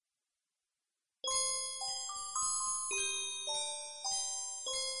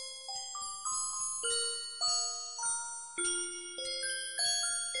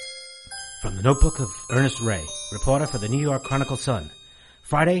From the notebook of Ernest Ray, reporter for the New York Chronicle-Sun.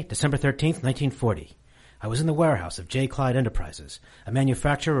 Friday, December 13th, 1940. I was in the warehouse of J. Clyde Enterprises, a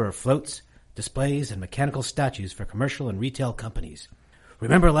manufacturer of floats, displays, and mechanical statues for commercial and retail companies.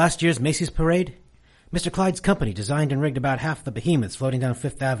 Remember last year's Macy's parade? Mr. Clyde's company designed and rigged about half the behemoths floating down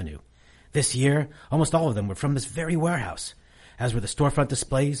Fifth Avenue. This year, almost all of them were from this very warehouse, as were the storefront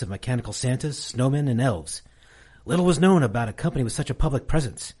displays of mechanical Santas, snowmen, and elves. Little was known about a company with such a public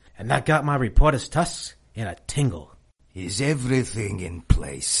presence, and that got my reporter's tusks in a tingle. Is everything in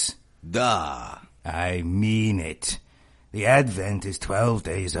place? Da. I mean it. The Advent is 12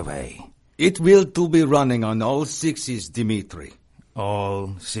 days away. It will to be running on all sixes, Dimitri.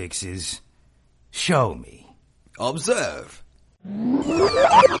 All sixes. Show me. Observe.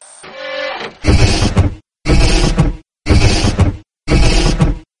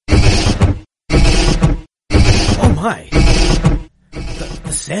 Oh my!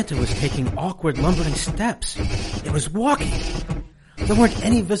 The Santa was taking awkward lumbering steps. It was walking. There weren't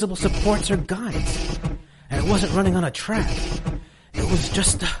any visible supports or guides. And it wasn't running on a track. It was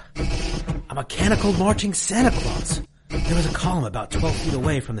just a mechanical marching Santa Claus. There was a column about 12 feet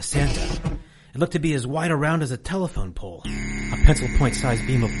away from the Santa. It looked to be as wide around as a telephone pole. A pencil point-sized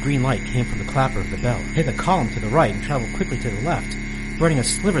beam of green light came from the clapper of the bell, hit the column to the right, and traveled quickly to the left, burning a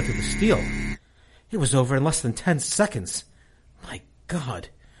sliver through the steel. It was over in less than 10 seconds. My God,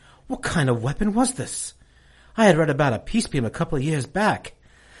 what kind of weapon was this? I had read about a peace beam a couple of years back.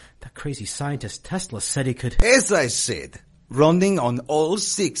 That crazy scientist Tesla said he could... As I said, running on all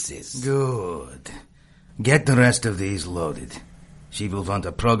sixes. Good. Get the rest of these loaded. She will want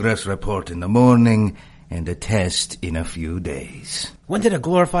a progress report in the morning and a test in a few days. When did a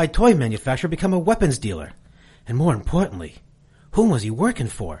glorified toy manufacturer become a weapons dealer? And more importantly, whom was he working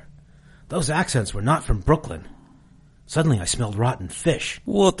for? Those accents were not from Brooklyn. Suddenly I smelled rotten fish.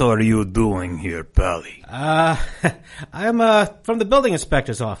 What are you doing here, Pally? I'm from the building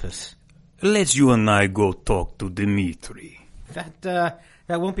inspector's office. Let's you and I go talk to Dimitri. That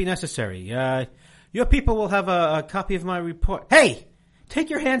won't be necessary. Your people will have a copy of my report. Hey! Take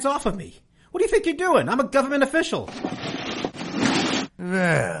your hands off of me! What do you think you're doing? I'm a government official.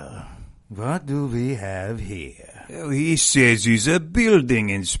 Well, what do we have here? He says he's a building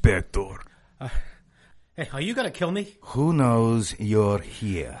inspector. Hey, are you gonna kill me? Who knows you're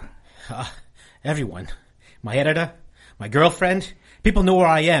here? Everyone. My editor, my girlfriend, people know where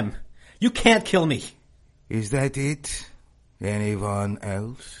I am. You can't kill me. Is that it? Anyone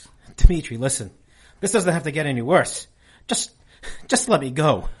else? Dimitri, listen. This doesn't have to get any worse. Just let me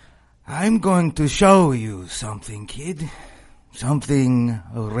go. I'm going to show you something, kid. Something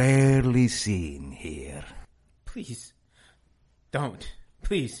rarely seen here. Please. Don't.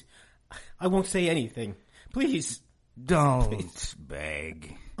 Please. I won't say anything. Please. Don't Please.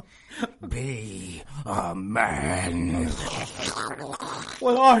 beg. Be a man.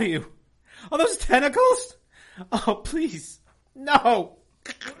 What are you? Are those tentacles? Oh, please. No.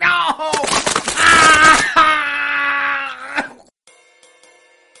 No!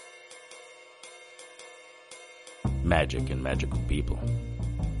 Magic and magical people.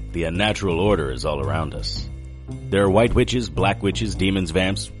 The unnatural order is all around us. There are white witches, black witches, demons,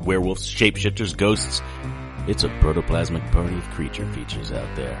 vamps, werewolves, shapeshifters, ghosts. It's a protoplasmic party of creature features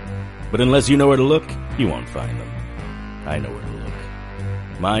out there. But unless you know where to look, you won't find them. I know where to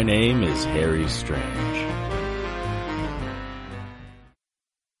look. My name is Harry Strange.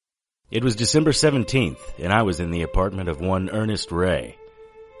 It was December 17th, and I was in the apartment of one Ernest Ray.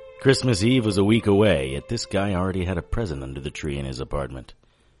 Christmas Eve was a week away, yet this guy already had a present under the tree in his apartment.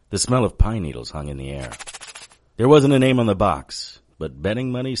 The smell of pine needles hung in the air. There wasn't a name on the box, but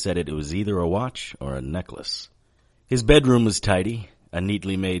betting money said it was either a watch or a necklace. His bedroom was tidy. A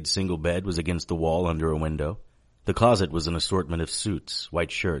neatly made single bed was against the wall under a window. The closet was an assortment of suits,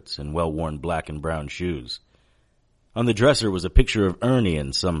 white shirts, and well-worn black and brown shoes. On the dresser was a picture of Ernie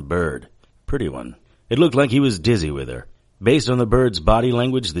and some bird. Pretty one. It looked like he was dizzy with her. Based on the bird's body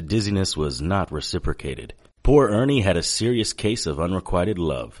language, the dizziness was not reciprocated. Poor Ernie had a serious case of unrequited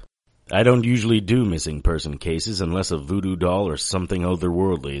love. I don't usually do missing person cases unless a voodoo doll or something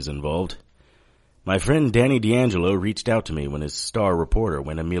otherworldly is involved. My friend Danny D'Angelo reached out to me when his star reporter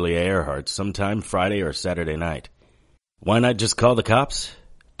went Amelia Earhart sometime Friday or Saturday night. Why not just call the cops?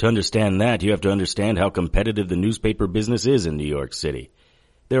 To understand that, you have to understand how competitive the newspaper business is in New York City.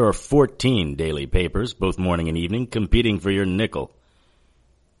 There are 14 daily papers, both morning and evening, competing for your nickel.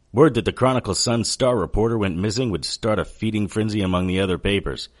 Word that the Chronicle-Sun star reporter went missing would start a feeding frenzy among the other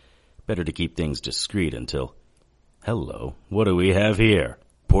papers. Better to keep things discreet until... Hello, what do we have here?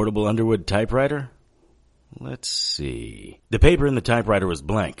 Portable Underwood typewriter? Let's see. The paper in the typewriter was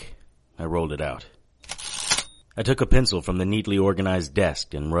blank. I rolled it out. I took a pencil from the neatly organized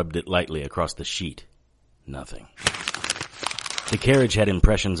desk and rubbed it lightly across the sheet. Nothing. The carriage had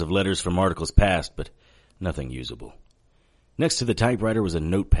impressions of letters from articles past, but nothing usable. Next to the typewriter was a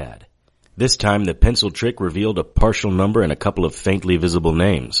notepad. This time the pencil trick revealed a partial number and a couple of faintly visible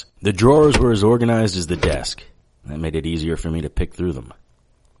names. The drawers were as organized as the desk. That made it easier for me to pick through them.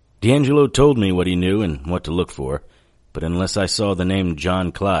 D'Angelo told me what he knew and what to look for, but unless I saw the name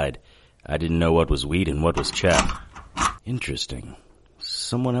John Clyde, I didn't know what was wheat and what was chaff. Interesting.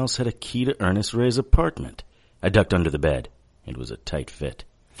 Someone else had a key to Ernest Ray's apartment. I ducked under the bed. It was a tight fit.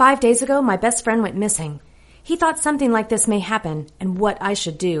 5 days ago, my best friend went missing. He thought something like this may happen, and what I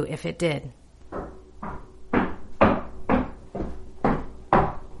should do if it did.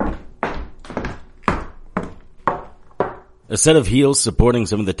 A set of heels supporting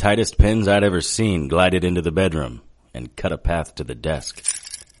some of the tightest pins I'd ever seen glided into the bedroom and cut a path to the desk.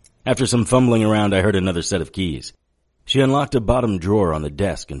 After some fumbling around, I heard another set of keys. She unlocked a bottom drawer on the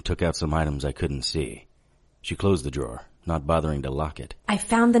desk and took out some items I couldn't see. She closed the drawer, not bothering to lock it. I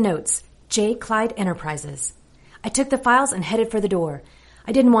found the notes. J. Clyde Enterprises. I took the files and headed for the door.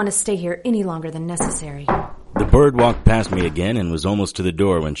 I didn't want to stay here any longer than necessary. The bird walked past me again and was almost to the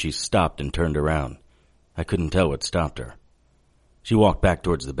door when she stopped and turned around. I couldn't tell what stopped her. She walked back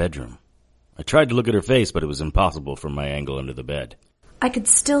towards the bedroom. I tried to look at her face, but it was impossible from my angle under the bed. I could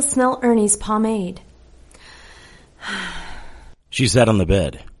still smell Ernie's pomade. She sat on the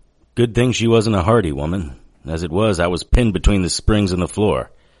bed. Good thing she wasn't a hardy woman. As it was, I was pinned between the springs and the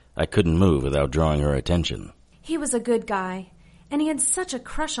floor. I couldn't move without drawing her attention. He was a good guy, and he had such a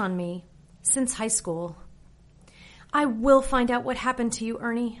crush on me since high school. I will find out what happened to you,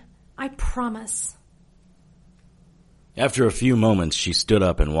 Ernie. I promise. After a few moments, she stood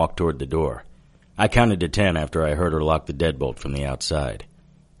up and walked toward the door. I counted to 10 after I heard her lock the deadbolt from the outside.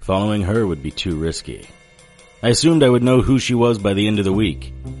 Following her would be too risky. I assumed I would know who she was by the end of the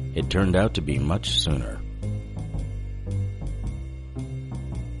week. It turned out to be much sooner.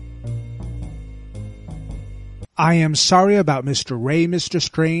 I am sorry about Mr. Ray, Mr.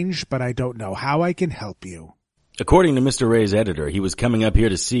 Strange, but I don't know how I can help you. According to Mr. Ray's editor, he was coming up here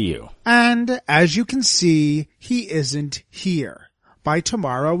to see you. And, as you can see, he isn't here. By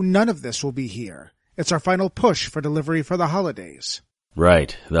tomorrow, none of this will be here. It's our final push for delivery for the holidays.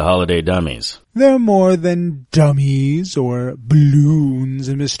 Right, the holiday dummies. They're more than dummies or balloons,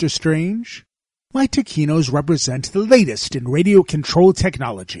 Mr. Strange. My taquinos represent the latest in radio control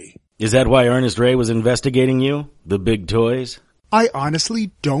technology. Is that why Ernest Ray was investigating you? The big toys? I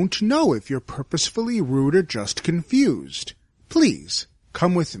honestly don't know if you're purposefully rude or just confused. Please,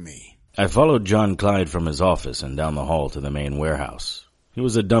 come with me. I followed John Clyde from his office and down the hall to the main warehouse. He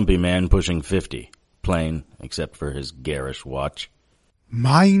was a dumpy man pushing 50, plain, except for his garish watch.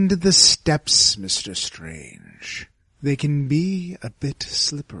 Mind the steps, Mr. Strange. They can be a bit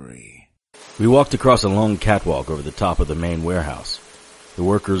slippery. We walked across a long catwalk over the top of the main warehouse. The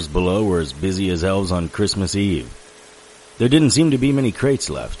workers below were as busy as elves on Christmas Eve. There didn't seem to be many crates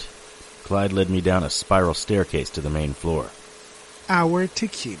left. Clyde led me down a spiral staircase to the main floor. Our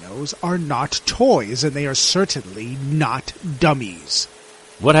taquinos are not toys, and they are certainly not dummies.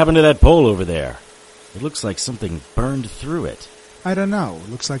 What happened to that pole over there? It looks like something burned through it. I don't know.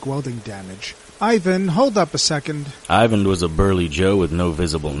 Looks like welding damage. Ivan, hold up a second. Ivan was a burly Joe with no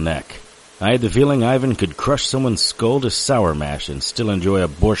visible neck. I had the feeling Ivan could crush someone's skull to sour mash and still enjoy a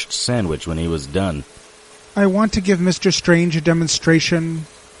borscht sandwich when he was done. I want to give Mr. Strange a demonstration.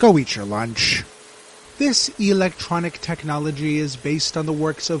 Go eat your lunch. This electronic technology is based on the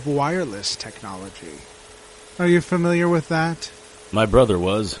works of wireless technology. Are you familiar with that? My brother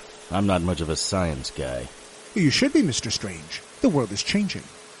was. I'm not much of a science guy. You should be, Mr. Strange. The world is changing.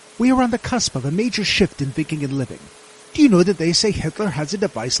 We are on the cusp of a major shift in thinking and living. Do you know that they say Hitler has a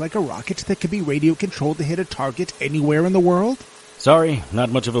device like a rocket that can be radio-controlled to hit a target anywhere in the world? Sorry, not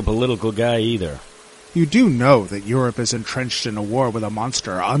much of a political guy either. You do know that Europe is entrenched in a war with a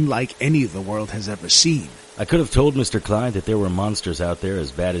monster unlike any the world has ever seen. I could have told Mr. Clyde that there were monsters out there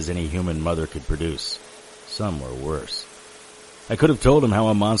as bad as any human mother could produce. Some were worse. I could have told him how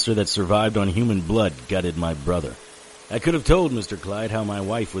a monster that survived on human blood gutted my brother. I could have told Mr. Clyde how my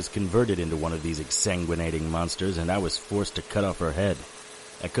wife was converted into one of these exsanguinating monsters and I was forced to cut off her head.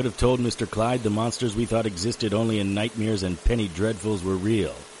 I could have told Mr. Clyde the monsters we thought existed only in nightmares and penny dreadfuls were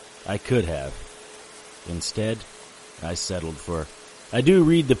real. I could have. Instead, I settled for, I do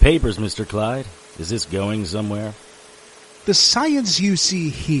read the papers, Mr. Clyde. Is this going somewhere? The science you see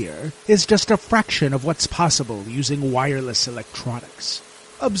here is just a fraction of what's possible using wireless electronics.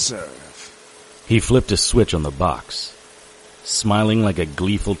 Observe. He flipped a switch on the box. Smiling like a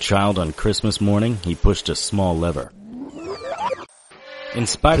gleeful child on Christmas morning, he pushed a small lever. In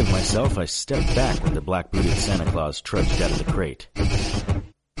spite of myself, I stepped back when the black-booted Santa Claus trudged out of the crate.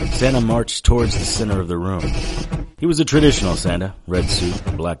 Santa marched towards the center of the room. He was a traditional Santa, red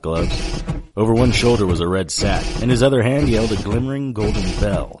suit, black gloves. Over one shoulder was a red sack. In his other hand he held a glimmering golden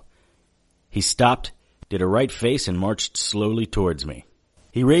bell. He stopped, did a right face, and marched slowly towards me.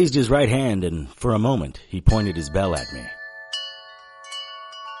 He raised his right hand, and for a moment he pointed his bell at me.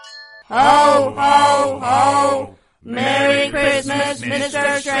 Ho, ho, ho! Merry Christmas,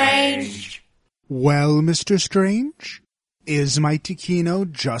 Mr. Strange! Well, Mr. Strange, is my Taquino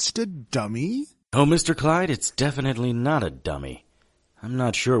just a dummy? Oh, Mr. Clyde, it's definitely not a dummy. I'm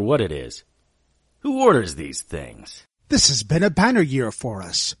not sure what it is. Who orders these things? This has been a banner year for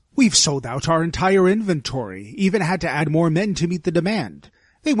us. We've sold out our entire inventory, even had to add more men to meet the demand.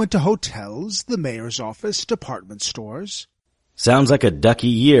 They went to hotels, the mayor's office, department stores. Sounds like a ducky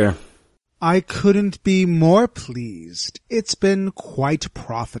year. I couldn't be more pleased. It's been quite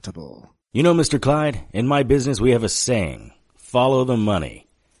profitable. You know, Mr. Clyde, in my business we have a saying, follow the money.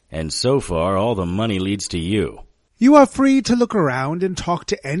 And so far, all the money leads to you. You are free to look around and talk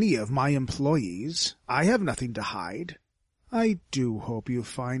to any of my employees. I have nothing to hide. I do hope you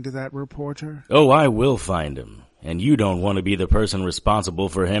find that reporter. Oh, I will find him. And you don't want to be the person responsible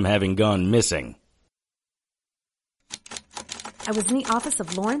for him having gone missing. I was in the office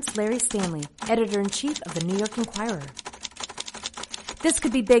of Lawrence Larry Stanley, editor-in-chief of the New York Enquirer. This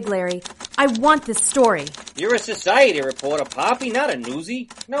could be big, Larry. I want this story. You're a society reporter, Poppy, not a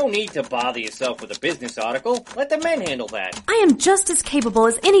newsie. No need to bother yourself with a business article. Let the men handle that. I am just as capable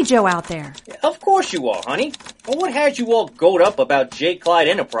as any Joe out there. Of course you are, honey. But what has you all goat up about J. Clyde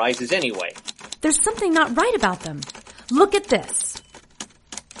Enterprises anyway? There's something not right about them. Look at this.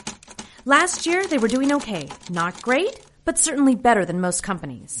 Last year, they were doing okay. Not great, but certainly better than most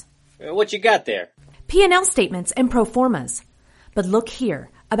companies. What you got there? P&L statements and pro formas. But look here.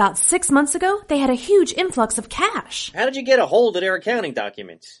 About 6 months ago, they had a huge influx of cash. How did you get a hold of their accounting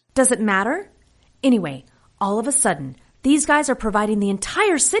documents? Does it matter? Anyway, all of a sudden, these guys are providing the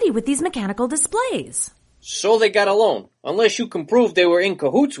entire city with these mechanical displays. So they got a loan. Unless you can prove they were in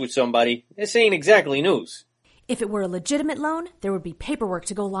cahoots with somebody, this ain't exactly news. If it were a legitimate loan, there would be paperwork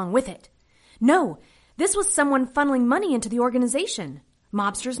to go along with it. No, this was someone funneling money into the organization.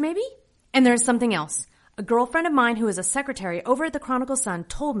 Mobsters, maybe? And there's something else. A girlfriend of mine who is a secretary over at the Chronicle Sun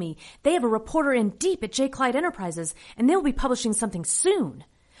told me they have a reporter in deep at J. Clyde Enterprises, and they'll be publishing something soon.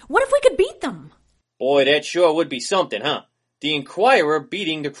 What if we could beat them? Boy, that sure would be something, huh? The Enquirer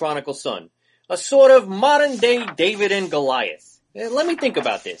beating the Chronicle Sun. A sort of modern-day David and Goliath. Let me think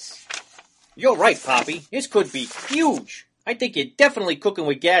about this. You're right, Poppy. This could be huge. I think you're definitely cooking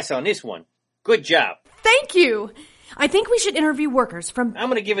with gas on this one. Good job. Thank you. I think we should interview workers from... I'm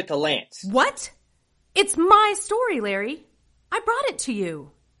gonna give it to Lance. What? It's my story, Larry. I brought it to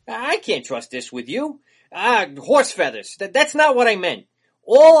you. I can't trust this with you. Horse feathers. That's not what I meant.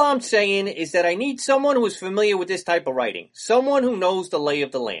 All I'm saying is that I need someone who is familiar with this type of writing. Someone who knows the lay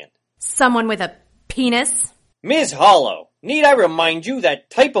of the land. Someone with a penis? Ms. Hollow, need I remind you that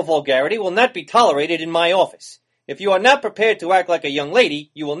type of vulgarity will not be tolerated in my office. If you are not prepared to act like a young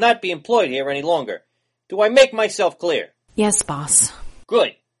lady, you will not be employed here any longer. Do I make myself clear? Yes, boss.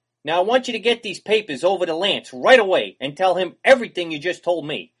 Good. Now I want you to get these papers over to Lance right away and tell him everything you just told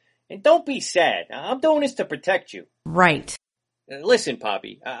me. And don't be sad. I'm doing this to protect you. Right. Listen,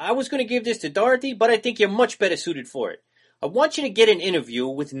 Poppy, I was going to give this to Dorothy, but I think you're much better suited for it. I want you to get an interview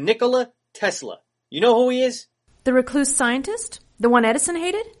with Nikola Tesla. You know who he is? The recluse scientist? The one Edison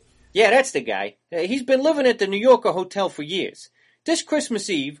hated? Yeah, that's the guy. He's been living at the New Yorker Hotel for years. This Christmas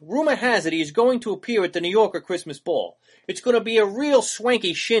Eve, rumor has it he is going to appear at the New Yorker Christmas Ball. It's going to be a real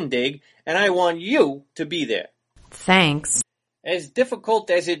swanky shindig, and I want you to be there. Thanks. As difficult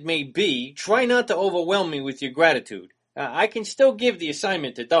as it may be, try not to overwhelm me with your gratitude. I can still give the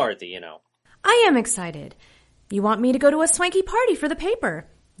assignment to Dorothy, you know. I am excited. You want me to go to a swanky party for the paper.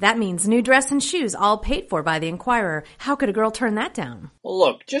 That means new dress and shoes, all paid for by the Enquirer. How could a girl turn that down? Well,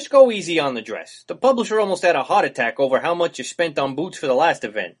 look, just go easy on the dress. The publisher almost had a heart attack over how much you spent on boots for the last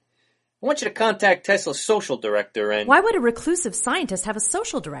event. I want you to contact Tesla's social director and... Why would a reclusive scientist have a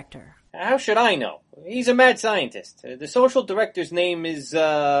social director? How should I know? He's a mad scientist. The social director's name is,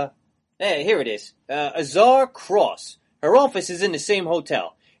 here it is. Azar Cross. Her office is in the same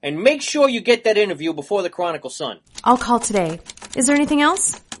hotel. And make sure you get that interview before the Chronicle Sun. I'll call today. Is there anything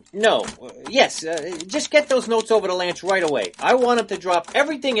else? No. Yes, just get those notes over to Lance right away. I want him to drop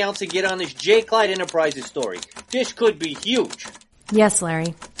everything else and get on this J. Clyde Enterprises story. This could be huge. Yes,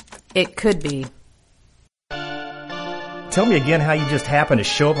 Larry. It could be. Tell me again how you just happened to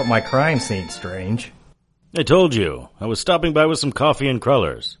show up at my crime scene, Strange. I told you. I was stopping by with some coffee and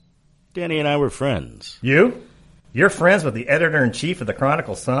crullers. Danny and I were friends. You? You're friends with the editor-in-chief of the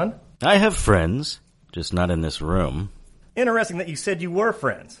Chronicle-Sun? I have friends, just not in this room. Interesting that you said you were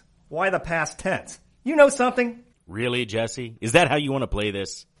friends. Why the past tense? You know something? Really, Jesse? Is that how you want to play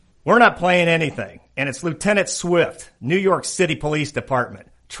this? We're not playing anything, and it's Lieutenant Swift, New York City Police Department.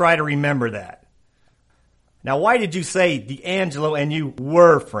 Try to remember that. Now, why did you say D'Angelo and you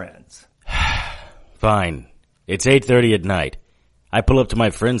were friends? Fine. It's 8:30 at night. I pull up to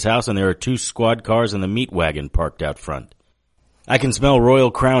my friend's house and there are 2 squad cars and the meat wagon parked out front. I can smell Royal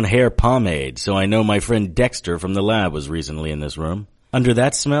Crown hair pomade, so I know my friend Dexter from the lab was recently in this room. Under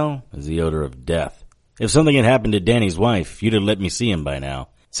that smell is the odor of death. If something had happened to Danny's wife, you'd have let me see him by now.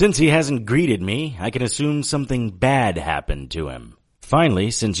 Since he hasn't greeted me, I can assume something bad happened to him.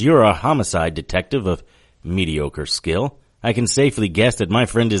 Finally, since you're a homicide detective of mediocre skill, I can safely guess that my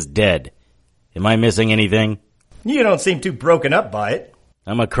friend is dead. Am I missing anything? You don't seem too broken up by it.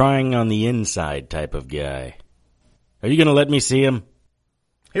 I'm a crying on the inside type of guy. Are you going to let me see him?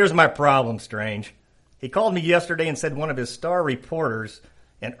 Here's my problem, Strange. He called me yesterday and said one of his star reporters,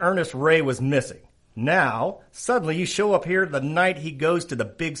 an Ernest Ray, was missing. Now, suddenly you show up here the night he goes to the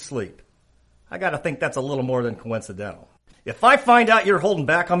big sleep. I gotta think that's a little more than coincidental. If I find out you're holding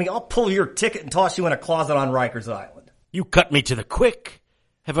back on me, I'll pull your ticket and toss you in a closet on Rikers Island. You cut me to the quick.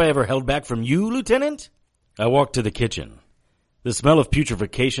 Have I ever held back from you, Lieutenant? I walked to the kitchen. The smell of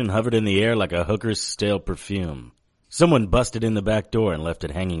putrefaction hovered in the air like a hooker's stale perfume. Someone busted in the back door and left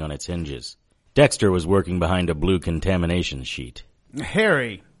it hanging on its hinges. Dexter was working behind a blue contamination sheet.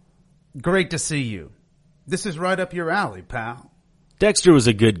 Harry, great to see you. This is right up your alley, pal. Dexter was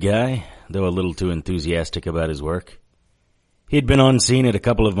a good guy, though a little too enthusiastic about his work. He'd been on scene at a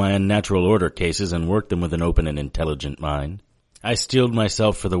couple of my unnatural order cases and worked them with an open and intelligent mind. I steeled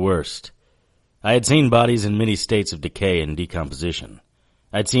myself for the worst. I had seen bodies in many states of decay and decomposition.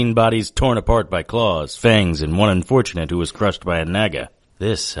 I'd seen bodies torn apart by claws, fangs, and one unfortunate who was crushed by a naga.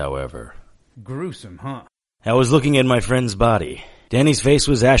 This, however... Gruesome, huh? I was looking at my friend's body. Danny's face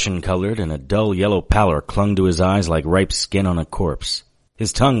was ashen-colored, and a dull yellow pallor clung to his eyes like ripe skin on a corpse.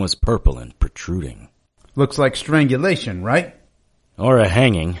 His tongue was purple and protruding. Looks like strangulation, right? Or a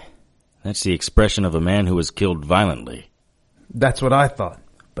hanging. That's the expression of a man who was killed violently. That's what I thought.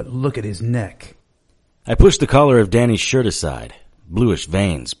 But look at his neck. I pushed the collar of Danny's shirt aside. Bluish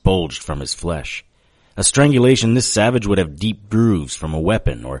veins bulged from his flesh. A strangulation this savage would have deep grooves from a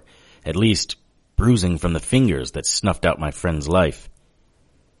weapon, or at least bruising from the fingers that snuffed out my friend's life.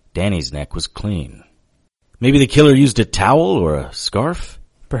 Danny's neck was clean. Maybe the killer used a towel or a scarf?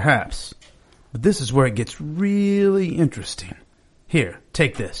 Perhaps. But this is where it gets really interesting. Here,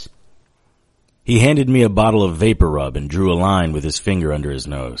 take this. He handed me a bottle of vapor rub and drew a line with his finger under his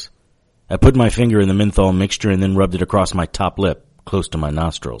nose. I put my finger in the menthol mixture and then rubbed it across my top lip, close to my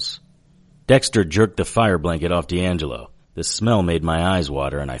nostrils. Dexter jerked the fire blanket off D'Angelo. The smell made my eyes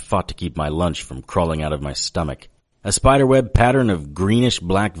water, and I fought to keep my lunch from crawling out of my stomach. A spiderweb pattern of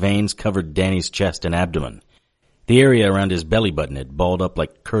greenish-black veins covered Danny's chest and abdomen. The area around his belly button had balled up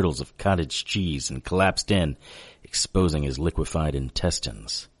like curdles of cottage cheese and collapsed in, exposing his liquefied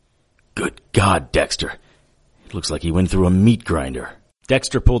intestines. Good God, Dexter. It looks like he went through a meat grinder.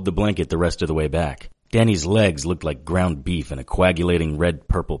 Dexter pulled the blanket the rest of the way back. Danny's legs looked like ground beef in a coagulating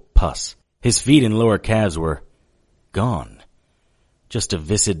red-purple pus. His feet and lower calves were gone. Just a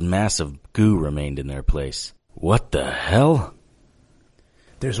viscid mass of goo remained in their place. What the hell?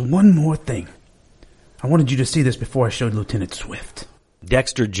 There's one more thing. I wanted you to see this before I showed Lieutenant Swift.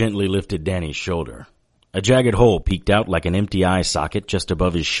 Dexter gently lifted Danny's shoulder. A jagged hole peeked out like an empty eye socket just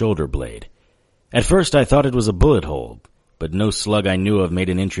above his shoulder blade. At first I thought it was a bullet hole, but no slug I knew of made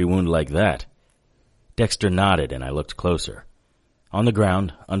an entry wound like that. Dexter nodded and I looked closer. On the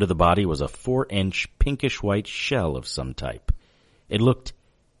ground, under the body, was a 4-inch pinkish-white shell of some type. It looked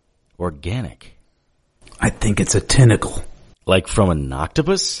organic. I think it's a tentacle. Like from an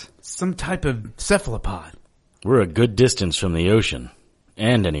octopus? Some type of cephalopod. We're a good distance from the ocean,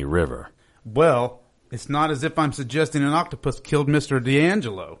 and any river. Well, it's not as if I'm suggesting an octopus killed Mr.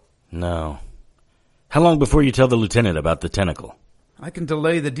 D'Angelo. No. How long before you tell the lieutenant about the tentacle? I can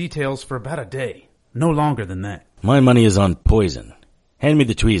delay the details for about a day. No longer than that. My money is on poison. Hand me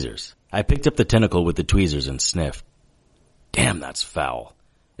the tweezers. I picked up the tentacle with the tweezers and sniffed. Damn, that's foul.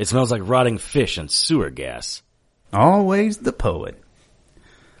 It smells like rotting fish and sewer gas. Always the poet.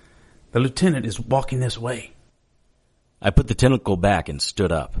 The lieutenant is walking this way. I put the tentacle back and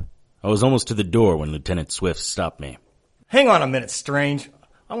stood up. I was almost to the door when Lieutenant Swift stopped me. Hang on a minute, Strange.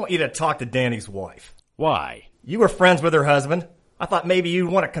 I want you to talk to Danny's wife. Why? You were friends with her husband. I thought maybe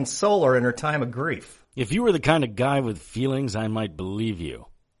you'd want to console her in her time of grief. If you were the kind of guy with feelings, I might believe you.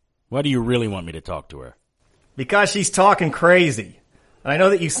 Why do you really want me to talk to her? Because she's talking crazy. And I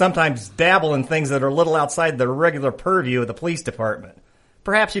know that you sometimes dabble in things that are a little outside the regular purview of the police department.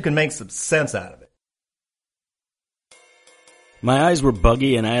 Perhaps you can make some sense out of it. My eyes were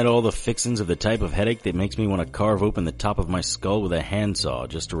buggy and I had all the fixins of the type of headache that makes me want to carve open the top of my skull with a handsaw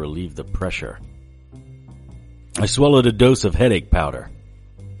just to relieve the pressure. I swallowed a dose of headache powder.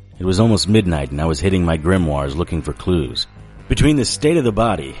 It was almost midnight and I was hitting my grimoires looking for clues. Between the state of the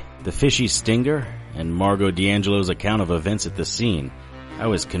body, the fishy stinger, and Margot D'Angelo's account of events at the scene, I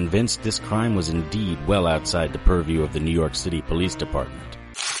was convinced this crime was indeed well outside the purview of the New York City Police Department.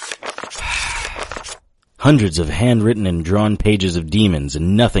 Hundreds of handwritten and drawn pages of demons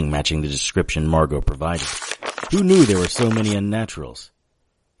and nothing matching the description Margot provided. Who knew there were so many unnaturals?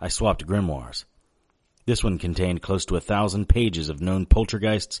 I swapped grimoires. This one contained close to 1,000 pages of known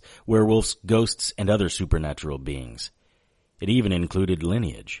poltergeists, werewolves, ghosts, and other supernatural beings. It even included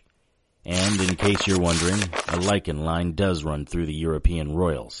lineage. And, in case you're wondering, a lichen line does run through the European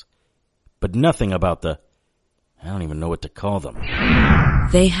royals. But nothing about I don't even know what to call them.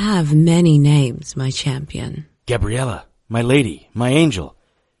 They have many names, my champion. Gabriella, my lady, my angel.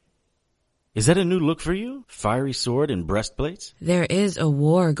 Is that a new look for you? Fiery sword and breastplates? There is a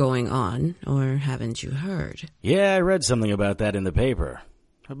war going on, or haven't you heard? Yeah, I read something about that in the paper.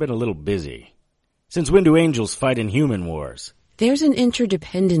 I've been a little busy. Since when do angels fight in human wars? There's an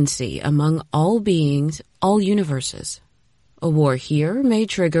interdependency among all beings, all universes. A war here may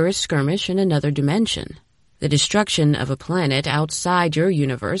trigger a skirmish in another dimension. The destruction of a planet outside your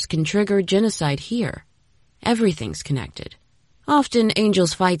universe can trigger genocide here. Everything's connected. Often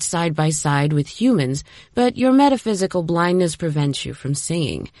angels fight side by side with humans, but your metaphysical blindness prevents you from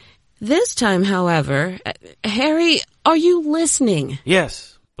seeing. This time, however, Harry, are you listening?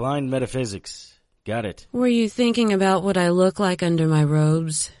 Yes, blind metaphysics. Got it. Were you thinking about what I look like under my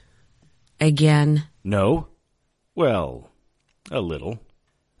robes? Again? No. Well, a little.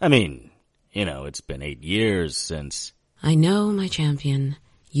 I mean, it's been 8 years since... I know, my champion.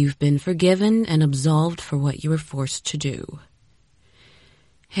 You've been forgiven and absolved for what you were forced to do.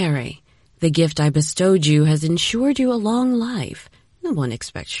 Harry, the gift I bestowed you has ensured you a long life. No one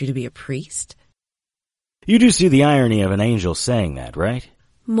expects you to be a priest. You do see the irony of an angel saying that, right?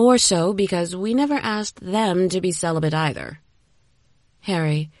 More so because we never asked them to be celibate either.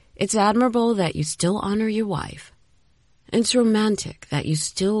 Harry, it's admirable that you still honor your wife. It's romantic that you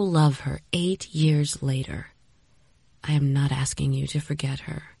still love her 8 years later. I am not asking you to forget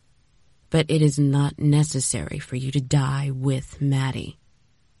her, but it is not necessary for you to die with Maddie.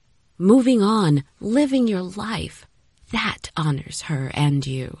 Moving on, living your life, that honors her and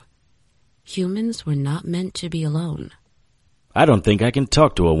you. Humans were not meant to be alone. I don't think I can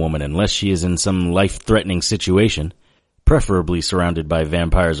talk to a woman unless she is in some life-threatening situation, preferably surrounded by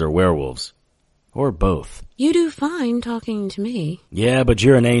vampires or werewolves. Or both. You do fine talking to me. Yeah, but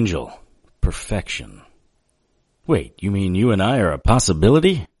you're an angel. Perfection. Wait, you mean you and I are a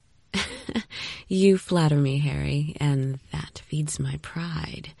possibility? You flatter me, Harry, and that feeds my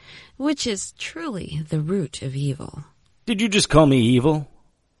pride, which is truly the root of evil. Did you just call me evil?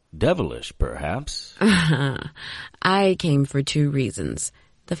 Devilish, perhaps? I came for 2 reasons.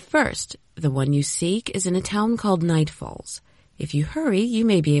 The first, the one you seek, is in a town called Night Falls. If you hurry, you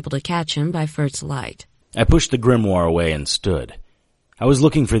may be able to catch him by first light. I pushed the grimoire away and stood. I was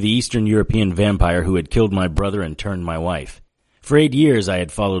looking for the Eastern European vampire who had killed my brother and turned my wife. For 8 years I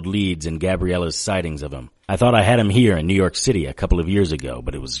had followed leads in Gabriella's sightings of him. I thought I had him here in New York City a couple of years ago,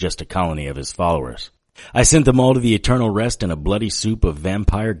 but it was just a colony of his followers. I sent them all to the eternal rest in a bloody soup of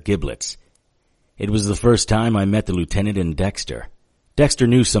vampire giblets. It was the first time I met the lieutenant and Dexter. Dexter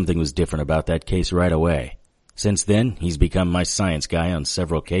knew something was different about that case right away. Since then, he's become my science guy on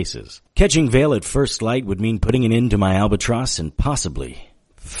several cases. Catching Vale at first light would mean putting an end to my albatross and possibly,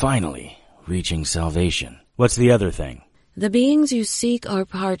 finally, reaching salvation. What's the other thing? The beings you seek are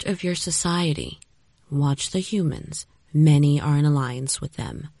part of your society. Watch the humans. Many are in alliance with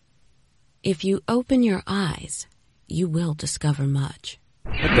them. If you open your eyes, you will discover much.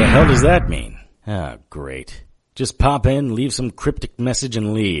 What the hell does that mean? Ah, great. Just pop in, leave some cryptic message,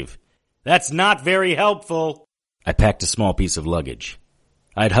 and leave. That's not very helpful. I packed a small piece of luggage.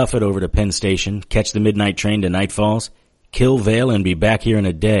 I'd huff it over to Penn Station, catch the midnight train to Night Falls, kill Vale, and be back here in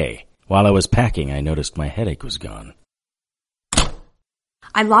a day. While I was packing, I noticed my headache was gone.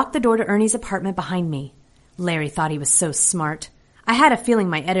 I locked the door to Ernie's apartment behind me. Larry thought he was so smart. I had a feeling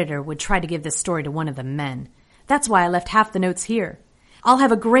my editor would try to give this story to one of the men. That's why I left half the notes here. I'll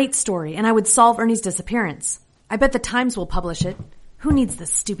have a great story, and I would solve Ernie's disappearance. I bet the Times will publish it. Who needs the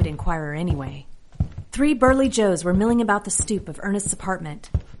stupid Inquirer anyway? 3 burly Joes were milling about the stoop of Ernest's apartment.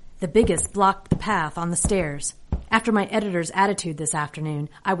 The biggest blocked the path on the stairs. After my editor's attitude this afternoon,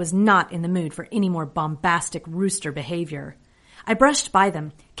 I was not in the mood for any more bombastic rooster behavior. I brushed by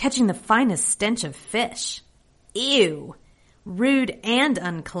them, catching the finest stench of fish. Ew! Rude and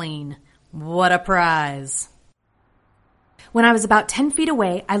unclean. What a prize. When I was about 10 feet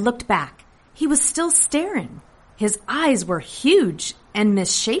away, I looked back. He was still staring. His eyes were huge and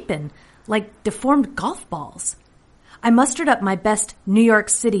misshapen, like deformed golf balls. I mustered up my best New York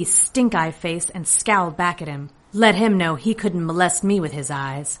City stink-eye face and scowled back at him. Let him know he couldn't molest me with his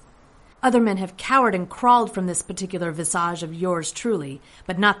eyes. Other men have cowered and crawled from this particular visage of yours truly,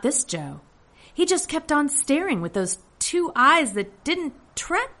 but not this Joe. He just kept on staring with those 2 eyes that didn't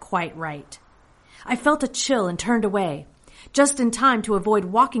track quite right. I felt a chill and turned away, just in time to avoid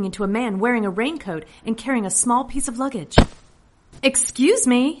walking into a man wearing a raincoat and carrying a small piece of luggage. Excuse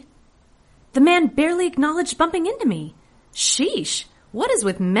me? The man barely acknowledged bumping into me. Sheesh, what is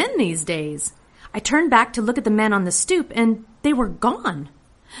with men these days? I turned back to look at the men on the stoop, and they were gone.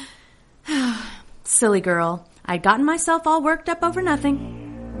 Silly girl. I'd gotten myself all worked up over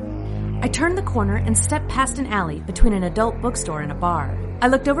nothing. I turned the corner and stepped past an alley between an adult bookstore and a bar. I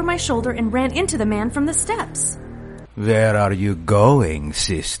looked over my shoulder and ran into the man from the steps. Where are you going,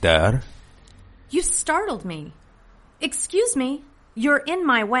 sister? You startled me. Excuse me, you're in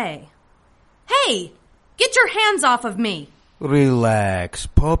my way. Hey, get your hands off of me. Relax,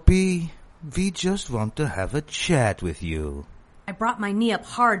 Poppy. We just want to have a chat with you. I brought my knee up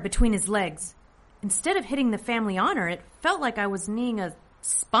hard between his legs. Instead of hitting the family honor, it felt like I was kneeing a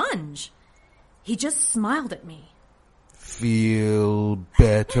sponge. He just smiled at me. Feel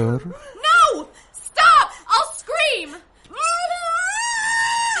better? No! Stop! I'll scream!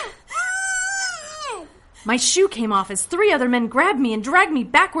 My shoe came off as 3 other men grabbed me and dragged me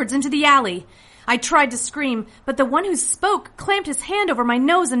backwards into the alley. I tried to scream, but the one who spoke clamped his hand over my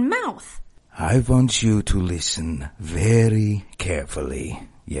nose and mouth. I want you to listen very carefully,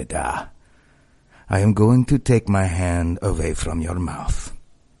 Yeda. I am going to take my hand away from your mouth.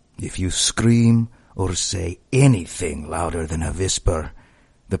 If you scream or say anything louder than a whisper,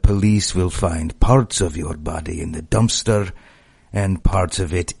 the police will find parts of your body in the dumpster and parts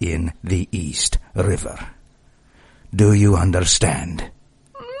of it in the East River. Do you understand?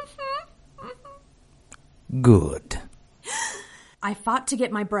 Good. I fought to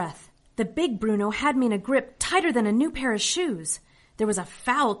get my breath. The big Bruno had me in a grip tighter than a new pair of shoes. There was a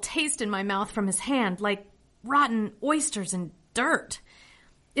foul taste in my mouth from his hand, like rotten oysters and dirt.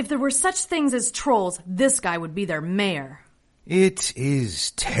 If there were such things as trolls, this guy would be their mayor. It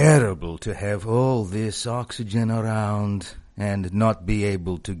is terrible to have all this oxygen around and not be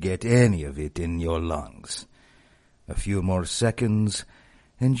able to get any of it in your lungs. A few more seconds,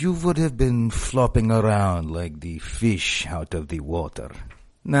 and you would have been flopping around like the fish out of the water.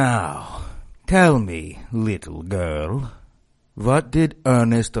 Now, tell me, little girl, what did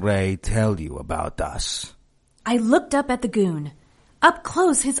Ernest Ray tell you about us? I looked up at the goon. Up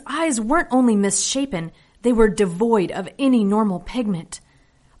close, his eyes weren't only misshapen, they were devoid of any normal pigment.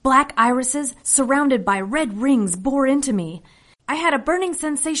 Black irises surrounded by red rings bore into me. I had a burning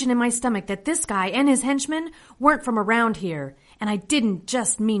sensation in my stomach that this guy and his henchmen weren't from around here, and I didn't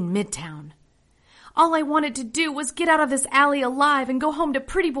just mean Midtown. All I wanted to do was get out of this alley alive and go home to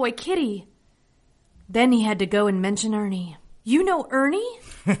Pretty Boy Kitty. Then he had to go and mention Ernie. You know Ernie?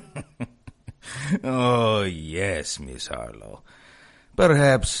 Oh, yes, Miss Harlow.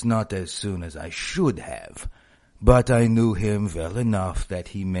 Perhaps not as soon as I should have, but I knew him well enough that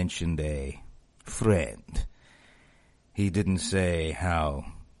he mentioned a friend. He didn't say how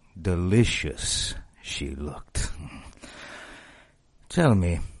delicious she looked. Tell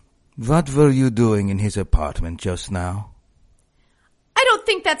me, what were you doing in his apartment just now? I don't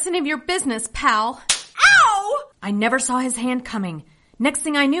think that's any of your business, pal. Ow! I never saw his hand coming. Next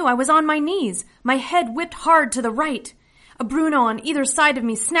thing I knew, I was on my knees, my head whipped hard to the right. A Bruno on either side of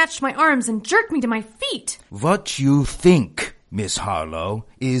me snatched my arms and jerked me to my feet. What you think, Miss Harlow,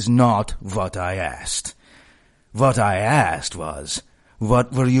 is not what I asked. What I asked was,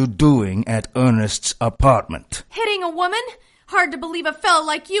 what were you doing at Ernest's apartment? Hitting a woman? Hard to believe a fella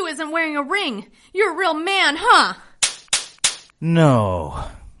like you isn't wearing a ring. You're a real man, huh? No,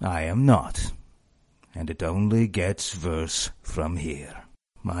 I am not. And it only gets worse from here.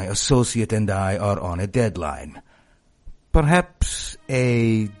 My associate and I are on a deadline. Perhaps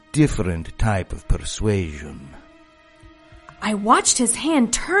a different type of persuasion. I watched his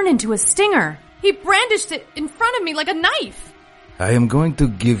hand turn into a stinger. He brandished it in front of me like a knife. I am going to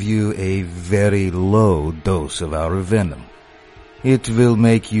give you a very low dose of our venom. It will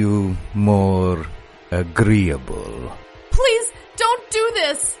make you more agreeable. Please, don't do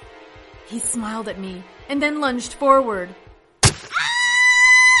this! He smiled at me and then lunged forward.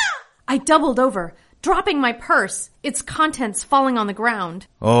 I doubled over, dropping my purse, its contents falling on the ground.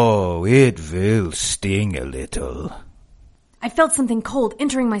 Oh, it will sting a little. I felt something cold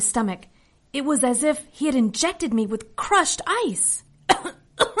entering my stomach. It was as if he had injected me with crushed ice. God,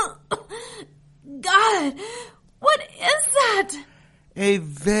 what is that? A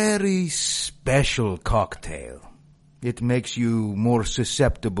very special cocktail. It makes you more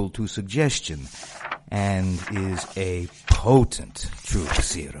susceptible to suggestion and is a potent truth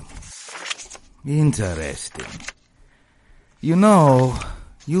serum. Interesting. You know,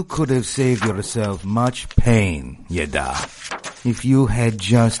 you could have saved yourself much pain, Yeda, if you had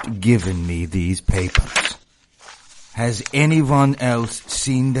just given me these papers. Has anyone else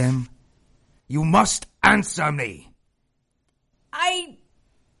seen them? You must answer me. I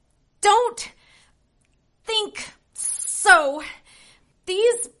don't think so.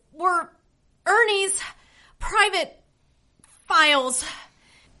 These were Ernie's private files.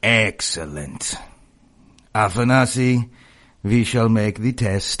 Excellent. Afanasi, we shall make the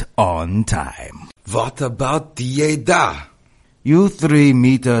test on time. What about the Yeda? You three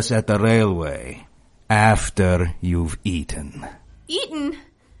meet us at the railway after you've eaten. Eaten?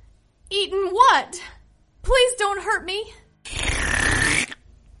 Eaten what? Please don't hurt me.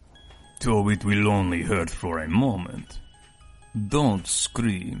 So it will only hurt for a moment. Don't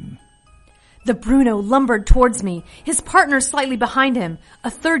scream. The Bruno lumbered towards me, his partner slightly behind him, a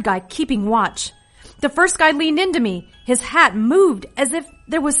third guy keeping watch. The first guy leaned into me. His hat moved as if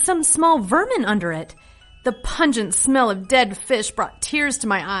there was some small vermin under it. The pungent smell of dead fish brought tears to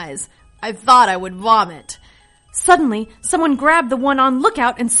my eyes. I thought I would vomit. Suddenly, someone grabbed the one on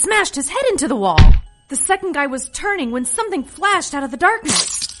lookout and smashed his head into the wall. The second guy was turning when something flashed out of the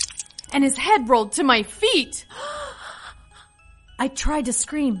darkness, and his head rolled to my feet. I tried to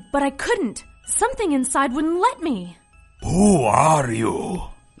scream, but I couldn't. Something inside wouldn't let me. Who are you?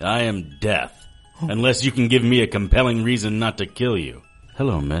 I am death, unless you can give me a compelling reason not to kill you.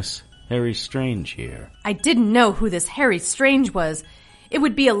 Hello, miss. Harry Strange here. I didn't know who this Harry Strange was. It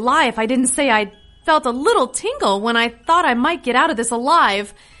would be a lie if I didn't say I felt a little tingle when I thought I might get out of this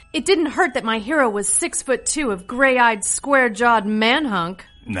alive. It didn't hurt that my hero was 6'2" of gray-eyed, square-jawed man-hunk.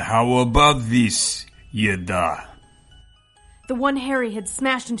 How about this, Yeda? The one Harry had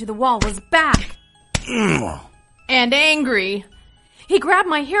smashed into the wall was back. And angry. He grabbed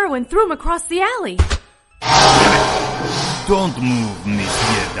my hero and threw him across the alley. Don't move, Miss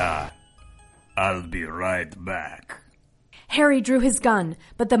Yeda. I'll be right back. Harry drew his gun,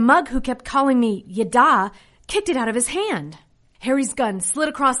 but the mug who kept calling me Yeda kicked it out of his hand. Harry's gun slid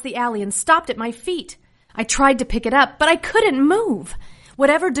across the alley and stopped at my feet. I tried to pick it up, but I couldn't move.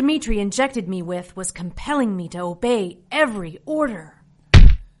 Whatever Dmitri injected me with was compelling me to obey every order.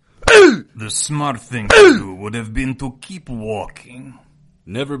 The smart thing to do would have been to keep walking.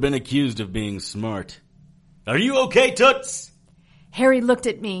 Never been accused of being smart. Are you okay, Toots? Harry looked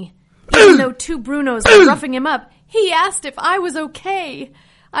at me. Even though two Brunos were roughing him up, he asked if I was okay.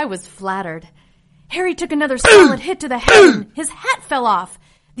 I was flattered. Harry took another solid hit to the head and his hat fell off.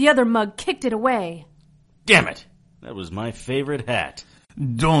 The other mug kicked it away. Damn it! That was my favorite hat.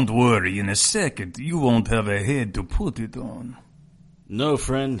 Don't worry, in a second you won't have a head to put it on. No,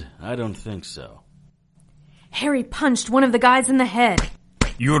 friend, I don't think so. Harry punched one of the guys in the head.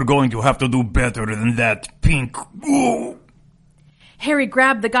 You're going to have to do better than that, Pink. Ooh. Harry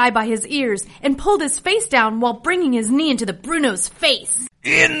grabbed the guy by his ears and pulled his face down while bringing his knee into the Bruno's face.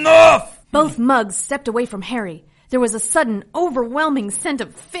 Enough! Both mugs stepped away from Harry. There was a sudden, overwhelming scent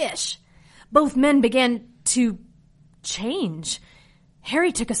of fish. Both men began to change.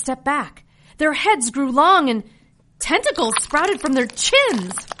 Harry took a step back. Their heads grew long and tentacles sprouted from their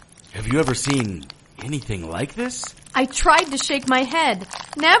chins. Have you ever seen anything like this? I tried to shake my head.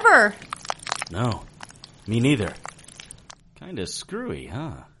 Never. No, me neither. Kinda screwy,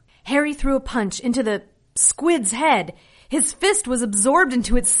 huh? Harry threw a punch into the squid's head. His fist was absorbed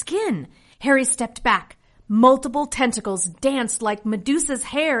into its skin. Harry stepped back. Multiple tentacles danced like Medusa's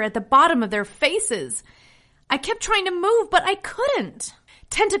hair at the bottom of their faces. I kept trying to move, but I couldn't.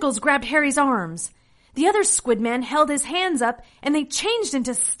 Tentacles grabbed Harry's arms. The other squid man held his hands up, and they changed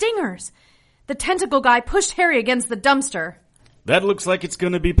into stingers. The tentacle guy pushed Harry against the dumpster. That looks like it's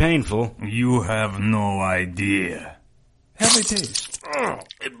going to be painful. You have no idea. Have a taste.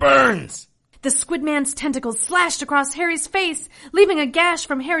 It burns. The Squidman's tentacles slashed across Harry's face, leaving a gash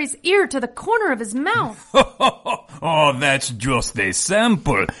from Harry's ear to the corner of his mouth. Oh, that's just a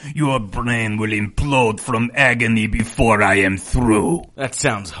sample. Your brain will implode from agony before I am through. That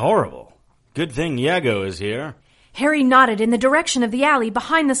sounds horrible. Good thing Yago is here. Harry nodded in the direction of the alley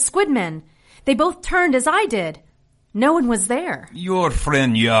behind the Squidmen. They both turned as I did. No one was there. Your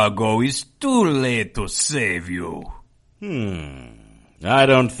friend Yago is too late to save you. I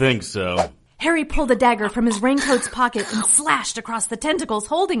don't think so. Harry pulled a dagger from his raincoat's pocket and slashed across the tentacles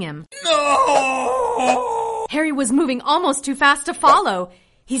holding him. No! Harry was moving almost too fast to follow.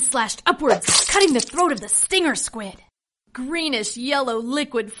 He slashed upwards, cutting the throat of the stinger squid. Greenish yellow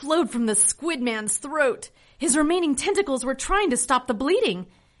liquid flowed from the Squidman's throat. His remaining tentacles were trying to stop the bleeding.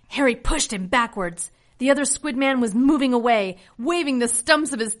 Harry pushed him backwards. The other Squidman was moving away, waving the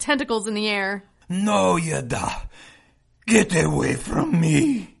stumps of his tentacles in the air. No, Yada. Get away from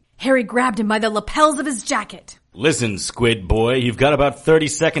me. Harry grabbed him by the lapels of his jacket. Listen, Squid Boy, you've got about 30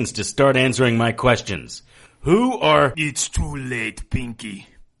 seconds to start answering my questions. Who are... It's too late, Pinky.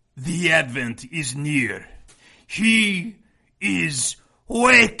 The advent is near. He is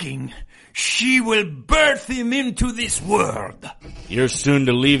waking. She will birth him into this world. You're soon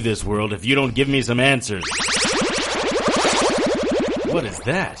to leave this world if you don't give me some answers. What is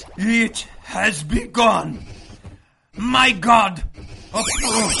that? It has begun. My God,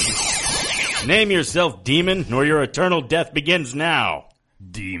 approaches. Name yourself, demon, nor your eternal death begins now.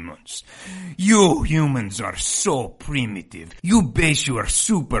 Demons. You humans are so primitive. You base your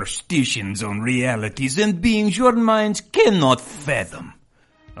superstitions on realities and beings your minds cannot fathom.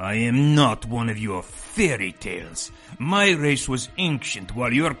 I am not one of your fairy tales. My race was ancient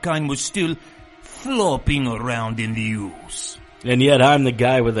while your kind was still flopping around in the ooze. And yet I'm the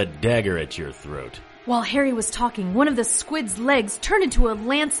guy with a dagger at your throat. While Harry was talking, one of the squid's legs turned into a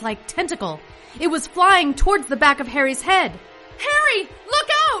lance-like tentacle. It was flying towards the back of Harry's head. Harry, look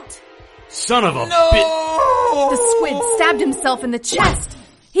out! Son of a bitch! The squid stabbed himself in the chest.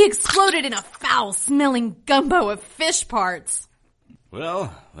 He exploded in a foul-smelling gumbo of fish parts.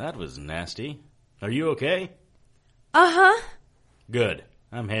 Well, that was nasty. Are you okay? Uh-huh. Good.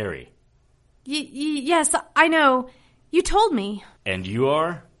 I'm Harry. Yes, I know. You told me. And you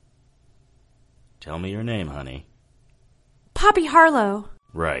are? Tell me your name, honey. Poppy Harlow.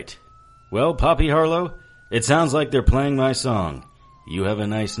 Right. Well, Poppy Harlow, it sounds like they're playing my song. You have a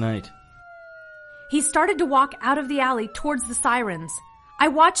nice night. He started to walk out of the alley towards the sirens. I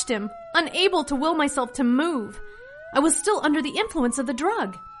watched him, unable to will myself to move. I was still under the influence of the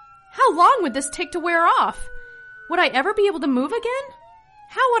drug. How long would this take to wear off? Would I ever be able to move again?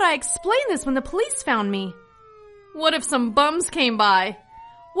 How would I explain this when the police found me? What if some bums came by?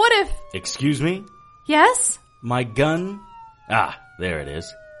 What if... Excuse me? Yes? My gun? Ah, there it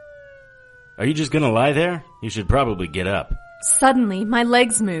is. Are you just gonna lie there? You should probably get up. Suddenly, my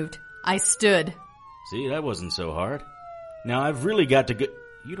legs moved. I stood. See, that wasn't so hard. Now I've really got to go...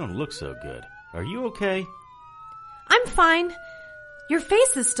 You don't look so good. Are you okay? I'm fine. Your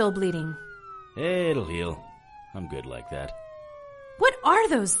face is still bleeding. It'll heal. I'm good like that. What are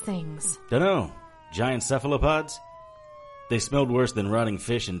those things? Dunno. Giant cephalopods? They smelled worse than rotting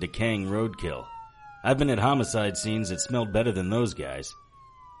fish and decaying roadkill. I've been at homicide scenes that smelled better than those guys.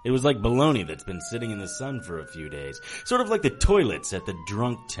 It was like bologna that's been sitting in the sun for a few days. Sort of like the toilets at the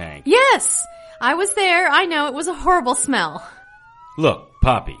drunk tank. Yes! I was there. I know. It was a horrible smell. Look,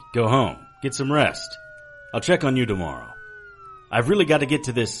 Poppy, go home. Get some rest. I'll check on you tomorrow. I've really got to get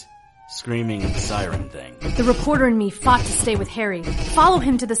to this screaming siren thing. The reporter and me fought to stay with Harry, follow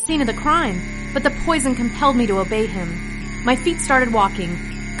him to the scene of the crime, but the poison compelled me to obey him. My feet started walking.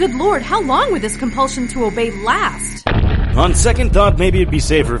 Good Lord, how long would this compulsion to obey last? On second thought, maybe it'd be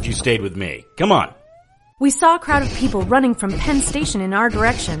safer if you stayed with me. Come on. We saw a crowd of people running from Penn Station in our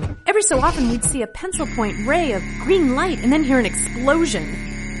direction. Every so often we'd see a pencil point ray of green light and then hear an explosion.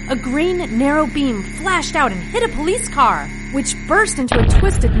 A green, narrow beam flashed out and hit a police car, which burst into a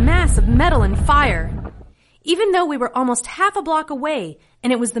twisted mass of metal and fire. Even though we were almost half a block away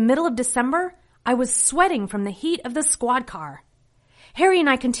and it was the middle of December, I was sweating from the heat of the squad car. Harry and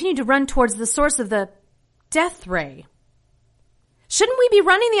I continued to run towards the source of the death ray. Shouldn't we be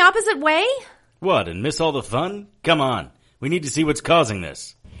running the opposite way? What, and miss all the fun? Come on. We need to see what's causing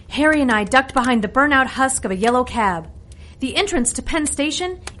this. Harry and I ducked behind the burnout husk of a yellow cab. The entrance to Penn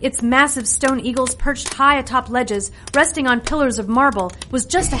Station, its massive stone eagles perched high atop ledges, resting on pillars of marble, was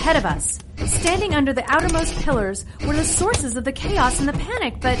just ahead of us. Standing under the outermost pillars were the sources of the chaos and the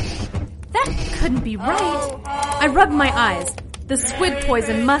panic, but that couldn't be right. I rubbed my eyes. The squid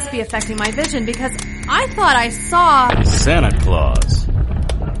poison must be affecting my vision because I thought I saw... Santa Claus.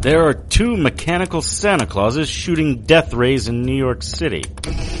 There are two 2 mechanical Santa Clauses shooting death rays in New York City.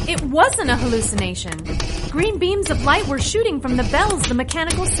 It wasn't a hallucination. Green beams of light were shooting from the bells the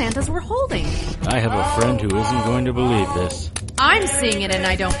mechanical Santas were holding. I have a friend who isn't going to believe this. I'm seeing it and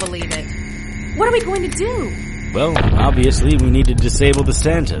I don't believe it. What are we going to do? Well, obviously we need to disable the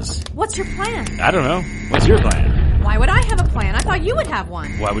Santas. What's your plan? I don't know. What's your plan? Why would I have a plan? I thought you would have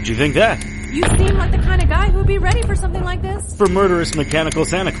one. Why would you think that? You seem like the kind of guy who would be ready for something like this. For murderous mechanical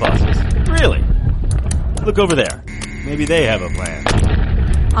Santa Clauses. Really? Look over there. Maybe they have a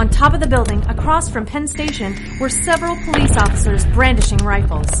plan. On top of the building, across from Penn Station, were several police officers brandishing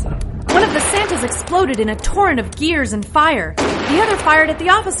rifles. One of the Santas exploded in a torrent of gears and fire. The other fired at the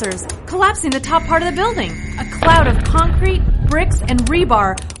officers, collapsing the top part of the building. A cloud of concrete, bricks, and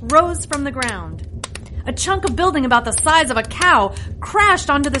rebar rose from the ground. A chunk of building about the size of a cow crashed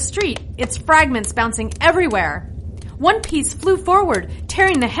onto the street, its fragments bouncing everywhere. One piece flew forward,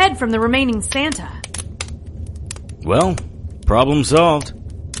 tearing the head from the remaining Santa. Well, problem solved.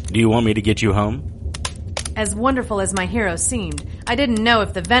 Do you want me to get you home? As wonderful as my hero seemed, I didn't know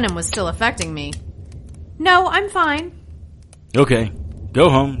if the venom was still affecting me. No, I'm fine. Okay, go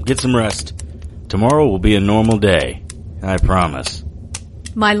home, get some rest. Tomorrow will be a normal day. I promise.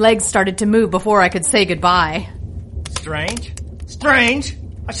 My legs started to move before I could say goodbye. Strange? Strange?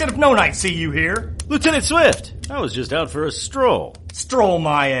 I should have known I'd see you here. Lieutenant Swift, I was just out for a stroll. Stroll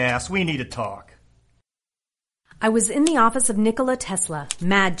my ass. We need to talk. I was in the office of Nikola Tesla,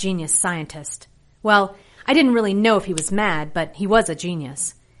 mad genius scientist. Well, I didn't really know if he was mad, but he was a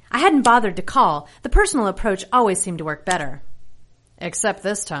genius. I hadn't bothered to call. The personal approach always seemed to work better. Except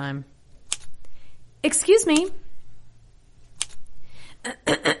this time. Excuse me.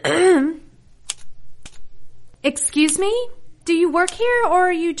 Excuse me? Do you work here, or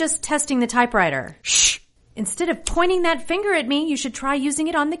are you just testing the typewriter? Shh! Instead of pointing that finger at me, you should try using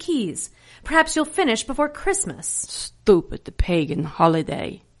it on the keys. Perhaps you'll finish before Christmas. Stupid pagan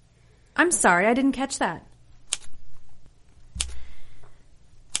holiday. I'm sorry, I didn't catch that.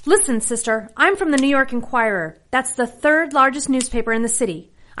 Listen, sister, I'm from the New York Inquirer. That's the 3rd largest newspaper in the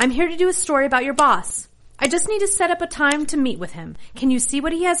city. I'm here to do a story about your boss. I just need to set up a time to meet with him. Can you see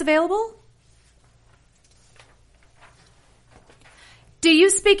what he has available? Do you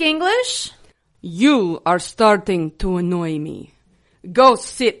speak English? You are starting to annoy me. Go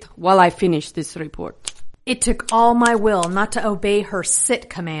sit while I finish this report. It took all my will not to obey her sit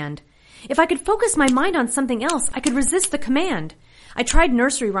command. If I could focus my mind on something else, I could resist the command. I tried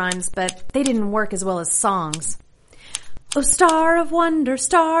nursery rhymes, but they didn't work as well as songs. O star of wonder,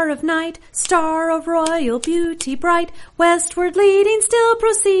 star of night, star of royal beauty bright, westward leading, still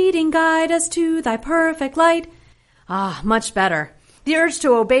proceeding, guide us to thy perfect light. Ah, much better. The urge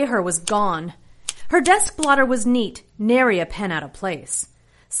to obey her was gone. Her desk blotter was neat, nary a pen out of place.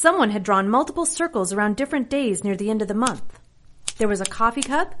 Someone had drawn multiple circles around different days near the end of the month. There was a coffee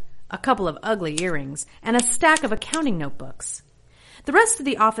cup, a couple of ugly earrings, and a stack of accounting notebooks. The rest of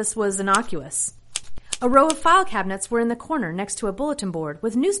the office was innocuous. A row of file cabinets were in the corner next to a bulletin board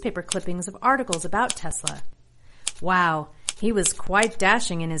with newspaper clippings of articles about Tesla. Wow, he was quite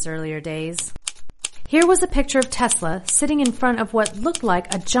dashing in his earlier days. Here was a picture of Tesla sitting in front of what looked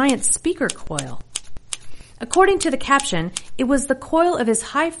like a giant speaker coil. According to the caption, it was the coil of his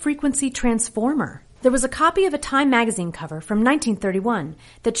high-frequency transformer. There was a copy of a Time magazine cover from 1931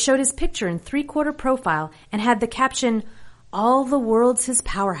 that showed his picture in 3/4 profile and had the caption, "All the world's his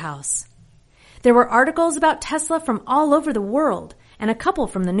powerhouse." There were articles about Tesla from all over the world and a couple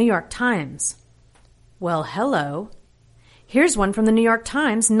from the New York Times. Well, hello. Here's one from the New York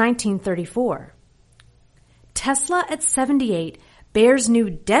Times, 1934. Tesla at 78 bears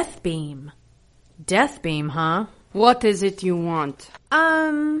new death beam. Death beam, huh? What is it you want?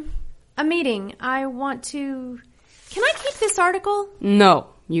 A meeting. I want to... Can I keep this article? No,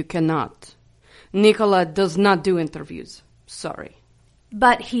 you cannot. Nikola does not do interviews. Sorry.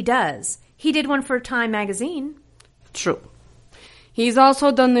 But he does. He did one for Time magazine. True. He's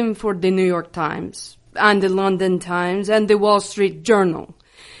also done them for the New York Times, and the London Times, and the Wall Street Journal.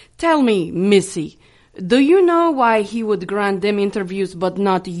 Tell me, Missy, do you know why he would grant them interviews but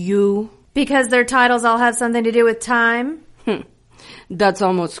not you? Because their titles all have something to do with time? That's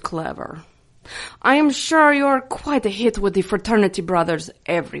almost clever. I am sure you're quite a hit with the fraternity brothers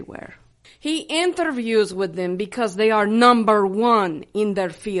everywhere. He interviews with them because they are number 1 in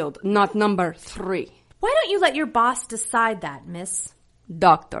their field, not number 3. Why don't you let your boss decide that, miss?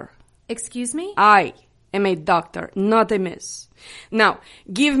 Doctor. Excuse me? I am a doctor, not a miss. Now,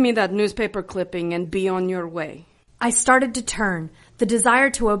 give me that newspaper clipping and be on your way. I started to turn. The desire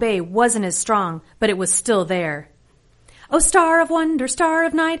to obey wasn't as strong, but it was still there. O star of wonder, star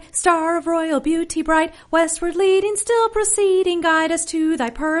of night, star of royal beauty bright, westward leading, still proceeding, guide us to thy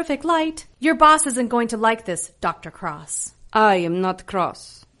perfect light. Your boss isn't going to like this, Dr. Cross. I am not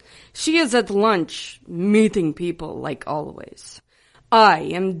Cross. She is at lunch, meeting people like always. I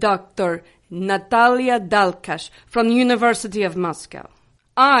am Dr. Natalia Dalkash from the University of Moscow.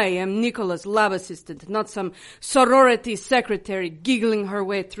 I am Nicola's lab assistant, not some sorority secretary giggling her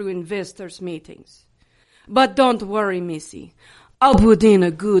way through investors' meetings. But don't worry, Missy. I'll put in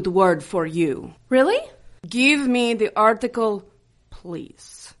a good word for you. Really? Give me the article,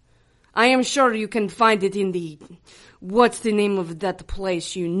 please. I am sure you can find it in the... What's the name of that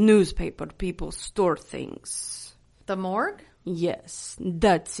place you newspaper people store things? The morgue? Yes,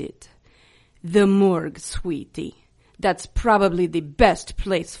 that's it. The morgue, sweetie. That's probably the best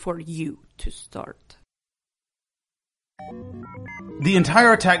place for you to start. The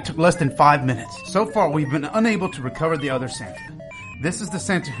entire attack took less than 5 minutes. So far, we've been unable to recover the other Santa. This is the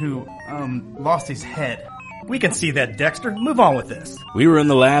Santa who, lost his head. We can see that, Dexter. Move on with this. We were in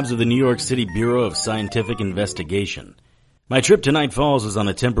the labs of the New York City Bureau of Scientific Investigation. My trip to Night Falls was on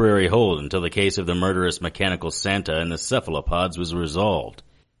a temporary hold until the case of the murderous mechanical Santa and the cephalopods was resolved.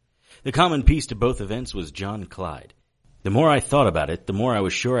 The common piece to both events was John Clyde. The more I thought about it, the more I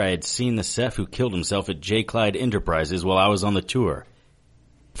was sure I had seen the Ceph who killed himself at J. Clyde Enterprises while I was on the tour.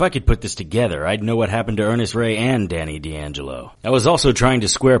 If I could put this together, I'd know what happened to Ernest Ray and Danny D'Angelo. I was also trying to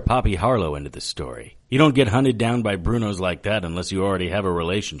square Poppy Harlow into the story. You don't get hunted down by Brunos like that unless you already have a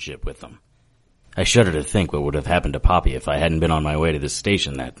relationship with them. I shudder to think what would have happened to Poppy if I hadn't been on my way to the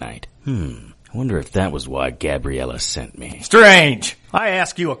station that night. I wonder if that was why Gabriella sent me. Strange! I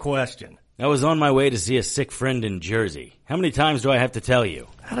ask you a question. I was on my way to see a sick friend in Jersey. How many times do I have to tell you?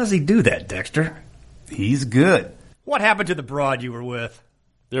 How does he do that, Dexter? He's good. What happened to the broad you were with?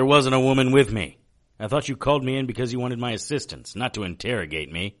 There wasn't a woman with me. I thought you called me in because you wanted my assistance, not to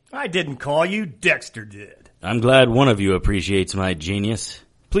interrogate me. I didn't call you, Dexter did. I'm glad one of you appreciates my genius.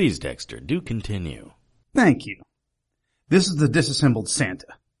 Please, Dexter, do continue. Thank you. This is the disassembled Santa.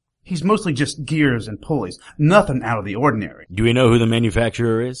 He's mostly just gears and pulleys, nothing out of the ordinary. Do we know who the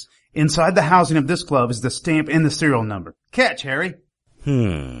manufacturer is? Inside the housing of this glove is the stamp and the serial number. Catch, Harry.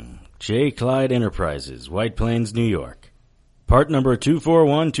 J. Clyde Enterprises, White Plains, New York. Part number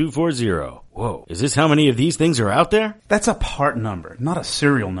 241240. Whoa, is this how many of these things are out there? That's a part number, not a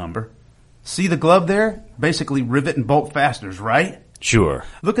serial number. See the glove there? Basically rivet and bolt fasteners, right? Sure.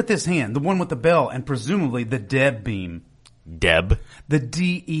 Look at this hand, the one with the bell and presumably the DEB beam. DEB? The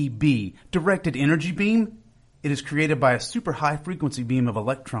DEB, directed energy beam. It is created by a super high frequency beam of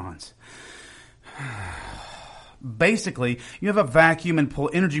electrons. Basically, you have a vacuum and pull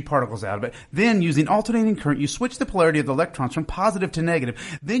energy particles out of it. Then, using alternating current, you switch the polarity of the electrons from positive to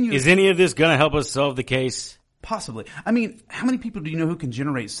negative. Then you... Is any of this going to help us solve the case? Possibly. I mean, how many people do you know who can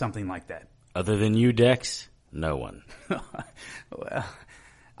generate something like that? Other than you, Dex? No one. Well,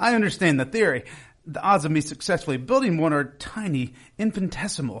 I understand the theory. The odds of me successfully building one are tiny,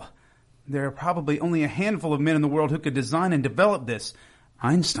 infinitesimal. There are probably only a handful of men in the world who could design and develop this.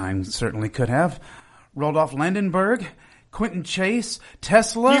 Einstein certainly could have. Rudolf Landenberg, Quentin Chase,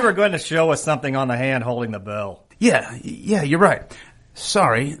 Tesla. You were going to show us something on the hand holding the bell. Yeah, you're right.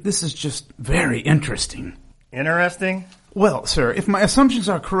 Sorry, this is just very interesting. Interesting? Well, sir, if my assumptions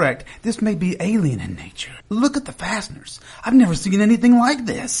are correct, this may be alien in nature. Look at the fasteners. I've never seen anything like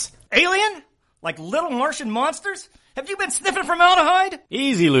this. Alien? Like little Martian monsters? Have you been sniffing formaldehyde?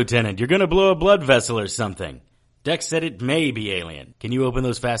 Easy, Lieutenant. You're going to blow a blood vessel or something. Dex said it may be alien. Can you open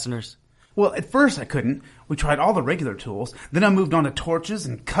those fasteners? Well, at first I couldn't. We tried all the regular tools. Then I moved on to torches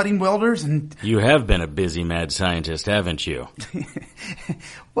and cutting welders and... You have been a busy mad scientist, haven't you?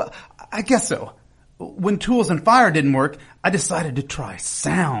 Well, I guess so. When tools and fire didn't work, I decided to try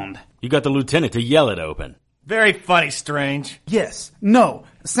sound. You got the lieutenant to yell it open. Very funny, Strange. Yes. No.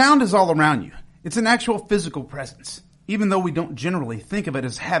 Sound is all around you. It's an actual physical presence. Even though we don't generally think of it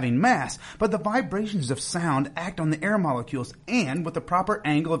as having mass, but the vibrations of sound act on the air molecules, and with the proper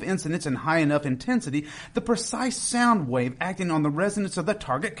angle of incidence and high enough intensity, the precise sound wave acting on the resonance of the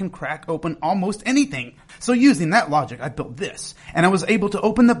target can crack open almost anything. So using that logic, I built this, and I was able to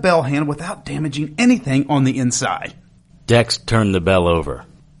open the bell hand without damaging anything on the inside. Dex turned the bell over.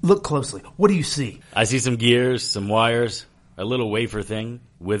 Look closely. What do you see? I see some gears, some wires, a little wafer thing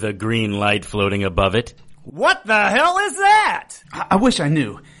with a green light floating above it. What the hell is that? I wish I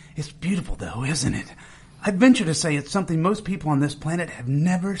knew. It's beautiful, though, isn't it? I'd venture to say it's something most people on this planet have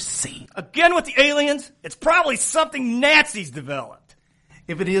never seen. Again with the aliens? It's probably something Nazis developed.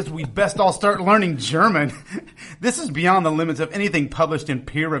 If it is, we'd best all start learning German. This is beyond the limits of anything published in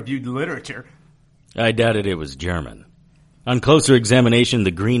peer-reviewed literature. I doubted it was German. On closer examination, the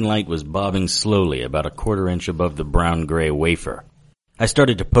green light was bobbing slowly about a quarter-inch above the brown-gray wafer. I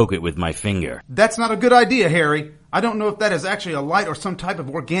started to poke it with my finger. That's not a good idea, Harry. I don't know if that is actually a light or some type of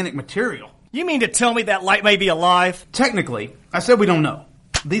organic material. You mean to tell me that light may be alive? Technically, I said we don't know.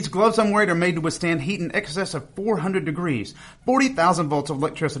 These gloves I'm wearing are made to withstand heat in excess of 400 degrees, 40,000 volts of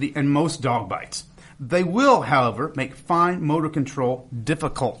electricity, and most dog bites. They will, however, make fine motor control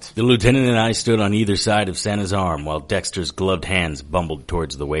difficult. The lieutenant and I stood on either side of Santa's arm while Dexter's gloved hands bumbled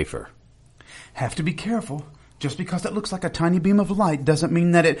towards the wafer. Have to be careful. Just because it looks like a tiny beam of light doesn't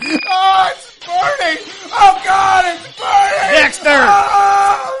mean that it... Oh, it's burning! Oh, God, it's burning! Dexter!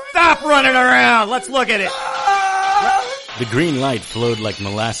 Stop running around! Let's look at it! The green light flowed like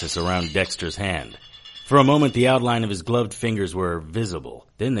molasses around Dexter's hand. For a moment, the outline of his gloved fingers were visible.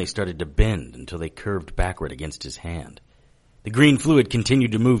 Then they started to bend until they curved backward against his hand. The green fluid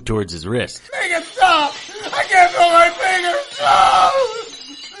continued to move towards his wrist. Make it stop! I can't feel my fingers! Stop!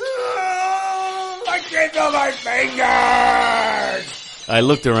 I can't feel my fingers! I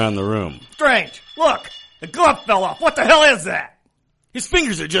looked around the room. Strange! Look! The glove fell off! What the hell is that? His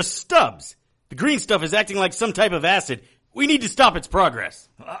fingers are just stubs. The green stuff is acting like some type of acid. We need to stop its progress.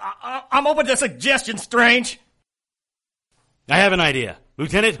 I'm open to suggestions, Strange. I have an idea.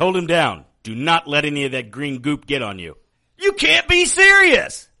 Lieutenant, hold him down. Do not let any of that green goop get on you. You can't be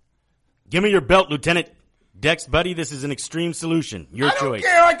serious! Give me your belt, Lieutenant. Dex, buddy, this is an extreme solution. Your choice. I don't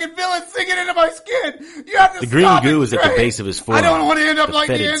care. I can feel it sinking into my skin. You have to The green stop goo it, was at the base of his forearm. I don't want to end up the like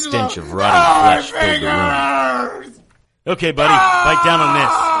fetid D'Angelo. stench of rotting flesh filled the room. Okay, buddy, bite down on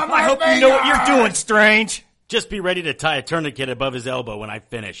this. I hope you know what you're doing, Strange. Just be ready to tie a tourniquet above his elbow when I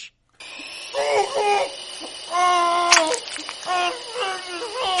finish.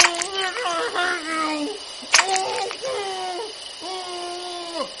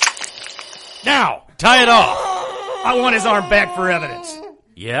 Now, tie it off. I want his arm back for evidence.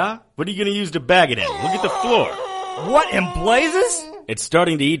 Yeah? What are you going to use to bag it in? Look at the floor. What in blazes? It's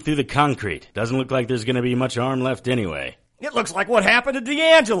starting to eat through the concrete. Doesn't look like there's going to be much arm left anyway. It looks like what happened to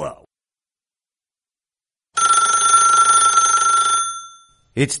D'Angelo.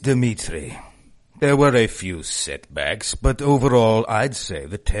 It's Dmitri. There were a few setbacks, but overall I'd say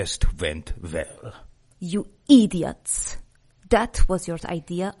the test went well. You idiots. That was your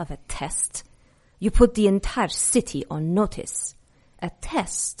idea of a test? You put the entire city on notice. A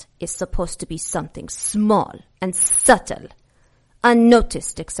test is supposed to be something small and subtle,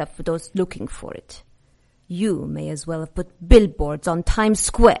 unnoticed except for those looking for it. You may as well have put billboards on Times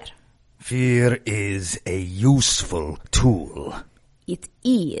Square. Fear is a useful tool. It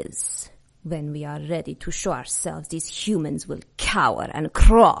is. When we are ready to show ourselves, these humans will cower and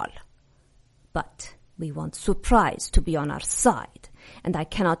crawl. But we want surprise to be on our side, and I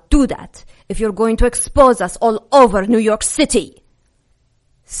cannot do that if you're going to expose us all over New York City.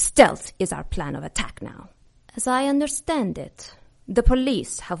 Stealth is our plan of attack now. As I understand it, the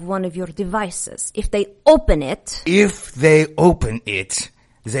police have one of your devices. If they open it... If they open it,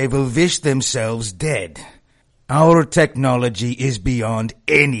 they will wish themselves dead. Our technology is beyond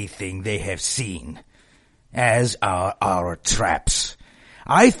anything they have seen, as are our traps.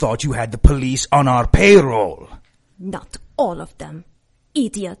 I thought you had the police on our payroll. Not all of them,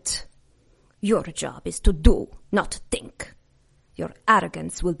 idiot. Your job is to do, not think. Your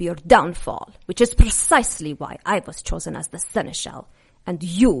arrogance will be your downfall, which is precisely why I was chosen as the seneschal, and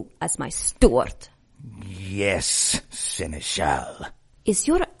you as my steward. Yes, seneschal. Is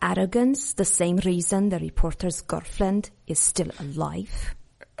your arrogance the same reason the reporter's girlfriend is still alive?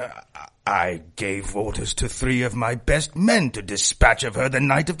 I gave orders to 3 of my best men to dispatch of her the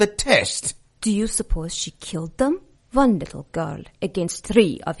night of the test. Do you suppose she killed them? One little girl against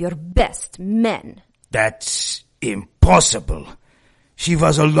 3 of your best men. That's impossible. She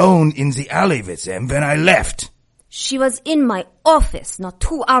was alone in the alley with them when I left. She was in my office not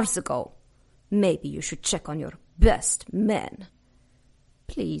 2 hours ago. Maybe you should check on your best men.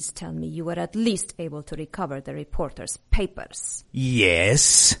 Please tell me you were at least able to recover the reporter's papers.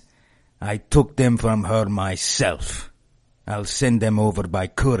 Yes. I took them from her myself. I'll send them over by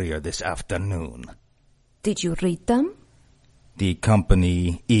courier this afternoon. Did you read them? The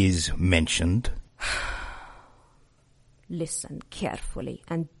company is mentioned. Listen carefully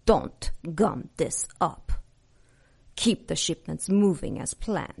and don't gum this up. Keep the shipments moving as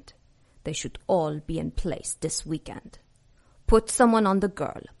planned. They should all be in place this weekend. Put someone on the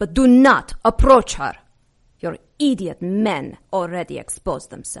girl, but do not approach her. Your idiot men already exposed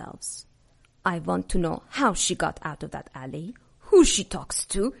themselves. I want to know how she got out of that alley, who she talks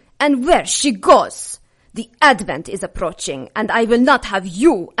to, and where she goes. The Advent is approaching, and I will not have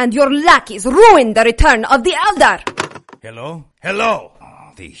you and your lackeys ruin the return of the Elder! Hello? Hello!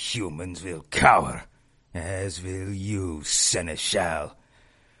 Oh, the humans will cower, as will you, Seneschal.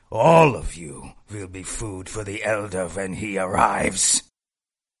 All of you will be food for the Elder when he arrives.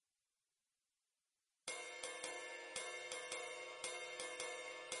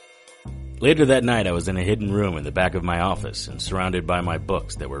 Later that night, I was in a hidden room in the back of my office and surrounded by my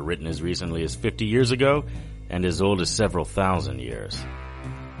books that were written as recently as 50 years ago and as old as several thousand years.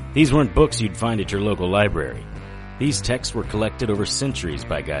 These weren't books you'd find at your local library. These texts were collected over centuries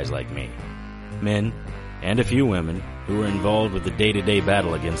by guys like me. Men, and a few women, who were involved with the day-to-day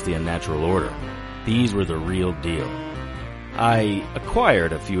battle against the unnatural order. These were the real deal. I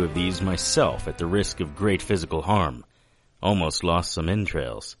acquired a few of these myself at the risk of great physical harm. Almost lost some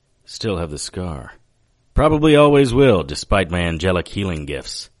entrails. Still have the scar. Probably always will, despite my angelic healing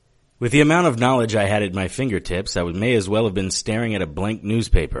gifts. With the amount of knowledge I had at my fingertips, I may as well have been staring at a blank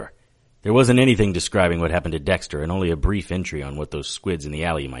newspaper. There wasn't anything describing what happened to Dexter, and only a brief entry on what those squids in the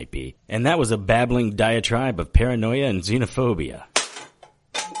alley might be. And that was a babbling diatribe of paranoia and xenophobia.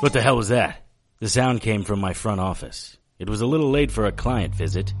 What the hell was that? The sound came from my front office. It was a little late for a client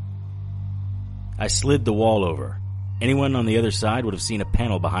visit. I slid the wall over. Anyone on the other side would have seen a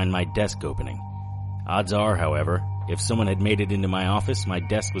panel behind my desk opening. Odds are, however, if someone had made it into my office, my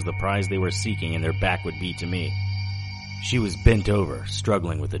desk was the prize they were seeking and their back would be to me. She was bent over,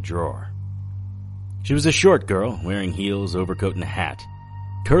 struggling with a drawer. She was a short girl, wearing heels, overcoat, and a hat.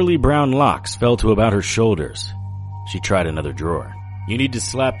 Curly brown locks fell to about her shoulders. She tried another drawer. You need to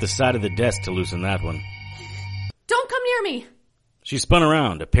slap the side of the desk to loosen that one. Don't come near me! She spun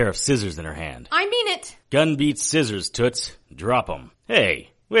around, a pair of scissors in her hand. I mean it! Gun beats scissors, Toots. Drop 'em.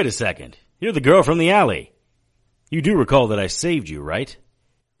 Hey, wait a second. You're the girl from the alley. You do recall that I saved you, right?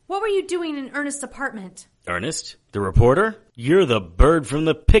 What were you doing in Ernest's apartment? Ernest? The reporter? You're the bird from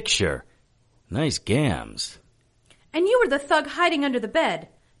the picture. Nice gams. And you were the thug hiding under the bed.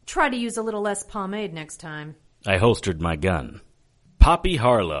 Try to use a little less pomade next time. I holstered my gun. Poppy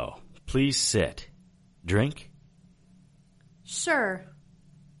Harlow, please sit. Drink? Sure.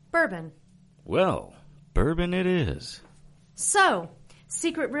 Bourbon. Well, bourbon it is. So,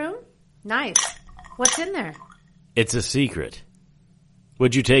 secret room? Nice. What's in there? It's a secret.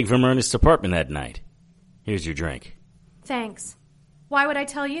 What'd you take from Ernest's apartment that night? Here's your drink. Thanks. Why would I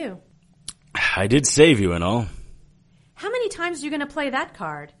tell you? I did save you and all. How many times are you going to play that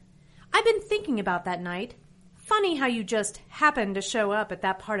card? I've been thinking about that night. Funny how you just happened to show up at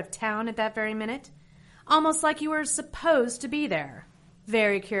that part of town at that very minute. Almost like you were supposed to be there.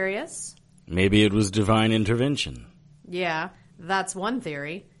 Very curious. Maybe it was divine intervention. Yeah, that's one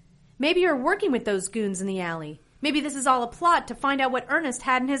theory. Maybe you're working with those goons in the alley. Maybe this is all a plot to find out what Ernest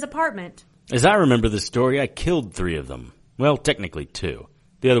had in his apartment. As I remember the story, I killed 3 of them. Well, technically 2.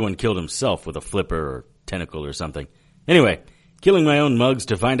 The other one killed himself with a flipper or tentacle or something. Anyway, killing my own mugs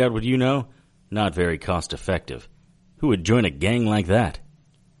to find out what you know? Not very cost-effective. Who would join a gang like that?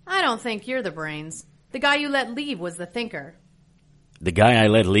 I don't think you're the brains. The guy you let leave was the thinker. The guy I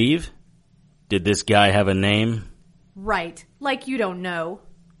let leave? Did this guy have a name? Right, like you don't know.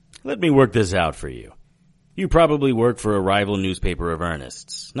 Let me work this out for you. You probably work for a rival newspaper of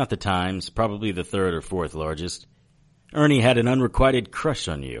Ernest's. Not the Times, probably the 3rd or 4th largest. Ernie had an unrequited crush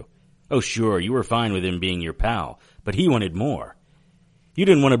on you. Oh sure, you were fine with him being your pal, but he wanted more. You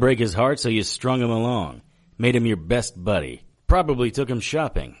didn't want to break his heart, so you strung him along. Made him your best buddy. Probably took him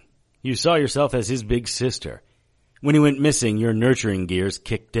shopping. You saw yourself as his big sister. When he went missing, your nurturing gears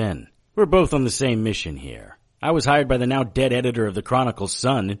kicked in. We're both on the same mission here. I was hired by the now dead editor of the Chronicle's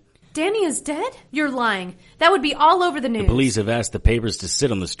Sun. Danny is dead? You're lying. That would be all over the news. The police have asked the papers to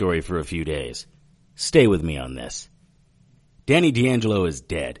sit on the story for a few days. Stay with me on this. Danny D'Angelo is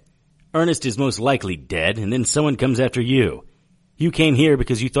dead. Ernest is most likely dead, and then someone comes after you. You came here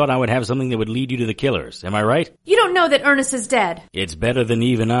because you thought I would have something that would lead you to the killers. Am I right? You don't know that Ernest is dead. It's better than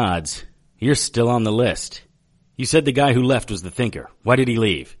even odds. You're still on the list. You said the guy who left was the thinker. Why did he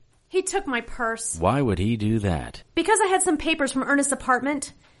leave? He took my purse. Why would he do that? Because I had some papers from Ernest's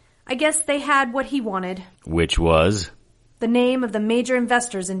apartment. I guess they had what he wanted. Which was? The name of the major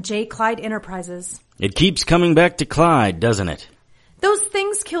investors in J. Clyde Enterprises. It keeps coming back to Clyde, doesn't it? Those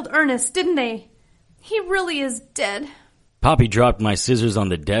things killed Ernest, didn't they? He really is dead. Poppy dropped my scissors on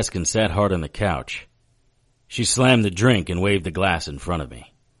the desk and sat hard on the couch. She slammed the drink and waved the glass in front of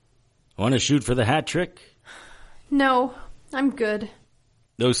me. Want to shoot for the hat trick? No, I'm good.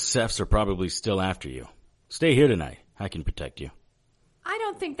 Those Cephs are probably still after you. Stay here tonight. I can protect you. I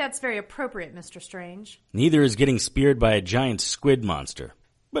don't think that's very appropriate, Mr. Strange. Neither is getting speared by a giant squid monster.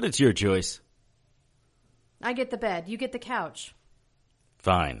 But it's your choice. I get the bed. You get the couch.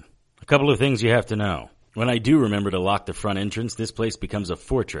 Fine. A couple of things you have to know. When I do remember to lock the front entrance, this place becomes a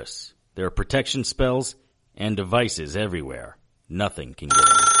fortress. There are protection spells and devices everywhere. Nothing can get in.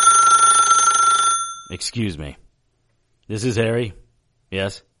 Excuse me. This is Harry?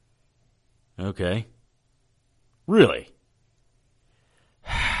 Yes? Okay. Really?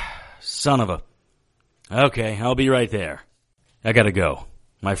 Son of a... Okay, I'll be right there. I gotta go.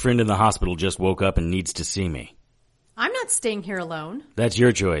 My friend in the hospital just woke up and needs to see me. I'm not staying here alone. That's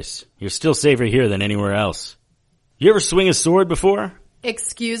your choice. You're still safer here than anywhere else. You ever swing a sword before?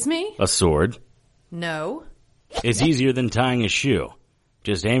 Excuse me? A sword? No. It's easier than tying a shoe.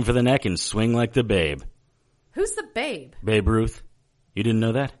 Just aim for the neck and swing like the Babe. Who's the Babe? Babe Ruth. You didn't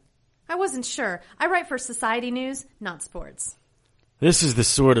know that? I wasn't sure. I write for Society News, not sports. This is the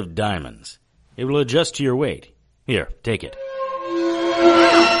Sword of Diamonds. It will adjust to your weight. Here, take it.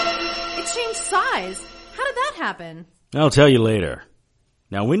 Wow! It changed size. How did that happen? I'll tell you later.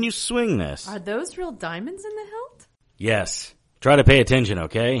 Now, when you swing this... Are those real diamonds in the hilt? Yes. Try to pay attention,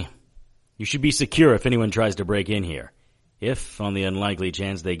 okay? You should be secure if anyone tries to break in here. If, on the unlikely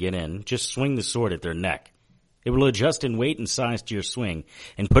chance they get in, just swing the sword at their neck. It will adjust in weight and size to your swing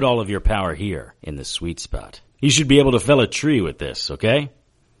and put all of your power here, in the sweet spot. You should be able to fell a tree with this, okay?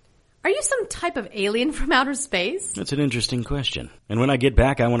 Are you some type of alien from outer space? That's an interesting question. And when I get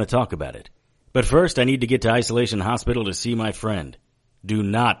back, I want to talk about it. But first, I need to get to Isolation Hospital to see my friend. Do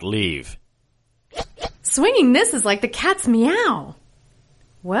not leave. Swinging this is like the cat's meow.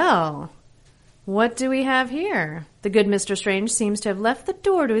 Well, what do we have here? The good Mr. Strange seems to have left the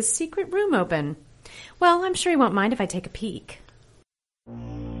door to his secret room open. Well, I'm sure he won't mind if I take a peek.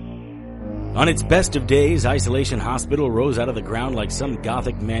 On its best of days, Isolation Hospital rose out of the ground like some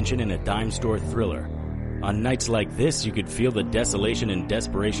gothic mansion in a dime store thriller. On nights like this, you could feel the desolation and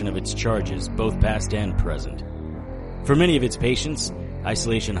desperation of its charges, both past and present. For many of its patients,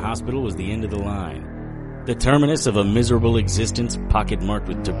 Isolation Hospital was the end of the line. The terminus of a miserable existence pocket-marked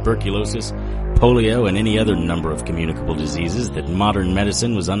with tuberculosis, polio, and any other number of communicable diseases that modern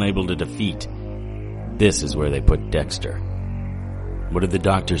medicine was unable to defeat. This is where they put Dexter. What did the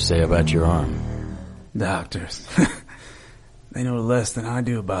doctors say about your arm? Doctors. They know less than I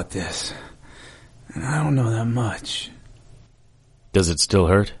do about this. And I don't know that much. Does it still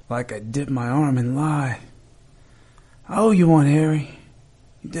hurt? Like I dipped my arm in lye. I owe you one, Harry.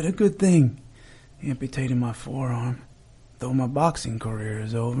 You did a good thing, amputating my forearm, though my boxing career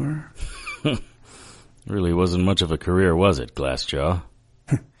is over. Really wasn't much of a career, was it, Glassjaw?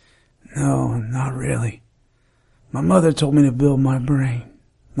 No, not really. My mother told me to build my brain,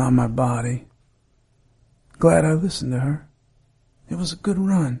 not my body. Glad I listened to her. It was a good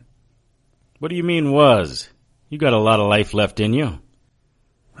run. What do you mean was? You got a lot of life left in you.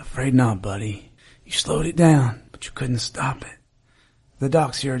 Afraid not, buddy. You slowed it down, but you couldn't stop it. The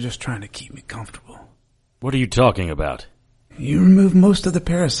docs here are just trying to keep me comfortable. What are you talking about? You removed most of the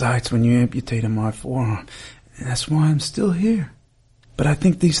parasites when you amputated my forearm, and that's why I'm still here. But I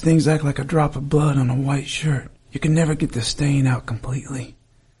think these things act like a drop of blood on a white shirt. You can never get the stain out completely.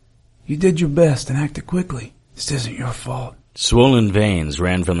 You did your best and acted quickly. This isn't your fault. Swollen veins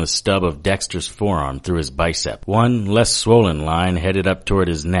ran from the stub of Dexter's forearm through his bicep. One, less swollen line headed up toward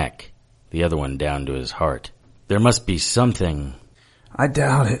his neck, the other one down to his heart. There must be something... I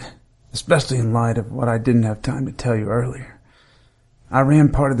doubt it, especially in light of what I didn't have time to tell you earlier. I ran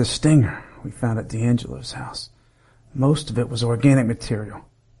part of the stinger we found at D'Angelo's house. Most of it was organic material.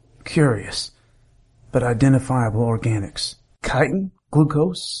 Curious, but identifiable organics. Chitin,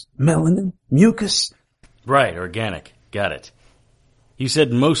 glucose, melanin, mucus. Right, organic. Got it. You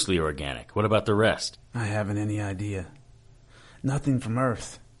said mostly organic. What about the rest? I haven't any idea. Nothing from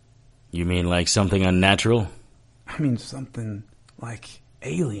Earth. You mean like something unnatural? I mean something like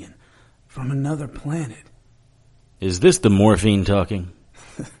alien from another planet. Is this the morphine talking?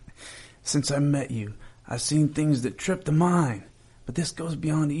 Since I met you, I've seen things that trip the mind. But this goes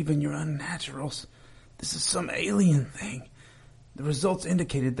beyond even your unnaturals. This is some alien thing. The results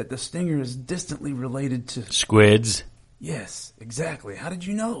indicated that the stinger is distantly related to... Squids? Yes, exactly. How did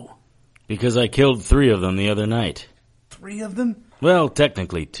you know? Because I killed 3 of them the other night. 3 of them? Well,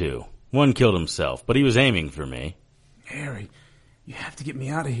 technically 2. One killed himself, but he was aiming for me. Harry, you have to get me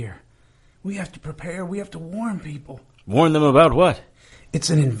out of here. We have to prepare. We have to warn people. Warn them about what? It's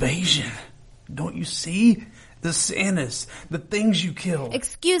an invasion. Don't you see? The Santas, the things you killed.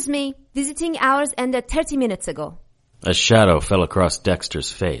 Excuse me. Visiting hours ended 30 minutes ago. A shadow fell across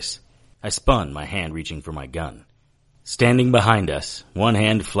Dexter's face. I spun, my hand reaching for my gun. Standing behind us, one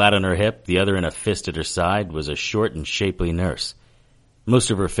hand flat on her hip, the other in a fist at her side, was a short and shapely nurse.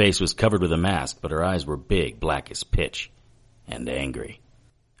 Most of her face was covered with a mask, but her eyes were big, black as pitch, and angry.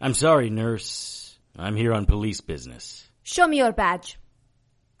 "I'm sorry, nurse. I'm here on police business. Show me your badge.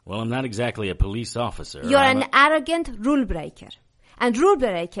 Well, I'm not exactly a police officer. You're an arrogant rule breaker. And rule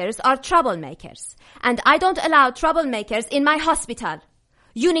breakers are troublemakers. And I don't allow troublemakers in my hospital.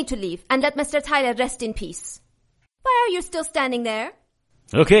 You need to leave and let Mr. Tyler rest in peace. Why are you still standing there?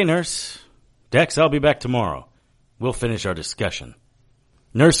 Okay, nurse. Dex, I'll be back tomorrow. We'll finish our discussion.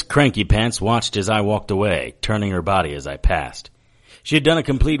 Nurse Cranky Pants watched as I walked away, turning her body as I passed. She had done a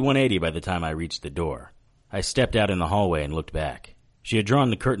complete 180 by the time I reached the door. I stepped out in the hallway and looked back. She had drawn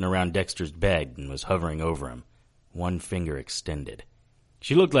the curtain around Dexter's bed and was hovering over him, one finger extended.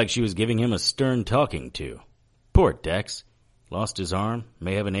 She looked like she was giving him a stern talking to. Poor Dex. Lost his arm,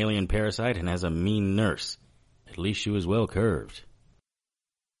 may have an alien parasite, and has a mean nurse. At least she was well curved.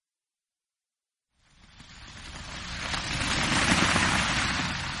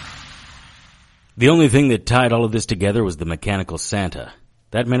 The only thing that tied all of this together was the mechanical Santa.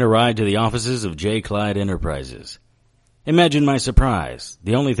 That meant a ride to the offices of J. Clyde Enterprises. Imagine my surprise.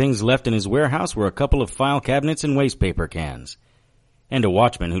 The only things left in his warehouse were a couple of file cabinets and waste paper cans. And a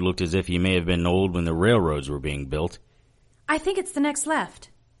watchman who looked as if he may have been old when the railroads were being built. I think it's the next left.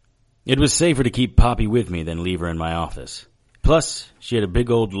 It was safer to keep Poppy with me than leave her in my office. Plus, she had a big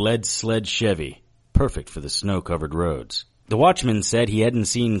old lead sled Chevy, perfect for the snow-covered roads. The watchman said he hadn't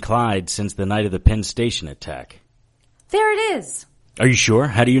seen Clyde since the night of the Penn Station attack. There it is. Are you sure?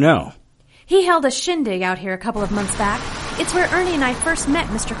 How do you know? He held a shindig out here a couple of months back. It's where Ernie and I first met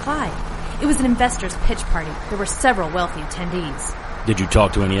Mr. Clyde. It was an investor's pitch party. There were several wealthy attendees. Did you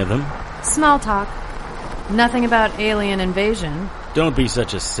talk to any of them? Small talk. Nothing about alien invasion. Don't be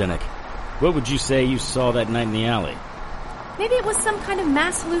such a cynic. What would you say you saw that night in the alley? Maybe it was some kind of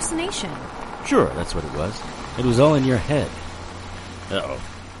mass hallucination. Sure, that's what it was. It was all in your head. Uh-oh.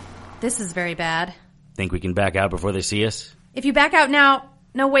 This is very bad. Think we can back out before they see us? If you back out now...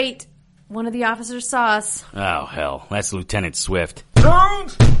 No, wait. One of the officers saw us. Oh, hell. That's Lieutenant Swift.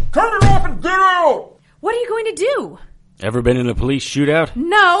 Jones, turn it off and get out! What are you going to do? Ever been in a police shootout?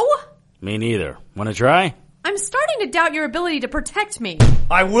 No! Me neither. Want to try? I'm starting to doubt your ability to protect me.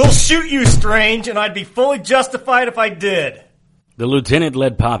 I will shoot you, Strange, and I'd be fully justified if I did. The lieutenant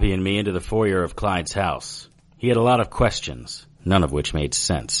led Poppy and me into the foyer of Clyde's house. He had a lot of questions, none of which made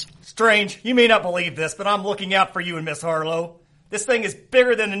sense. Strange, you may not believe this, but I'm looking out for you and Miss Harlow. This thing is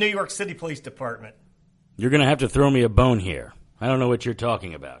bigger than the New York City Police Department. You're going to have to throw me a bone here. I don't know what you're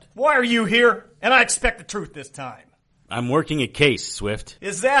talking about. Why are you here? And I expect the truth this time. I'm working a case, Swift.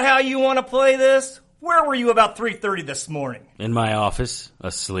 Is that how you want to play this? Where were you about 3:30 this morning? In my office,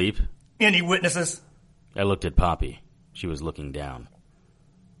 asleep. Any witnesses? I looked at Poppy. She was looking down.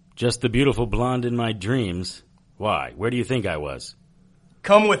 Just the beautiful blonde in my dreams. Why? Where do you think I was?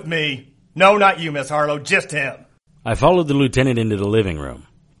 Come with me. No, not you, Miss Harlow, just him. I followed the lieutenant into the living room.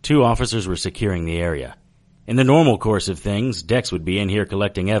 2 officers were securing the area. In the normal course of things, Dex would be in here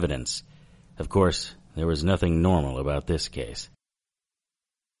collecting evidence. Of course, there was nothing normal about this case.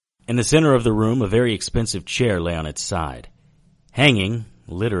 In the center of the room, a very expensive chair lay on its side. Hanging,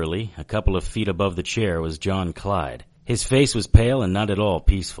 literally, a couple of feet above the chair was John Clyde. His face was pale and not at all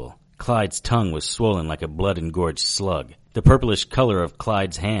peaceful. Clyde's tongue was swollen like a blood-engorged slug. The purplish color of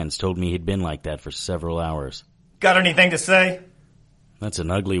Clyde's hands told me he'd been like that for several hours. Got anything to say? That's an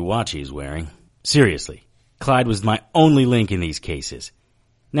ugly watch he's wearing. Seriously, Clyde was my only link in these cases.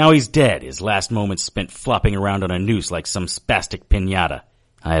 Now he's dead, his last moments spent flopping around on a noose like some spastic piñata.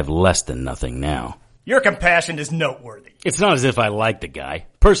 I have less than nothing now. Your compassion is noteworthy. It's not as if I liked the guy.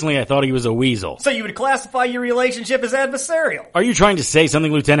 Personally, I thought he was a weasel. So you would classify your relationship as adversarial? Are you trying to say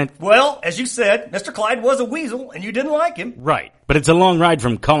something, Lieutenant? Well, as you said, Mr. Clyde was a weasel, and you didn't like him. Right, but it's a long ride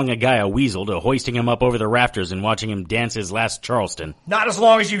from calling a guy a weasel to hoisting him up over the rafters and watching him dance his last Charleston. Not as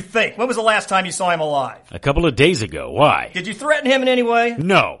long as you think. When was the last time you saw him alive? A couple of days ago. Why? Did you threaten him in any way?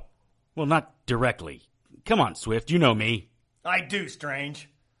 No. Well, not directly. Come on, Swift, you know me. I do, Strange.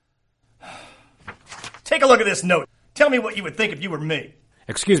 Take a look at this note. Tell me what you would think if you were me.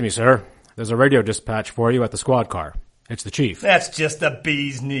 Excuse me, sir. There's a radio dispatch for you at the squad car. It's the chief. That's just the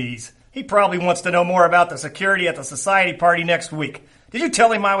bee's knees. He probably wants to know more about the security at the society party next week. Did you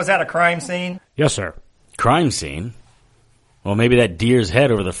tell him I was at a crime scene? Yes, sir. Crime scene? Well, maybe that deer's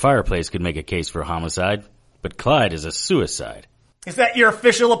head over the fireplace could make a case for homicide. But Clyde is a suicide. Is that your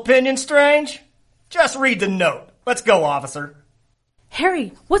official opinion, Strange? Just read the note. Let's go, officer.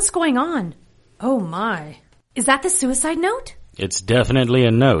 Harry, what's going on? Oh, my. Is that the suicide note? It's definitely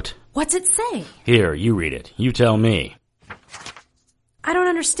a note. What's it say? Here, you read it. You tell me. I don't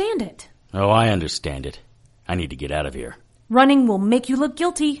understand it. Oh, I understand it. I need to get out of here. Running will make you look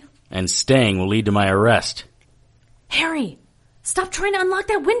guilty. And staying will lead to my arrest. Harry, stop trying to unlock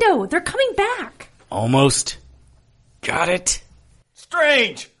that window. They're coming back. Almost. Got it.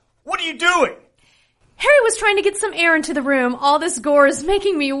 Strange! What are you doing? Harry was trying to get some air into the room. All this gore is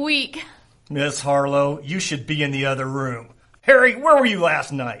making me weak. Miss Harlow, you should be in the other room. Harry, where were you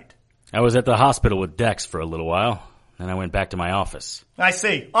last night? I was at the hospital with Dex for a little while. Then I went back to my office. I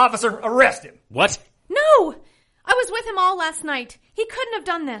see. Officer, arrest him. What? No! I was with him all last night. He couldn't have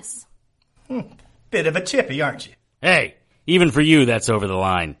done this. Bit of a chippy, aren't you? Hey, even for you, that's over the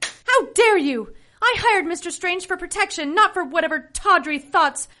line. How dare you! I hired Mr. Strange for protection, not for whatever tawdry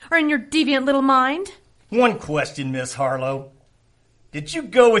thoughts are in your deviant little mind. One question, Miss Harlow. Did you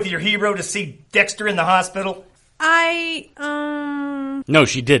go with your hero to see Dexter in the hospital? No,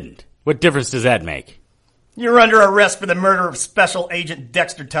 she didn't. What difference does that make? You're under arrest for the murder of Special Agent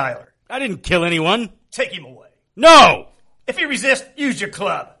Dexter Tyler. I didn't kill anyone. Take him away. No! If he resists, use your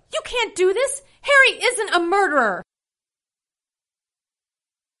club. You can't do this. Harry isn't a murderer.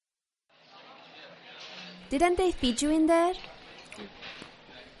 Didn't they feed you in there?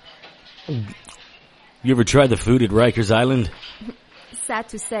 You ever tried the food at Rikers Island? Sad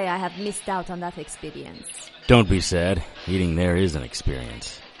to say I have missed out on that experience. Don't be sad. Eating there is an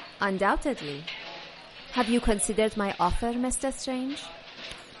experience. Undoubtedly. Have you considered my offer, Mr. Strange?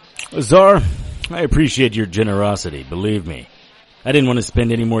 Czar, I appreciate your generosity, believe me. I didn't want to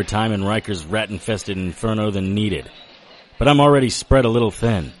spend any more time in Riker's rat-infested inferno than needed. But I'm already spread a little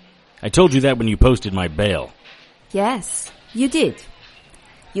thin. I told you that when you posted my bail. Yes, you did.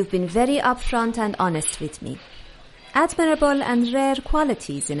 You've been very upfront and honest with me. Admirable and rare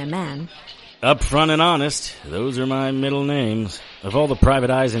qualities in a man. Upfront and honest, those are my middle names. Of all the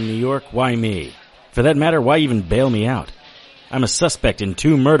private eyes in New York, why me? For that matter, why even bail me out? I'm a suspect in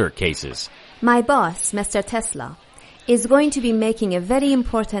 2 murder cases. My boss, Mr. Tesla, is going to be making a very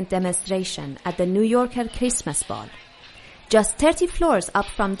important demonstration at the New Yorker Christmas Ball. Just 30 floors up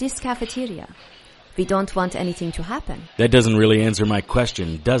from this cafeteria. We don't want anything to happen. That doesn't really answer my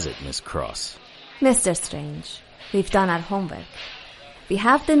question, does it, Miss Cross? Mr. Strange, we've done our homework. We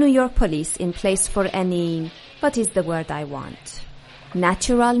have the New York police in place for any, what is the word I want?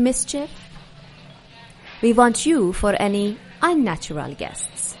 Natural mischief? We want you for any unnatural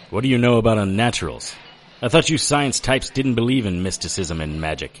guests. What do you know about unnaturals? I thought you science types didn't believe in mysticism and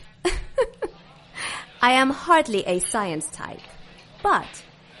magic. I am hardly a science type. But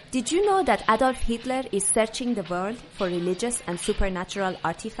did you know that Adolf Hitler is searching the world for religious and supernatural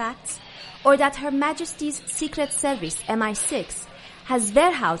artifacts? Or that Her Majesty's Secret Service, MI6, has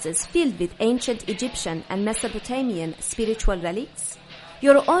warehouses filled with ancient Egyptian and Mesopotamian spiritual relics?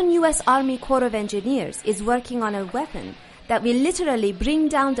 Your own U.S. Army Corps of Engineers is working on a weapon that will literally bring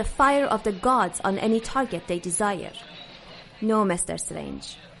down the fire of the gods on any target they desire. No, Mr.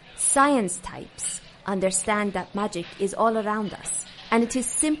 Strange. Science types understand that magic is all around us, and it is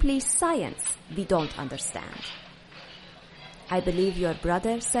simply science we don't understand. I believe your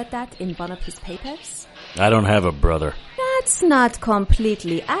brother said that in one of his papers? I don't have a brother. That's not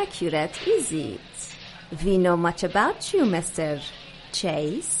completely accurate, is it? We know much about you, Mr.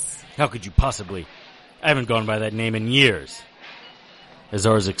 Chase. How could you possibly? I haven't gone by that name in years.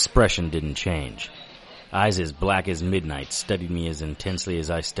 Azar's expression didn't change. Eyes as black as midnight studied me as intensely as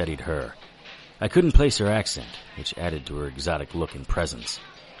I studied her. I couldn't place her accent, which added to her exotic look and presence.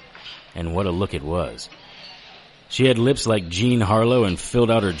 And what a look it was. She had lips like Jean Harlow and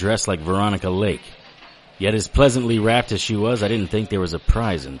filled out her dress like Veronica Lake. Yet as pleasantly wrapped as she was, I didn't think there was a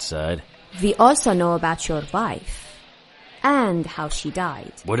prize inside. We also know about your wife. And how she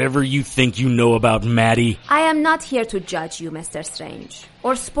died. Whatever you think you know about Maddie. I am not here to judge you, Mr. Strange,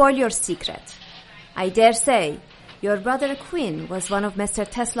 or spoil your secret. I dare say your brother Quinn was one of Mr.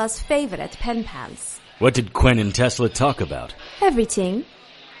 Tesla's favorite pen pals. What did Quinn and Tesla talk about? Everything.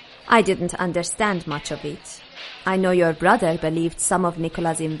 I didn't understand much of it. I know your brother believed some of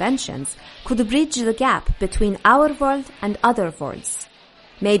Nikola's inventions could bridge the gap between our world and other worlds.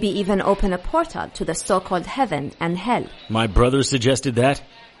 Maybe even open a portal to the so-called heaven and hell. My brother suggested that?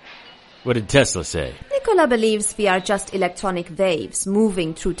 What did Tesla say? Nikola believes we are just electronic waves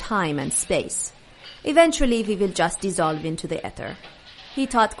moving through time and space. Eventually we will just dissolve into the ether. He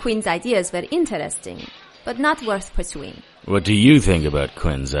thought Quinn's ideas were interesting, but not worth pursuing. What do you think about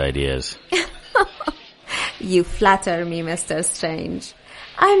Quinn's ideas? You flatter me, Mr. Strange.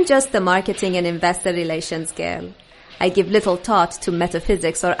 I'm just the marketing and investor relations girl. I give little thought to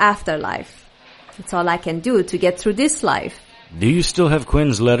metaphysics or afterlife. It's all I can do to get through this life. Do you still have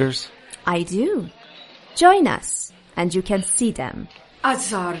Quinn's letters? I do. Join us, and you can see them.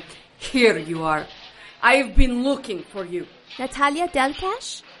 Azar, here you are. I've been looking for you. Natalia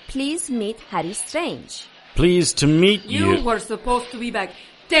Delcash, please meet Harry Strange. Pleased to meet you. You were supposed to be back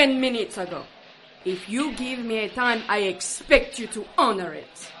 10 minutes ago. If you give me a time, I expect you to honor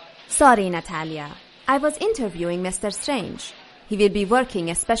it. Sorry, Natalia. I was interviewing Mr. Strange. He will be working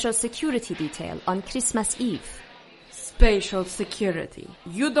a special security detail on Christmas Eve. Special security.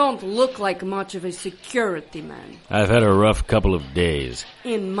 You don't look like much of a security man. I've had a rough couple of days.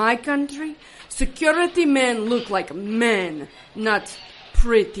 In my country, security men look like men, not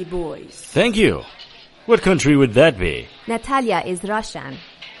pretty boys. Thank you. What country would that be? Natalia is Russian.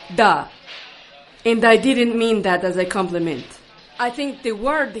 Duh. And I didn't mean that as a compliment. I think the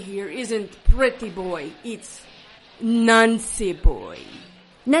word here isn't pretty boy, it's Nancy boy.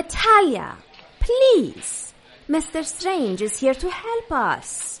 Natalia, please. Mr. Strange is here to help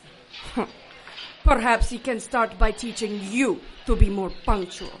us. Perhaps he can start by teaching you to be more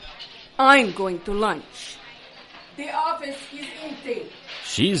punctual. I'm going to lunch. The office is empty.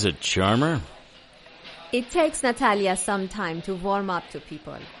 She's a charmer. It takes Natalia some time to warm up to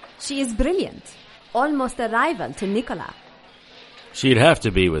people. She is brilliant. Almost a rival to Nicola. She'd have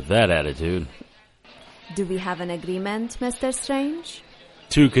to be with that attitude. Do we have an agreement, Mr. Strange?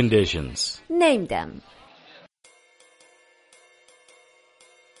 2 conditions. Name them.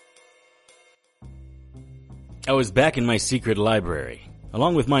 I was back in my secret library.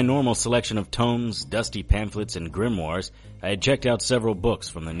 Along with my normal selection of tomes, dusty pamphlets, and grimoires, I had checked out several books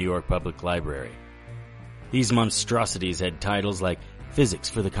from the New York Public Library. These monstrosities had titles like Physics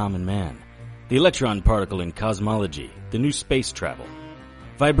for the Common Man, The Electron Particle in Cosmology, The New Space Travel,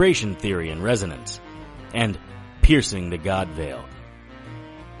 Vibration Theory and Resonance, and Piercing the God Veil.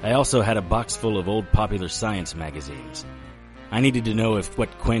 I also had a box full of old popular science magazines. I needed to know if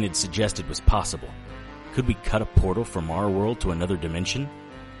what Quinn had suggested was possible. Could we cut a portal from our world to another dimension?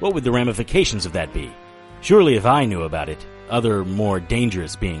 What would the ramifications of that be? Surely if I knew about it, other, more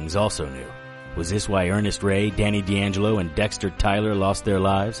dangerous beings also knew. Was this why Ernest Ray, Danny D'Angelo, and Dexter Tyler lost their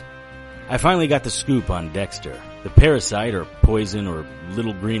lives? I finally got the scoop on Dexter. The parasite, or poison, or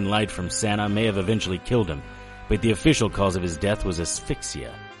little green light from Santa may have eventually killed him, but the official cause of his death was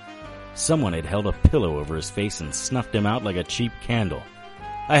asphyxia. Someone had held a pillow over his face and snuffed him out like a cheap candle.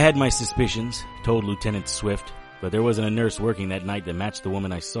 I had my suspicions, told Lieutenant Swift, but there wasn't a nurse working that night that matched the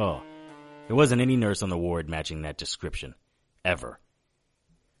woman I saw. There wasn't any nurse on the ward matching that description. Ever.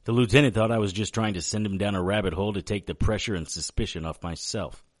 The lieutenant thought I was just trying to send him down a rabbit hole to take the pressure and suspicion off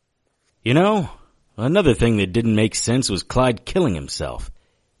myself. You know, another thing that didn't make sense was Clyde killing himself.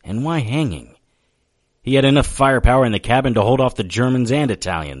 And why hanging? He had enough firepower in the cabin to hold off the Germans and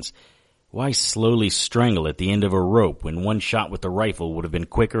Italians. Why slowly strangle at the end of a rope when one shot with the rifle would have been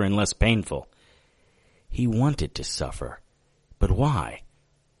quicker and less painful? He wanted to suffer. But why?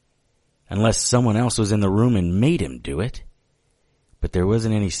 Unless someone else was in the room and made him do it. But there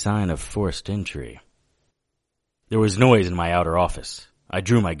wasn't any sign of forced entry. There was noise in my outer office. I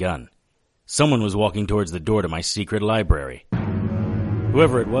drew my gun. Someone was walking towards the door to my secret library.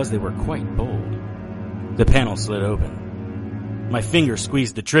 Whoever it was, they were quite bold. The panel slid open. My finger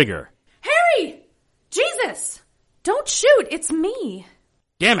squeezed the trigger. Harry! Jesus! Don't shoot, it's me.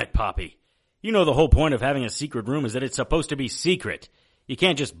 Damn it, Poppy. You know the whole point of having a secret room is that it's supposed to be secret. You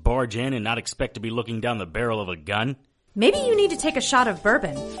can't just barge in and not expect to be looking down the barrel of a gun. Maybe you need to take a shot of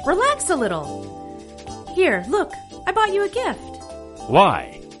bourbon. Relax a little. Here, look, I bought you a gift.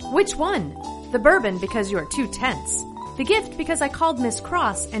 Why? Which one? The bourbon because you are too tense. The gift because I called Miss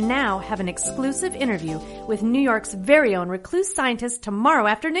Cross and now have an exclusive interview with New York's very own recluse scientist tomorrow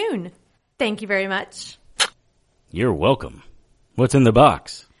afternoon. Thank you very much. You're welcome. What's in the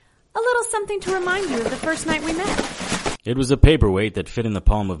box? A little something to remind you of the first night we met. It was a paperweight that fit in the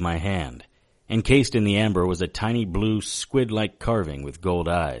palm of my hand. Encased in the amber was a tiny blue squid-like carving with gold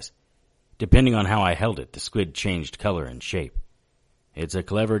eyes. Depending on how I held it, the squid changed color and shape. It's a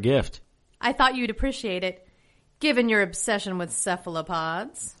clever gift. I thought you'd appreciate it, given your obsession with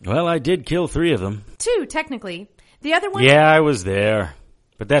cephalopods. Well, I did kill 3 of them. 2, technically. The other one... Yeah, I was there.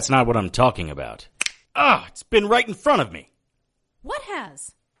 But that's not what I'm talking about. Ah, it's been right in front of me. What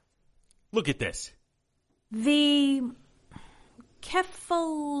has? Look at this. The...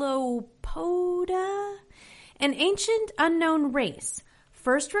 Cephalopoda? An ancient unknown race,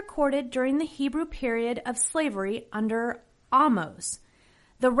 first recorded during the Hebrew period of slavery under Amos.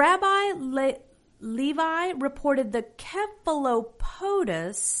 The Rabbi Levi reported the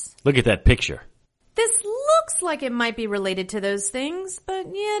Cephalopodus. Look at that picture. This looks like it might be related to those things, but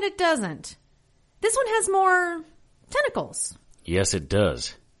yet it doesn't. This one has more tentacles. Yes, it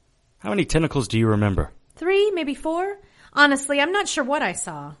does. How many tentacles do you remember? 3, maybe 4. Honestly, I'm not sure what I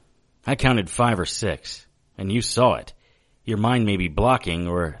saw. I counted 5 or 6, and you saw it. Your mind may be blocking,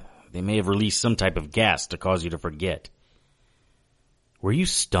 or they may have released some type of gas to cause you to forget. Were you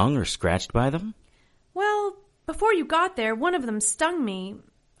stung or scratched by them? Before you got there, one of them stung me,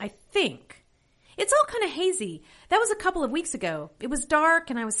 I think. It's all kind of hazy. That was a couple of weeks ago. It was dark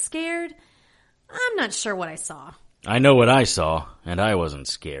and I was scared. I'm not sure what I saw. I know what I saw, and I wasn't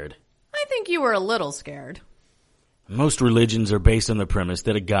scared. I think you were a little scared. Most religions are based on the premise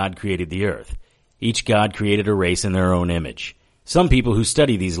that a god created the earth. Each god created a race in their own image. Some people who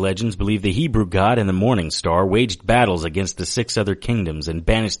study these legends believe the Hebrew god and the morning star waged battles against the 6 other kingdoms and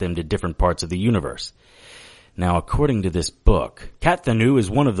banished them to different parts of the universe. Now, according to this book, Cathanu is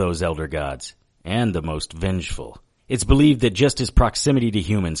one of those elder gods, and the most vengeful. It's believed that just his proximity to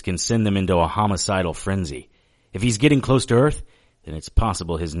humans can send them into a homicidal frenzy. If he's getting close to Earth, then it's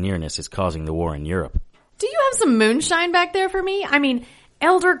possible his nearness is causing the war in Europe. Do you have some moonshine back there for me? I mean,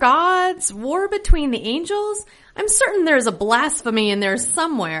 elder gods, war between the angels? I'm certain there's a blasphemy in there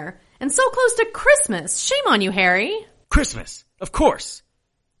somewhere. And so close to Christmas. Shame on you, Harry. Christmas, of course.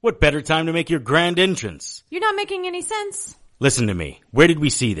 What better time to make your grand entrance? You're not making any sense. Listen to me. Where did we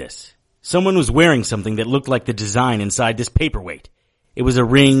see this? Someone was wearing something that looked like the design inside this paperweight. It was a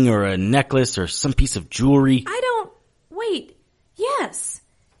ring or a necklace or some piece of jewelry. Wait. Yes.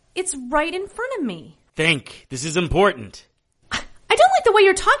 It's right in front of me. Think. This is important. I don't like the way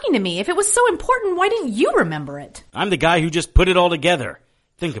you're talking to me. If it was so important, why didn't you remember it? I'm the guy who just put it all together.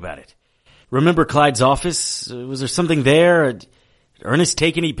 Think about it. Remember Clyde's office? Was there something there? Did Ernest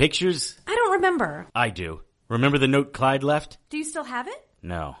take any pictures? I don't remember. I do. Remember the note Clyde left? Do you still have it?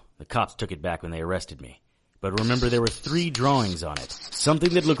 No. The cops took it back when they arrested me. But remember, there were 3 drawings on it.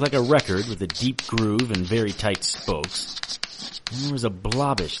 Something that looked like a record with a deep groove and very tight spokes. And there was a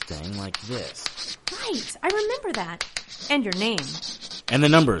blobbish thing like this. Right, I remember that. And your name. And the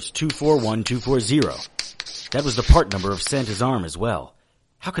numbers, 241240. That was the part number of Santa's arm as well.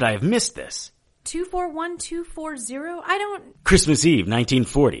 How could I have missed this? 241240? I don't... Christmas Eve,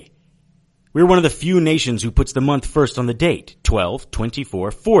 1940. We're one of the few nations who puts the month first on the date,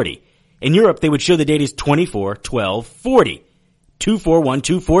 12/24/40. In Europe, they would show the date as 24/12/40.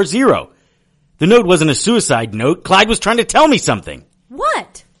 241240. The note wasn't a suicide note. Clyde was trying to tell me something.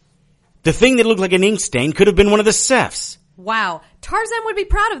 What? The thing that looked like an ink stain could have been one of the Cephs. Wow, Tarzan would be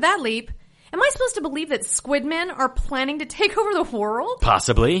proud of that leap. Am I supposed to believe that squid men are planning to take over the world?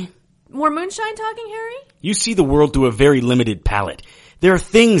 Possibly. More moonshine talking, Harry? You see the world through a very limited palette. There are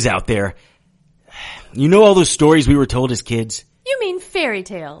things out there. You know all those stories we were told as kids? You mean fairy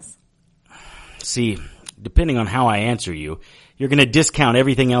tales? See, depending on how I answer you, you're going to discount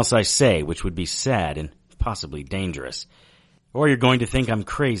everything else I say, which would be sad and possibly dangerous. Or you're going to think I'm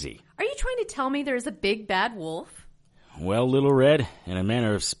crazy. Are you trying to tell me there's a big bad wolf? Well, Little Red, in a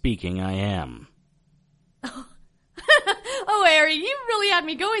manner of speaking, I am. Oh, Harry, you really had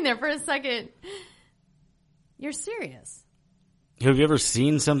me going there for a second. You're serious? Have you ever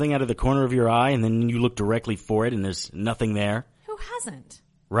seen something out of the corner of your eye and then you look directly for it and there's nothing there? Who hasn't?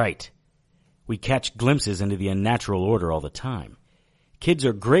 Right. We catch glimpses into the unnatural order all the time. Kids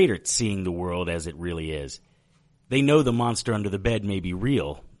are great at seeing the world as it really is. They know the monster under the bed may be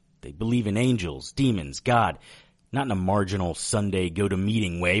real. They believe in angels, demons, God. Not in a marginal Sunday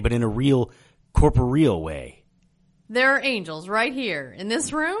go-to-meeting way, but in a real, corporeal way. There are angels right here, in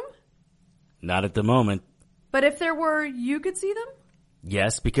this room? Not at the moment. But if there were, you could see them?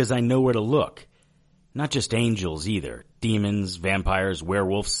 Yes, because I know where to look. Not just angels either. Demons, vampires,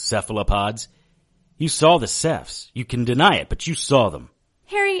 werewolves, cephalopods. You saw the Cephs. You can deny it, but you saw them.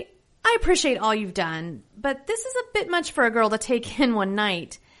 Harry, I appreciate all you've done, but this is a bit much for a girl to take in one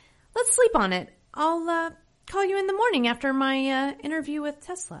night. Let's sleep on it. I'll, call you in the morning after my, interview with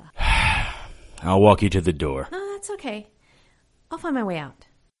Tesla. I'll walk you to the door. No, that's okay. I'll find my way out.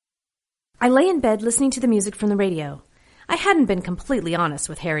 I lay in bed listening to the music from the radio. I hadn't been completely honest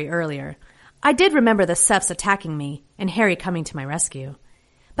with Harry earlier. I did remember the Cephs attacking me and Harry coming to my rescue.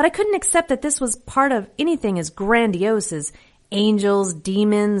 But I couldn't accept that this was part of anything as grandiose as angels,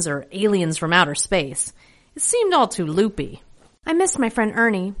 demons, or aliens from outer space. It seemed all too loopy. I missed my friend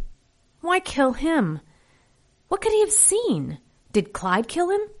Ernie. Why kill him? What could he have seen? Did Clyde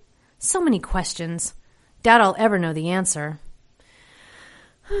kill him? So many questions. Doubt I'll ever know the answer.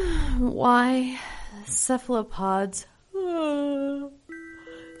 Why? Cephalopods.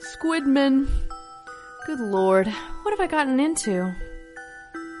 Squidmen. Good Lord, what have I gotten into?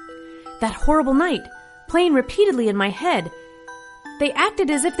 That horrible night, playing repeatedly in my head. They acted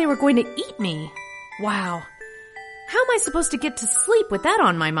as if they were going to eat me. Wow. How am I supposed to get to sleep with that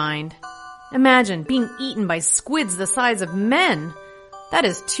on my mind? Imagine being eaten by squids the size of men. That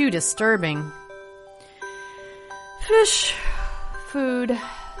is too disturbing. Fish. Food.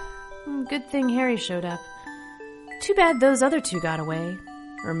 Good thing Harry showed up. Too bad those other two got away.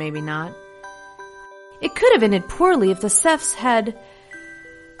 Or maybe not. It could have ended poorly if the Seths had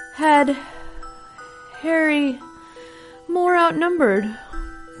Harry more outnumbered.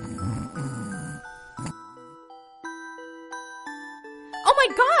 Oh my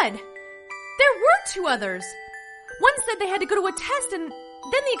God! There were 2 others! One said they had to go to a test and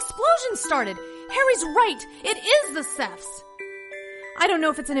then the explosion started. Harry's right. It is the Seths. I don't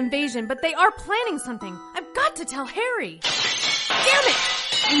know if it's an invasion, but they are planning something. I've got to tell Harry. Damn it!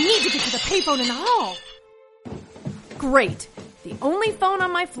 I need to get to the payphone in the hall. Great. The only phone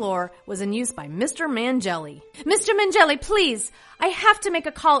on my floor was in use by Mr. Mangelli. Mr. Mangelli, please. I have to make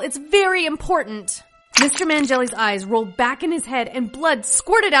a call. It's very important. Mr. Mangelli's eyes rolled back in his head and blood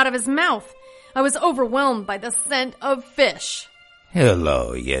squirted out of his mouth. I was overwhelmed by the scent of fish.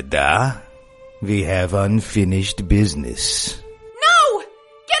 Hello, Yeda. We have unfinished business. No!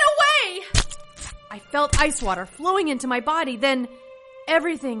 Get away! I felt ice water flowing into my body, then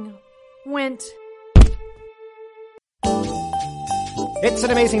everything went. It's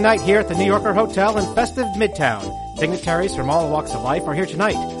an amazing night here at the New Yorker Hotel in festive Midtown. Dignitaries from all walks of life are here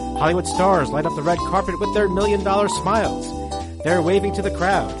tonight. Hollywood stars light up the red carpet with their $1 million smiles. They're waving to the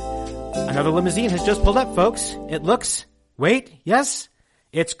crowd. Another limousine has just pulled up, folks. It looks... Wait, yes?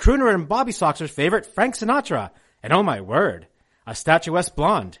 It's crooner and Bobby Soxer's favorite, Frank Sinatra. And oh my word, a statuesque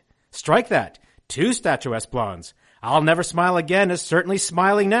blonde. Strike that. 2 statuesque blondes. I'll Never Smile Again is certainly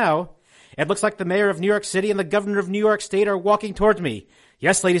smiling now. It looks like the mayor of New York City and the governor of New York State are walking towards me.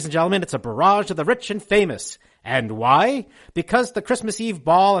 Yes, ladies and gentlemen, it's a barrage of the rich and famous. And why? Because the Christmas Eve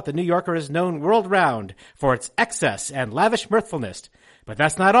ball at the New Yorker is known world-round for its excess and lavish mirthfulness. But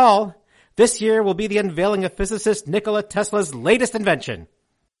that's not all. This year will be the unveiling of physicist Nikola Tesla's latest invention.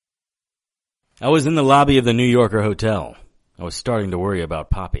 I was in the lobby of the New Yorker Hotel. I was starting to worry about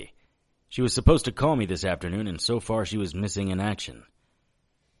Poppy. She was supposed to call me this afternoon, and so far she was missing in action.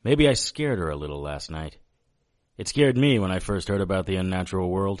 Maybe I scared her a little last night. It scared me when I first heard about the unnatural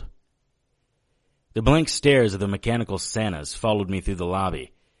world. The blank stares of the mechanical Santas followed me through the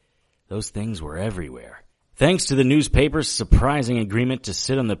lobby. Those things were everywhere. Thanks to the newspaper's surprising agreement to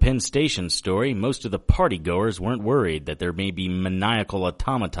sit on the Penn Station story, most of the partygoers weren't worried that there may be maniacal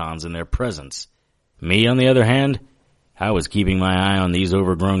automatons in their presence. Me, on the other hand, I was keeping my eye on these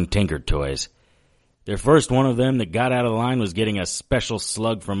overgrown Tinker toys. The first one of them that got out of line was getting a special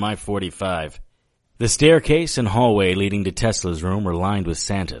slug from my .45. The staircase and hallway leading to Tesla's room were lined with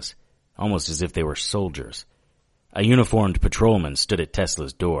Santas, almost as if they were soldiers. A uniformed patrolman stood at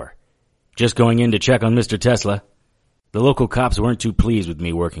Tesla's door. Just going in to check on Mr. Tesla. The local cops weren't too pleased with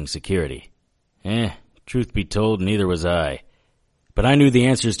me working security. Truth be told, neither was I. But I knew the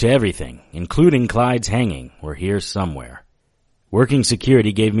answers to everything, including Clyde's hanging, were here somewhere. Working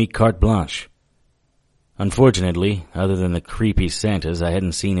security gave me carte blanche. Unfortunately, other than the creepy Santas, I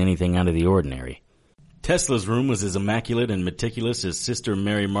hadn't seen anything out of the ordinary. Tesla's room was as immaculate and meticulous as Sister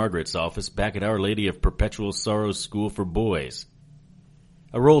Mary Margaret's office back at Our Lady of Perpetual Sorrow's School for Boys.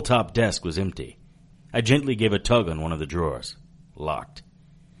 A roll-top desk was empty. I gently gave a tug on one of the drawers. Locked.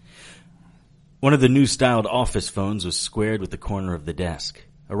 One of the new-styled office phones was squared with the corner of the desk.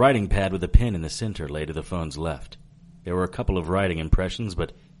 A writing pad with a pen in the center lay to the phone's left. There were a couple of writing impressions,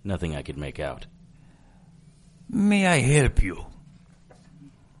 but nothing I could make out. May I help you?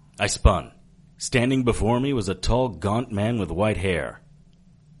 I spun. Standing before me was a tall, gaunt man with white hair.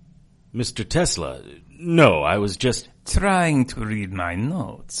 Mr. Tesla? No, I was just... Trying to read my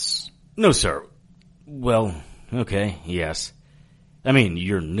notes. No, sir. Well, okay, yes. I mean,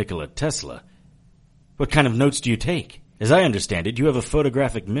 you're Nikola Tesla. What kind of notes do you take? As I understand it, you have a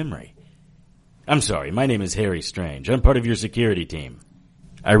photographic memory. I'm sorry, my name is Harry Strange. I'm part of your security team.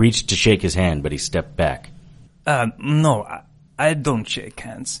 I reached to shake his hand, but he stepped back. No, I don't shake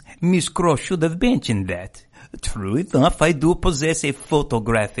hands. Miss Crow should have mentioned that. True enough, I do possess a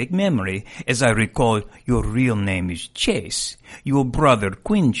photographic memory. As I recall, your real name is Chase. Your brother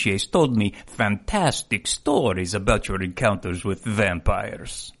Quinn Chase told me fantastic stories about your encounters with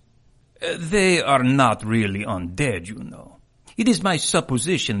vampires. They are not really undead, you know. It is my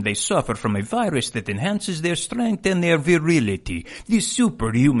supposition they suffer from a virus that enhances their strength and their virility. This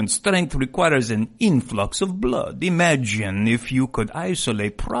superhuman strength requires an influx of blood. Imagine if you could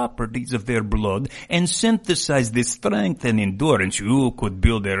isolate properties of their blood and synthesize this strength and endurance, you could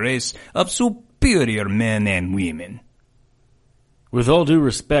build a race of superior men and women. With all due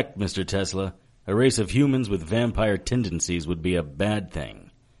respect, Mr. Tesla, a race of humans with vampire tendencies would be a bad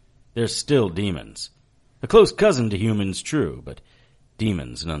thing. They're still demons. A close cousin to humans, true, but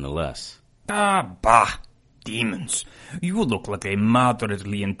demons nonetheless. Bah! Demons. You look like a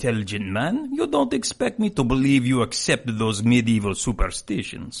moderately intelligent man. You don't expect me to believe you accept those medieval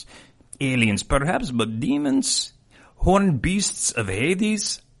superstitions. aliens perhaps, but demons? Horned beasts of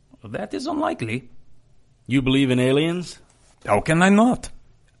Hades? That is unlikely. You believe in aliens? How can I not?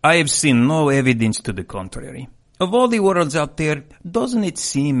 I have seen no evidence to the contrary. Of all the worlds out there, doesn't it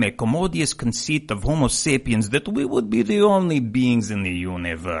seem a commodious conceit of Homo sapiens that we would be the only beings in the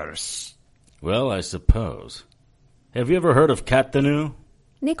universe? Well, I suppose. Have you ever heard of Katanu?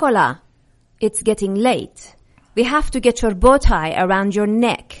 Nicola, it's getting late. We have to get your bow tie around your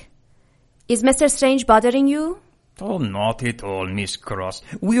neck. Is Mr. Strange bothering you? Oh, not at all, Miss Cross.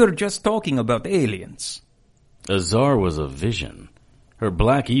 We are just talking about aliens. Azar was a vision. Her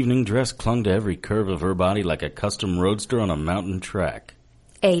black evening dress clung to every curve of her body like a custom roadster on a mountain track.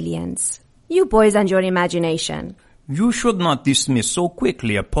 Aliens. You boys and your imagination. You should not dismiss so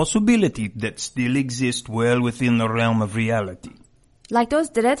quickly a possibility that still exists well within the realm of reality. Like those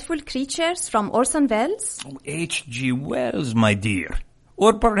dreadful creatures from Orson Welles? Oh, H.G. Wells, my dear.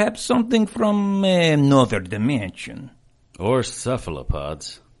 Or perhaps something from another dimension. Or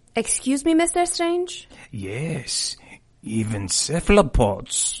cephalopods. Excuse me, Mr. Strange? Yes, even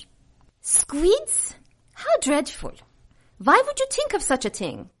cephalopods. Squids? How dreadful. Why would you think of such a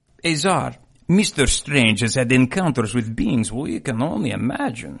thing? Azar, Mr. Strange has had encounters with beings we can only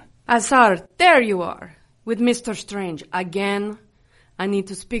imagine. Azar, there you are. With Mr. Strange again. I need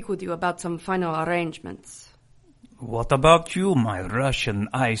to speak with you about some final arrangements. What about you, my Russian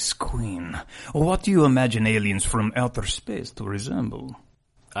ice queen? What do you imagine aliens from outer space to resemble?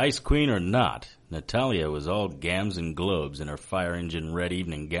 Ice queen or not, Natalia was all gams and globes in her fire engine red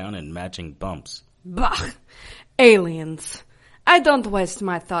evening gown and matching bumps. Bah! Aliens. I don't waste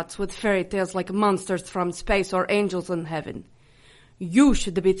my thoughts with fairy tales like monsters from space or angels in heaven. You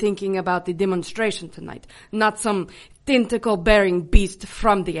should be thinking about the demonstration tonight, not some tentacle-bearing beast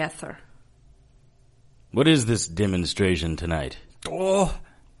from the ether. What is this demonstration tonight? Oh,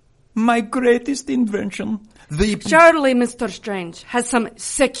 my greatest invention. Surely Mr. Strange has some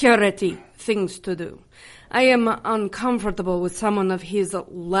security things to do. I am uncomfortable with someone of his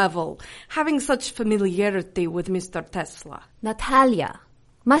level, having such familiarity with Mr. Tesla. Natalia,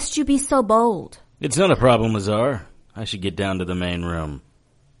 must you be so bold? It's not a problem, Azar. I should get down to the main room.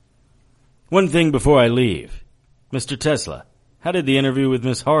 One thing before I leave. Mr. Tesla, how did the interview with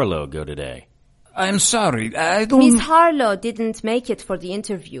Miss Harlow go today? I'm sorry, I don't... Miss Harlow didn't make it for the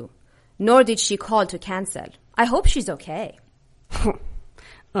interview, nor did she call to cancel. I hope she's okay.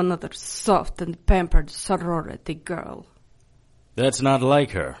 Another soft and pampered sorority girl. That's not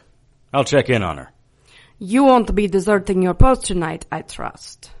like her. I'll check in on her. You won't be deserting your post tonight, I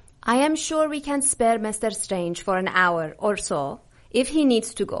trust. I am sure we can spare Mr. Strange for an hour or so, if he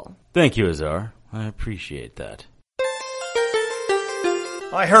needs to go. Thank you, Azar. I appreciate that.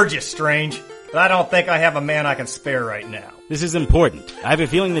 I heard you, Strange. But I don't think I have a man I can spare right now. This is important. I have a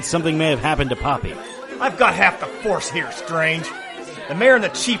feeling that something may have happened to Poppy. I've got half the force here, Strange. The mayor and the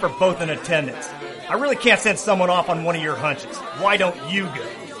chief are both in attendance. I really can't send someone off on one of your hunches. Why don't you go?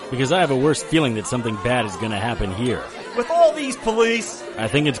 Because I have a worse feeling that something bad is going to happen here. With all these police? I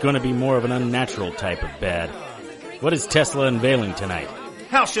think it's going to be more of an unnatural type of bad. What is Tesla unveiling tonight?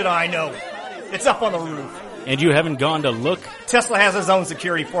 How should I know? It's up on the roof. And you haven't gone to look? Tesla has his own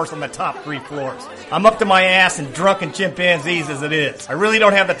security force on the top 3 floors. I'm up to my ass in drunken chimpanzees as it is. I really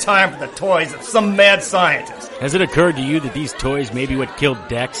don't have the time for the toys of some mad scientist. Has it occurred to you that these toys may be what killed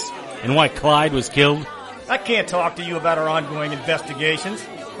Dex? And why Clyde was killed? I can't talk to you about our ongoing investigations,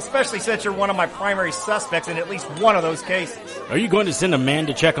 especially since you're one of my primary suspects in at least one of those cases. Are you going to send a man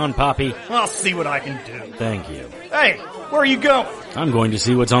to check on Poppy? I'll see what I can do. Thank you. Hey, where are you going? I'm going to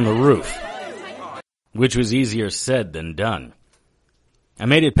see what's on the roof. Which was easier said than done. I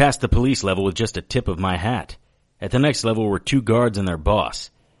made it past the police level with just a tip of my hat. At the next level were 2 guards and their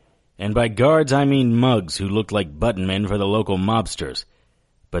boss. And by guards I mean mugs who looked like button men for the local mobsters.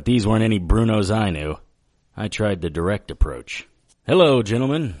 But these weren't any Brunos I knew. I tried the direct approach. Hello,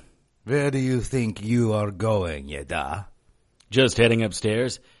 gentlemen. Where do you think you are going, Yeda? Just heading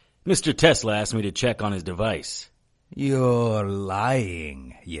upstairs. Mr. Tesla asked me to check on his device. You're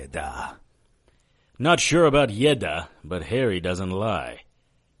lying, Yeda. Not sure about Yeda, but Harry doesn't lie.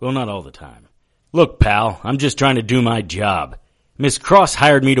 Well, not all the time. Look, pal, I'm just trying to do my job. Miss Cross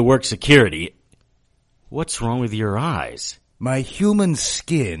hired me to work security. What's wrong with your eyes? My human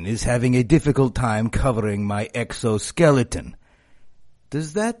skin is having a difficult time covering my exoskeleton.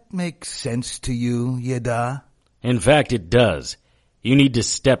 Does that make sense to you, Yeda? In fact, it does. You need to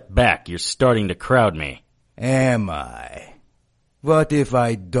step back. You're starting to crowd me. Am I? What if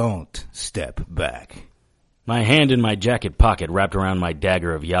I don't step back? My hand in my jacket pocket wrapped around my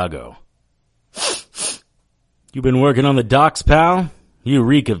dagger of Yago. You been working on the docks, pal? You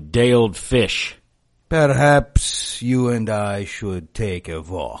reek of day-old fish. Perhaps you and I should take a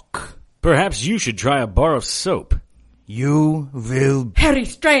walk. Perhaps you should try a bar of soap. You will... Harry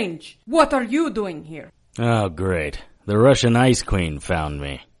Strange, what are you doing here? Oh, great. The Russian Ice Queen found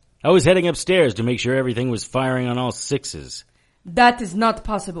me. I was heading upstairs to make sure everything was firing on all sixes. That is not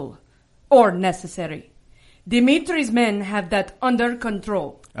possible. Or necessary. Dimitri's men have that under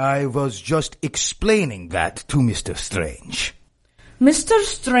control. I was just explaining that to Mr. Strange. Mr.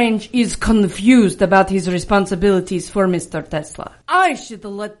 Strange is confused about his responsibilities for Mr. Tesla. I should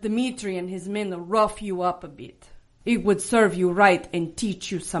let Dimitri and his men rough you up a bit. It would serve you right and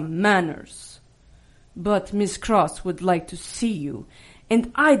teach you some manners. But Miss Cross would like to see you,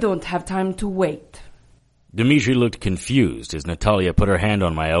 and I don't have time to wait. Dimitri looked confused as Natalia put her hand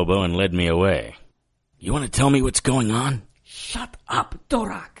on my elbow and led me away. You want to tell me what's going on? Shut up,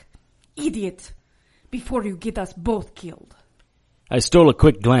 Dorak. Idiot. Before you get us both killed. I stole a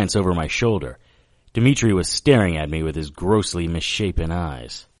quick glance over my shoulder. Dimitri was staring at me with his grossly misshapen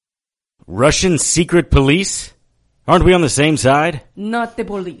eyes. Russian secret police? Aren't we on the same side? Not the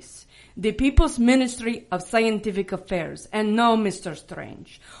police. The People's Ministry of Scientific Affairs. And no, Mr.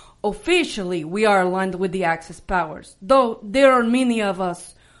 Strange. Officially, we are aligned with the Axis powers, though there are many of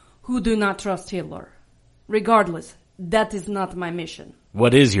us who do not trust Hitler. Regardless, that is not my mission.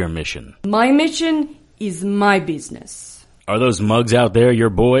 What is your mission? My mission is my business. Are those mugs out there your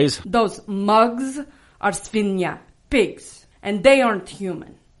boys? Those mugs are svinya, pigs, and they aren't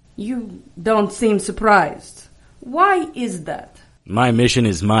human. You don't seem surprised. Why is that? My mission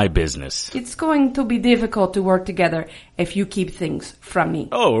is my business. It's going to be difficult to work together if you keep things from me.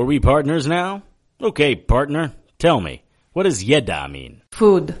 Oh, are we partners now? Okay, partner, tell me, what does yeda mean?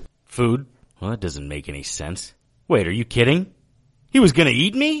 Food. Food? Well, that doesn't make any sense. Wait, are you kidding? He was gonna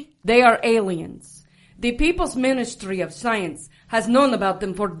eat me? They are aliens. The People's Ministry of Science has known about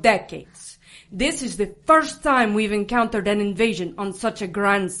them for decades. This is the first time we've encountered an invasion on such a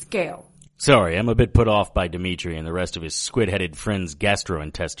grand scale. Sorry, I'm a bit put off by Dimitri and the rest of his squid-headed friends'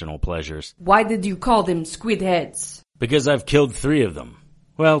 gastrointestinal pleasures. Why did you call them squid heads? Because I've killed 3 of them.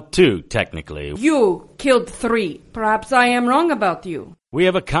 Well, 2, technically. You killed 3. Perhaps I am wrong about you. We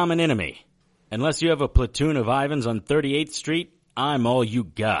have a common enemy. Unless you have a platoon of Ivans on 38th Street, I'm all you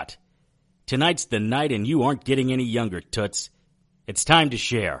got. Tonight's the night and you aren't getting any younger, Toots. It's time to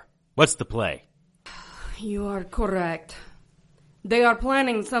share. What's the play? You are correct. They are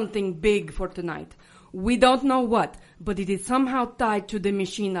planning something big for tonight. We don't know what, but it is somehow tied to the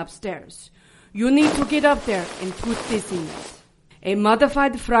machine upstairs. You need to get up there and put this in it. A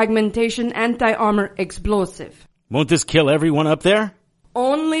modified fragmentation anti-armor explosive. Won't this kill everyone up there?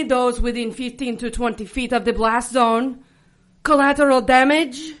 Only those within 15 to 20 feet of the blast zone. Collateral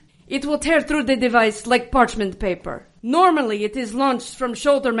damage? It will tear through the device like parchment paper. Normally, it is launched from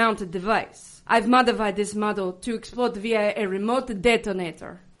shoulder-mounted device. I've modified this model to explode via a remote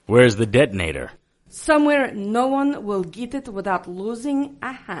detonator. Where's the detonator? Somewhere no one will get it without losing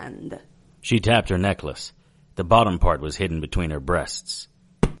a hand. She tapped her necklace. The bottom part was hidden between her breasts.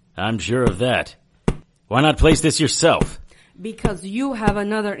 I'm sure of that. Why not place this yourself? Because you have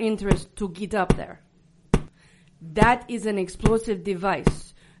another interest to get up there. That is an explosive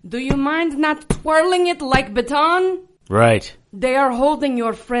device. Do you mind not twirling it like baton? Right. They are holding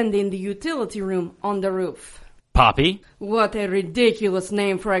your friend in the utility room on the roof. Poppy? What a ridiculous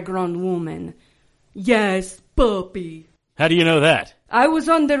name for a grown woman. Yes, Puppy. How do you know that? I was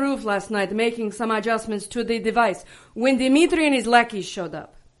on the roof last night making some adjustments to the device when Dimitri and his lackeys showed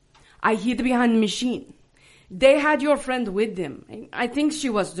up. I hid behind the machine. They had your friend with them. I think she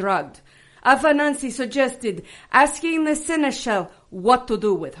was drugged. Afanansi suggested asking the Seneschal what to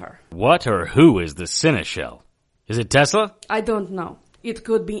do with her. What or who is the Seneschal? Is it Tesla? I don't know. It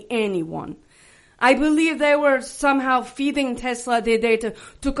could be anyone. I believe they were somehow feeding Tesla the data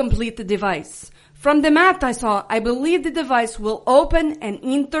to complete the device. From the math I saw, I believe the device will open an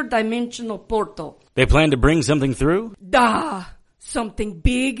interdimensional portal. They plan to bring something through? Something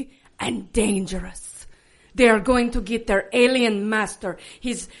big and dangerous. They are going to get their alien master.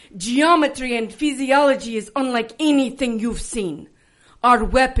 His geometry and physiology is unlike anything you've seen. Our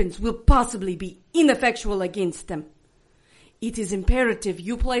weapons will possibly be ineffectual against them. It is imperative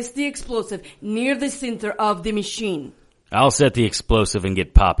you place the explosive near the center of the machine. I'll set the explosive and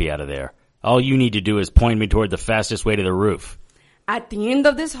get Poppy out of there. All you need to do is point me toward the fastest way to the roof. At the end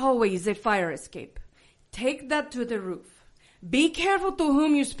of this hallway is a fire escape. Take that to the roof. Be careful to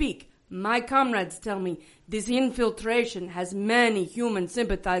whom you speak. My comrades tell me this infiltration has many human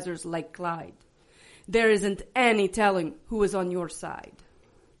sympathizers like Clyde. There isn't any telling who is on your side.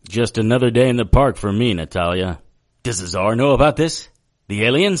 Just another day in the park for me, Natalia. Does the Tsar know about this? The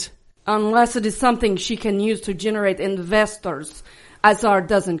aliens? Unless it is something she can use to generate investors. Azar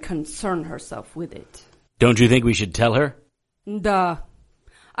doesn't concern herself with it. Don't you think we should tell her? Duh.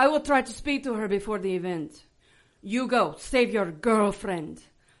 I will try to speak to her before the event. You go, save your girlfriend.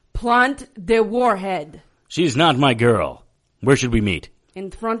 Plant the warhead. She's not my girl. Where should we meet? In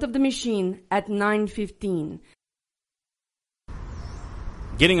front of the machine at 9:15.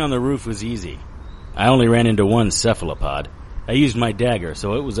 Getting on the roof was easy. I only ran into one cephalopod. I used my dagger,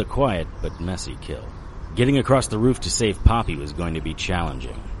 so it was a quiet but messy kill. Getting across the roof to save Poppy was going to be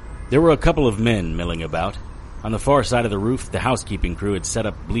challenging. There were a couple of men milling about. On the far side of the roof, the housekeeping crew had set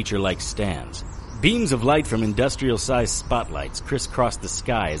up bleacher-like stands. Beams of light from industrial-sized spotlights crisscrossed the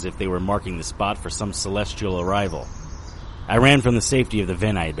sky as if they were marking the spot for some celestial arrival. I ran from the safety of the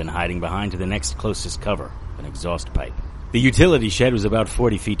vent I had been hiding behind to the next closest cover, an exhaust pipe. The utility shed was about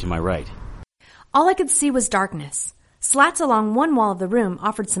 40 feet to my right. All I could see was darkness. Slats along one wall of the room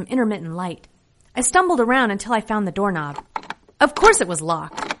offered some intermittent light. I stumbled around until I found the doorknob. Of course it was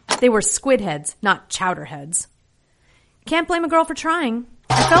locked. They were squid heads, not chowder heads. Can't blame a girl for trying.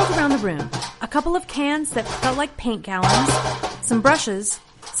 I felt around the room. A couple of cans that felt like paint gallons, some brushes,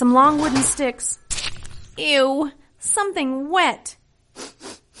 some long wooden sticks. Ew, something wet.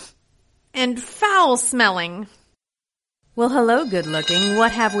 And foul-smelling. Well, hello, good-looking.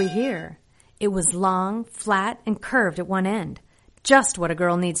 What have we here? It was long, flat, and curved at one end. Just what a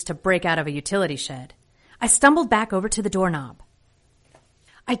girl needs to break out of a utility shed. I stumbled back over to the doorknob.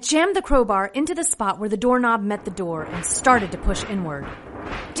 I jammed the crowbar into the spot where the doorknob met the door and started to push inward.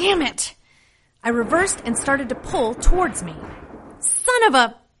 Damn it! I reversed and started to pull towards me. Son of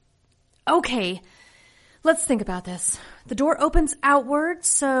a... Okay, let's think about this. The door opens outward,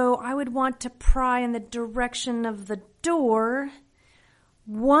 so I would want to pry in the direction of the door.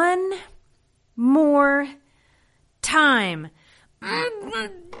 One more time.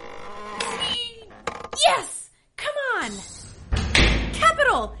 Yes! Come on!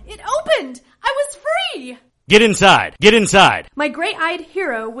 Capital! It opened! I was free! Get inside! Get inside! My gray-eyed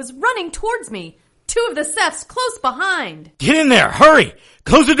hero was running towards me. Two of the Cephs close behind. Get in there! Hurry!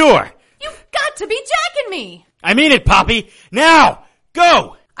 Close the door! You've got to be jacking me! I mean it, Poppy! Now!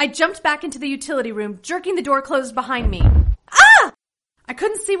 Go! I jumped back into the utility room, jerking the door closed behind me. Ah! I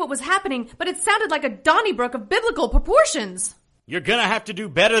couldn't see what was happening, but it sounded like a Donnybrook of biblical proportions. You're gonna have to do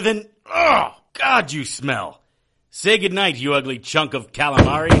better than... Oh, God, you smell. Say goodnight, you ugly chunk of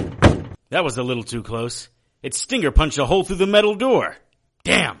calamari. That was a little too close. Its stinger punched a hole through the metal door.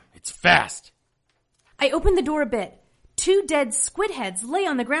 Damn, it's fast. I opened the door a bit. Two dead squid heads lay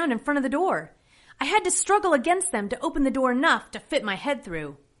on the ground in front of the door. I had to struggle against them to open the door enough to fit my head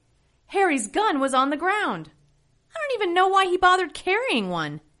through. Harry's gun was on the ground. I don't even know why he bothered carrying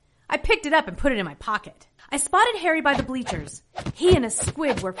one. I picked it up and put it in my pocket. I spotted Harry by the bleachers. He and a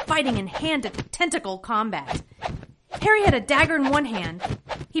squid were fighting in hand-to-tentacle combat. Harry had a dagger in one hand.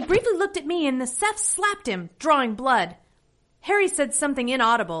 He briefly looked at me and the Ceph slapped him, drawing blood. Harry said something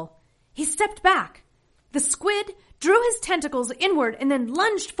inaudible. He stepped back. The squid drew his tentacles inward and then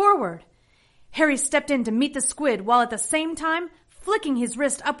lunged forward. Harry stepped in to meet the squid while at the same time flicking his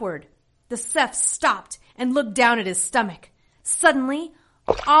wrist upward. The Ceph stopped and looked down at his stomach. Suddenly,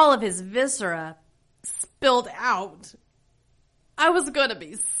 all of his viscera spilled out. I was gonna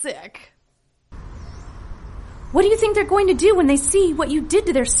be sick. What do you think they're going to do when they see what you did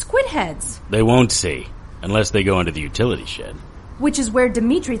to their squid heads? They won't see, unless they go into the utility shed. Which is where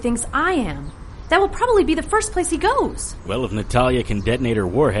Dimitri thinks I am. That will probably be the first place he goes. Well, if Natalia can detonate her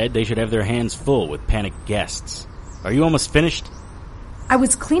warhead, they should have their hands full with panicked guests. Are you almost finished? I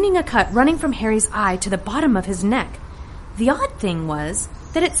was cleaning a cut running from Harry's eye to the bottom of his neck. The odd thing was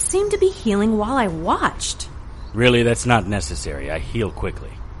that it seemed to be healing while I watched. Really, that's not necessary. I heal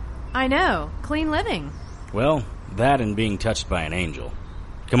quickly. I know. Clean living. Well, that and being touched by an angel.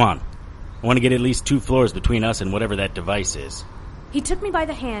 Come on. I want to get at least 2 floors between us and whatever that device is. He took me by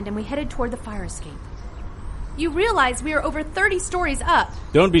the hand and we headed toward the fire escape. You realize we are over 30 stories up.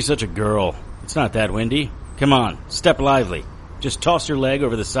 Don't be such a girl. It's not that windy. Come on, step lively. Just toss your leg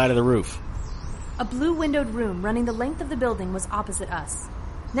over the side of the roof. A blue-windowed room running the length of the building was opposite us.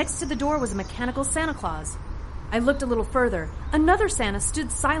 Next to the door was a mechanical Santa Claus. I looked a little further. Another Santa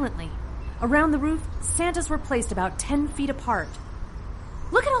stood silently. Around the roof, Santas were placed about 10 feet apart.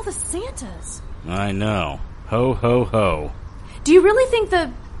 Look at all the Santas. I know. Ho, ho, ho. Do you really think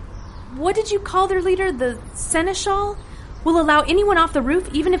what did you call their leader, the Seneschal, will allow anyone off the roof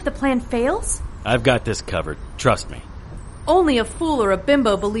even if the plan fails? I've got this covered. Trust me. Only a fool or a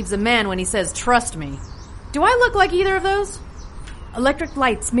bimbo believes a man when he says, trust me. Do I look like either of those? Electric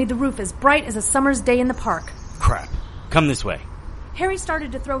lights made the roof as bright as a summer's day in the park. Crap. Come this way. Harry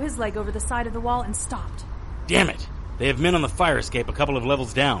started to throw his leg over the side of the wall and stopped. Damn it! They have men on the fire escape a couple of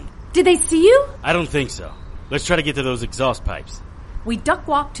levels down. Did they see you? I don't think so. Let's try to get to those exhaust pipes. We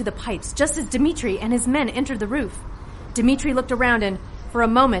duck-walked to the pipes just as Dmitri and his men entered the roof. Dmitri looked around and, for a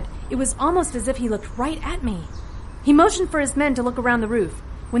moment, it was almost as if he looked right at me. He motioned for his men to look around the roof.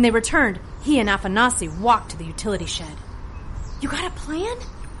 When they returned, he and Afanasy walked to the utility shed. You got a plan?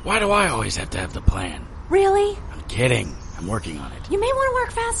 Why do I always have to have the plan? Really? I'm kidding. I'm working on it. You may want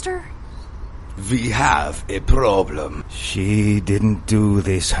to work faster. We have a problem. She didn't do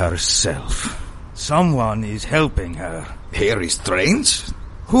this herself. Someone is helping her. Harry Strange?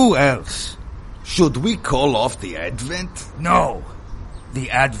 Who else? Should we call off the Advent? No.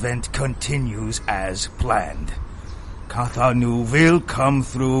 The Advent continues as planned. Cathanu will come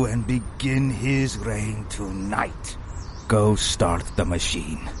through and begin his reign tonight. Go start the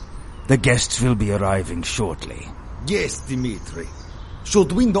machine. The guests will be arriving shortly. Yes, Dmitri.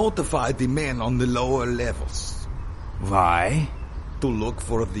 Should we notify the men on the lower levels? Why? To look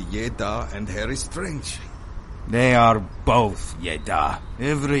for the Yeda and Harry Strange. They are both Yeda.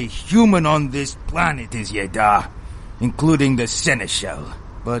 Every human on this planet is Yeda, including the Seneschal.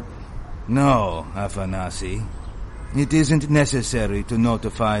 But no, Afanasy. It isn't necessary to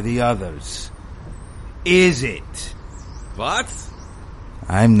notify the others. Is it? What?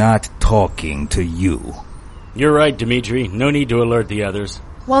 I'm not talking to you. You're right, Dmitri. No need to alert the others.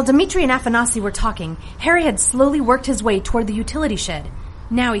 While Dmitri and Afanasy were talking, Harry had slowly worked his way toward the utility shed.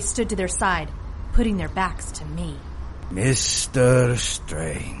 Now he stood to their side, putting their backs to me. Mr.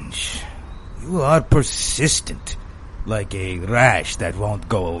 Strange, you are persistent, like a rash that won't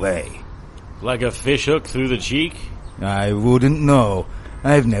go away. Like a fishhook through the cheek? I wouldn't know.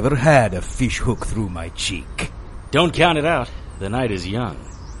 I've never had a fish hook through my cheek. Don't count it out. The night is young.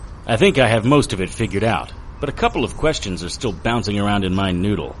 I think I have most of it figured out, but a couple of questions are still bouncing around in my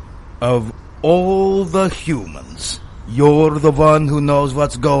noodle. Of all the humans, you're the one who knows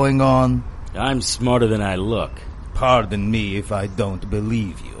what's going on? I'm smarter than I look. Pardon me if I don't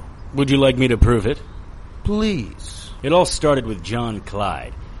believe you. Would you like me to prove it? Please. It all started with John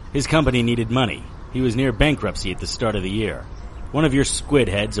Clyde. His company needed money. He was near bankruptcy at the start of the year. One of your squid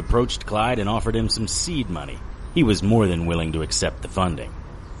heads approached Clyde and offered him some seed money. He was more than willing to accept the funding.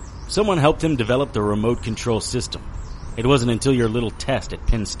 Someone helped him develop the remote control system. It wasn't until your little test at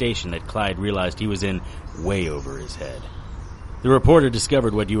Penn Station that Clyde realized he was in way over his head. The reporter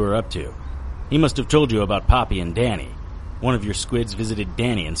discovered what you were up to. He must have told you about Poppy and Danny. One of your squids visited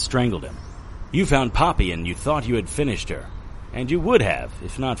Danny and strangled him. You found Poppy and you thought you had finished her. And you would have,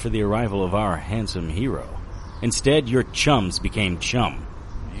 if not for the arrival of our handsome hero. Instead, your chums became chum.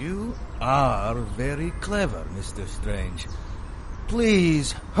 You are very clever, Mr. Strange.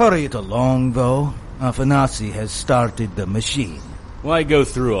 Please, hurry it along, though. Afanasy has started the machine. Why go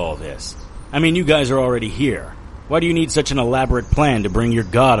through all this? I mean, you guys are already here. Why do you need such an elaborate plan to bring your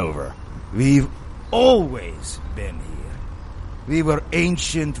god over? We've always been here. We were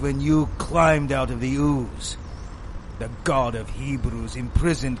ancient when you climbed out of the ooze. The god of Hebrews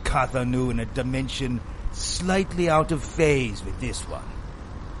imprisoned Cathanu in a dimension slightly out of phase with this one.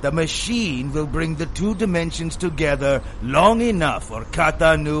 The machine will bring the two dimensions together long enough for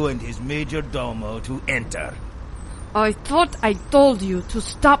Cathanu and his major domo to enter. I thought I told you to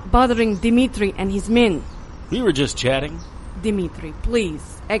stop bothering Dmitri and his men. We were just chatting. Dmitri, please,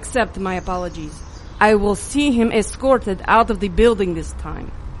 accept my apologies. I will see him escorted out of the building this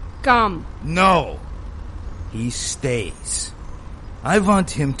time. Come. No. He stays. I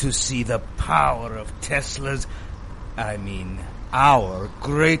want him to see the power of our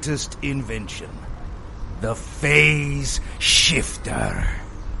greatest invention. The phase shifter.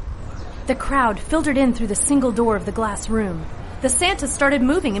 The crowd filtered in through the single door of the glass room. The Santa started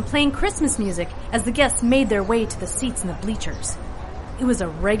moving and playing Christmas music as the guests made their way to the seats in the bleachers. It was a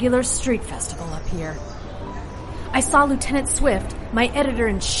regular street festival up here. I saw Lieutenant Swift, my editor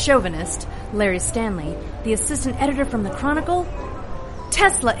and chauvinist, Larry Stanley, the assistant editor from the Chronicle.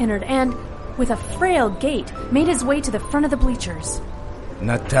 Tesla entered and, with a frail gait, made his way to the front of the bleachers.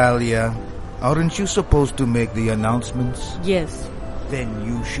 Natalia, aren't you supposed to make the announcements? Yes. Then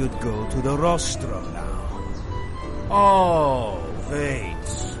you should go to the rostrum now. Oh, wait.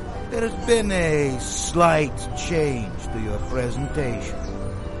 There's been a slight change to your presentation.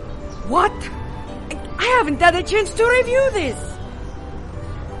 What? I haven't had a chance to review this.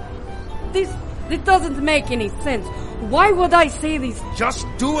 This doesn't make any sense. Why would I say this? Just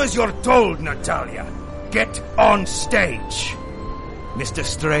do as you're told, Natalia. Get on stage. Mr.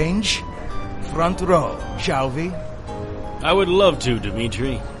 Strange, front row, shall we? I would love to,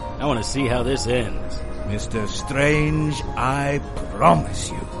 Dmitri. I want to see how this ends. Mr. Strange, I promise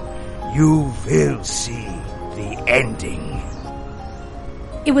you, you will see the ending.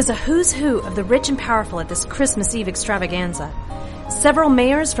 It was a who's who of the rich and powerful at this Christmas Eve extravaganza. Several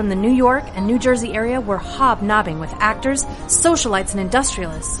mayors from the New York and New Jersey area were hobnobbing with actors, socialites, and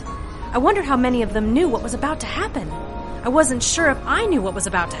industrialists. I wondered how many of them knew what was about to happen. I wasn't sure if I knew what was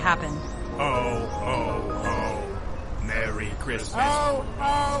about to happen. Ho, ho, ho. Merry Christmas. Ho,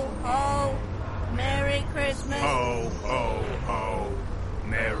 ho, ho. Merry Christmas. Ho, ho, ho.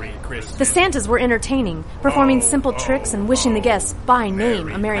 Merry Christmas. The Santas were entertaining, performing simple tricks and wishing the guests by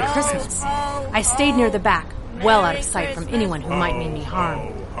name a Merry Christmas. I stayed near the back, well out of sight from anyone who might mean me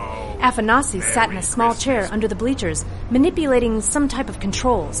harm. Afanasi sat in a small chair under the bleachers, manipulating some type of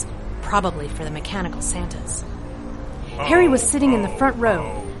controls, probably for the mechanical Santas. Harry was sitting in the front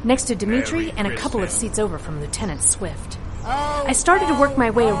row, next to Dimitri and a couple of seats over from Lieutenant Swift. I started to work my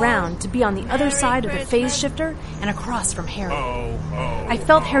way around to be on the other side of the phase shifter and across from Harry. I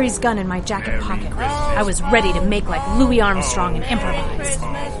felt Harry's gun in my jacket pocket. I was ready to make like Louis Armstrong and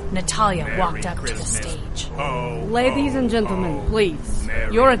improvise. Natalia walked up to the stage. Ladies and gentlemen, please,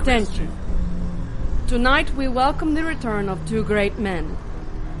 your attention. Tonight we welcome the return of two great men.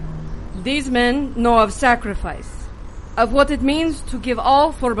 These men know of sacrifice, of what it means to give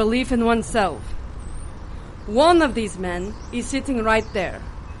all for belief in oneself. One of these men is sitting right there,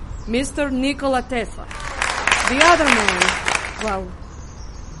 Mr. Nikola Tesla. The other man, well,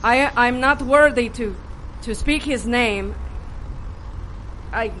 I'm not worthy to speak his name.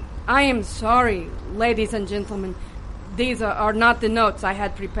 I am sorry, ladies and gentlemen. These are not the notes I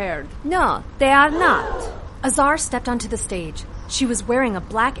had prepared. No, they are not. Azar stepped onto the stage. She was wearing a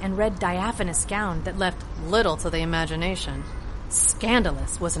black and red diaphanous gown that left little to the imagination.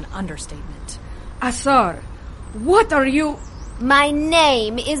 Scandalous was an understatement. Azar, what are you... My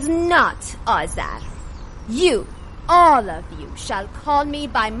name is not Azar. You, all of you, shall call me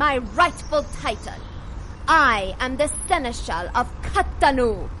by my rightful title. I am the Seneschal of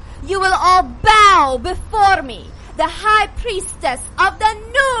Katanu. You will all bow before me, the High Priestess of the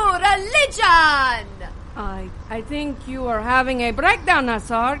new religion. I think you are having a breakdown,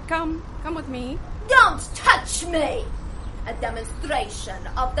 Azar. Come with me. Don't touch me! A demonstration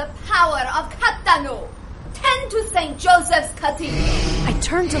of the power of Katanu. 10 to St. Joseph's Cathedral. I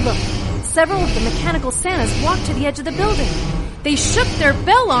turned to look. Several of the mechanical Santas walked to the edge of the building. They shook their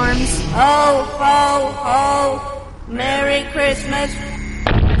bell arms. Ho, ho, ho. Merry Christmas.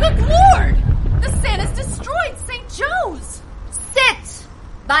 Good Lord! The Santas destroyed St. Joe's. Sit!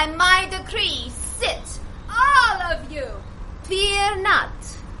 By my decree, sit, all of you. Fear not,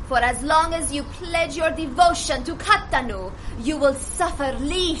 for as long as you pledge your devotion to Katanu, you will suffer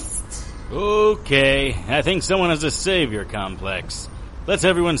least. Okay, I think someone has a savior complex. Let's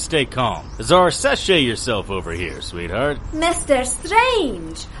everyone stay calm. Azar, sashay yourself over here, sweetheart. Mr.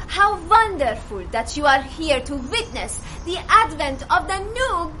 Strange, how wonderful that you are here to witness the advent of the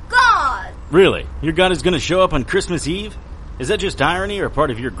new god. Really? Your god is going to show up on Christmas Eve? Is that just irony or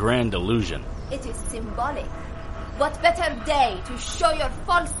part of your grand delusion? It is symbolic. What better day to show your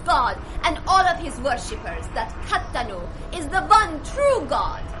false god and all of his worshippers that Katanu is the one true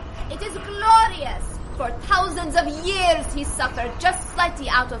god. It is glorious. For thousands of years he suffered just slightly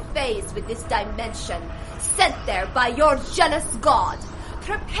out of phase with this dimension, sent there by your jealous god.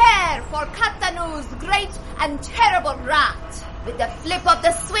 Prepare for Katanu's great and terrible wrath. With the flip of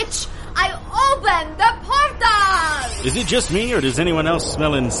the switch, I open the portal! Is it just me, or does anyone else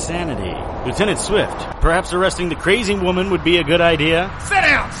smell insanity? Lieutenant Swift, perhaps arresting the crazy woman would be a good idea? Sit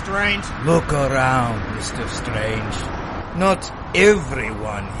down, Strange! Look around, Mr. Strange. Not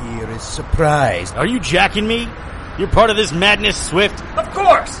everyone here is surprised. Are you jacking me? You're part of this madness, Swift? Of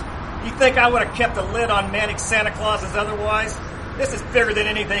course! You think I would have kept a lid on manic Santa Clauses otherwise? This is bigger than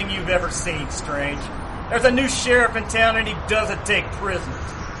anything you've ever seen, Strange. There's a new sheriff in town and he doesn't take prisoners.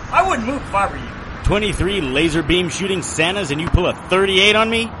 I wouldn't move if I were you. 23 laser beam shooting Santas and you pull a 38 on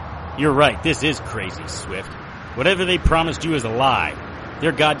me? You're right, this is crazy, Swift. Whatever they promised you is a lie.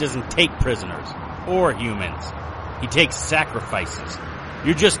 Their god doesn't take prisoners. Or humans. He takes sacrifices.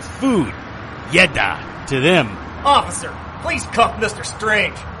 You're just food. Yeda. To them. Officer, please cuff Mr.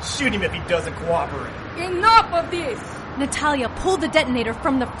 Strange. Shoot him if he doesn't cooperate. Enough of this! Natalia pulled the detonator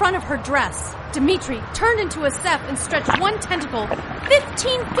from the front of her dress. Dimitri turned into a Seth and stretched one tentacle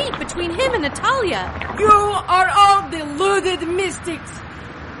 15 feet between him and Natalia. You are all deluded mystics.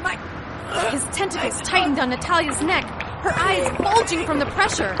 His tentacles tightened on Natalia's neck, her eyes bulging from the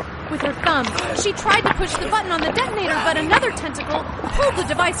pressure. With her thumb, she tried to push the button on the detonator, but another tentacle pulled the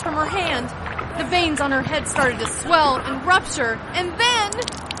device from her hand. The veins on her head started to swell and rupture, and then...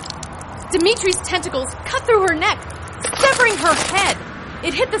 Dimitri's tentacles cut through her neck, severing her head.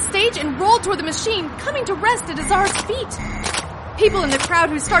 It hit the stage and rolled toward the machine, coming to rest at Azar's feet. People in the crowd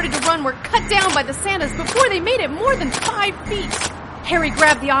who started to run were cut down by the Santas before they made it more than 5 feet. Harry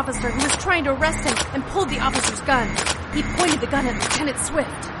grabbed the officer who was trying to arrest him and pulled the officer's gun. He pointed the gun at Lieutenant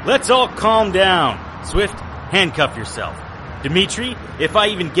Swift. Let's all calm down. Swift, handcuff yourself. Dimitri, if I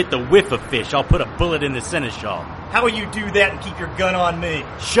even get the whiff of fish, I'll put a bullet in the seneschal. How will you do that and keep your gun on me?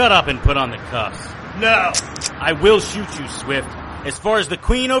 Shut up and put on the cuffs. No! I will shoot you, Swift. As far as the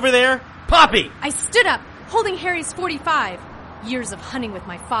queen over there, Poppy! I stood up, holding Harry's .45. Years of hunting with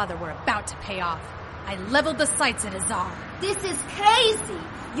my father were about to pay off. I leveled the sights at Azar. This is crazy.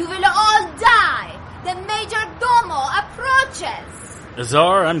 You will all die. The Major Domo approaches.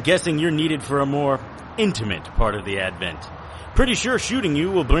 Azar, I'm guessing you're needed for a more intimate part of the Advent. Pretty sure shooting you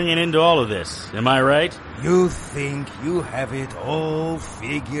will bring an end to all of this. Am I right? You think you have it all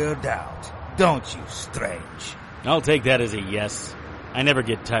figured out, don't you, Strange? I'll take that as a yes. I never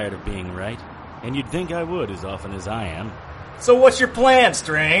get tired of being right. And you'd think I would as often as I am. So what's your plan,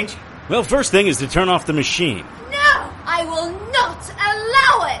 Strange? Well, first thing is to turn off the machine. No! I will not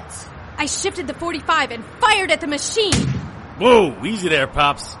allow it! I shifted the .45 and fired at the machine. Whoa, easy there,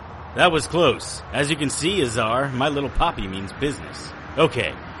 Pops. That was close. As you can see, Azar, my little Poppy means business.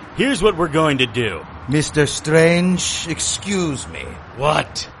 Okay, here's what we're going to do. Mr. Strange, excuse me.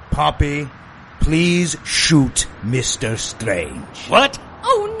 What? Poppy, please shoot Mr. Strange. What?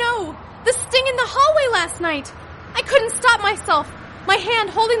 Oh no! The sting in the hallway last night! I couldn't stop myself. My hand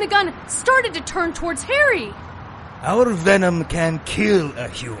holding the gun started to turn towards Harry. Our venom can kill a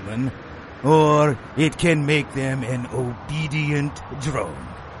human, or it can make them an obedient drone.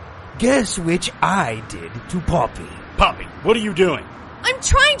 Guess which I did to Poppy. Poppy, what are you doing? I'm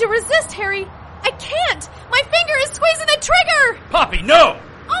trying to resist, Harry. I can't. My finger is squeezing the trigger. Poppy, no!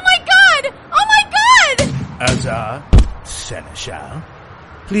 Oh my god! Oh my god! Azar, Seneschal,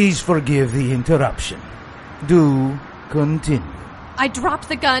 please forgive the interruption. Do continue. I dropped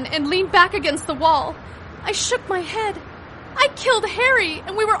the gun and leaned back against the wall. I shook my head. I killed Harry,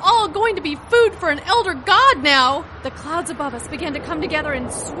 and we were all going to be food for an elder god now. The clouds above us began to come together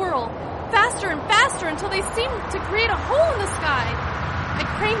and swirl, faster and faster until they seemed to create a hole in the sky. I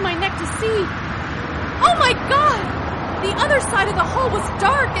craned my neck to see. Oh my god! The other side of the hole was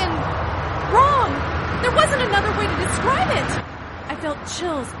dark and wrong. There wasn't another way to describe it. I felt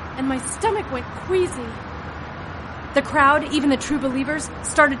chills, and my stomach went queasy. The crowd, even the true believers,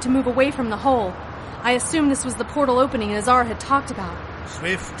 started to move away from the hole. I assumed this was the portal opening Azar had talked about.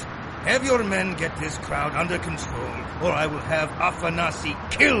 Swift, have your men get this crowd under control, or I will have Afanasi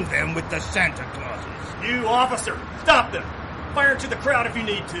kill them with the Santa Clauses. You, officer, stop them. Fire into the crowd if you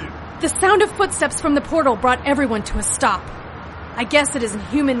need to. The sound of footsteps from the portal brought everyone to a stop. I guess it is in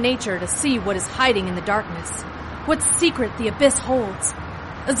human nature to see what is hiding in the darkness, what secret the abyss holds.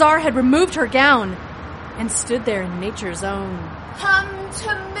 Azar had removed her gown and stood there in nature's own. Come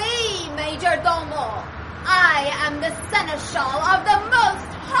to me, Major Domo. I am the Seneschal of the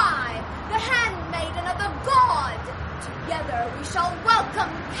Most High, the handmaiden of the god. Together we shall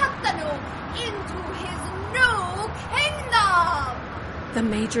welcome Kathanu into his new kingdom. The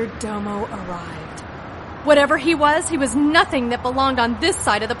Major Domo arrived. Whatever he was nothing that belonged on this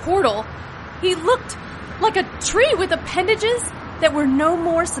side of the portal. He looked like a tree with appendages that were no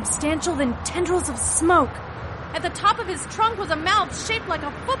more substantial than tendrils of smoke. At the top of his trunk was a mouth shaped like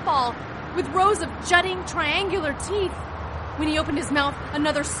a football, with rows of jutting triangular teeth. When he opened his mouth,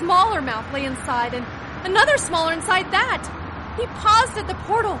 another smaller mouth lay inside, and another smaller inside that. He paused at the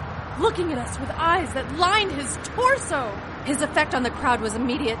portal, looking at us with eyes that lined his torso. His effect on the crowd was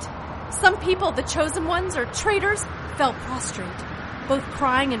immediate. Some people, the chosen ones or traitors, fell prostrate, both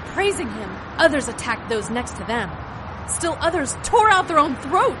crying and praising him. Others attacked those next to them. Still others tore out their own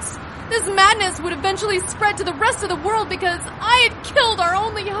throats. This madness would eventually spread to the rest of the world because I had killed our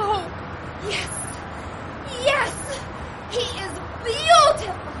only hope. Yes, he is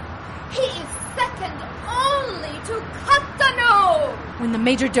beautiful. He is second only to Kathanu. When the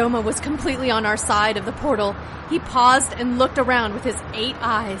Major Domo was completely on our side of the portal, he paused and looked around with his 8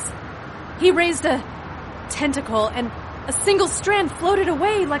 eyes. He raised a tentacle and a single strand floated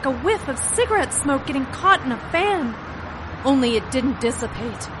away like a whiff of cigarette smoke getting caught in a fan. Only it didn't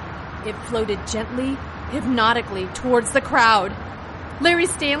dissipate. It floated gently, hypnotically towards the crowd. Larry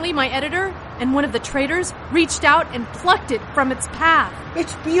Stanley, my editor, and one of the traitors reached out and plucked it from its path.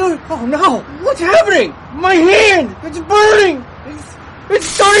 It's beautiful. Oh no! What's happening? My hand! It's burning! It's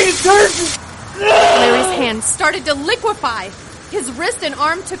starting to turn! Larry's hand started to liquefy. His wrist and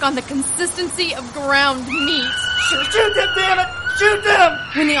arm took on the consistency of ground meat. Shoot them, damn it! Shoot them!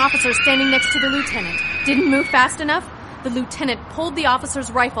 When the officer standing next to the lieutenant didn't move fast enough, the lieutenant pulled the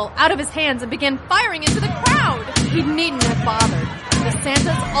officer's rifle out of his hands and began firing into the crowd. He needn't have bothered. The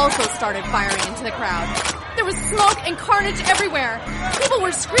Santas also started firing into the crowd. There was smoke and carnage everywhere. People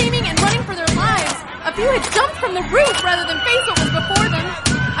were screaming and running for their lives. A few had jumped from the roof rather than face what was before them.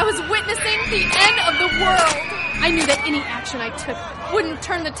 I was witnessing the end of the world. I knew that any action I took wouldn't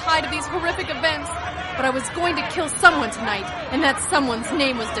turn the tide of these horrific events. But I was going to kill someone tonight, and that someone's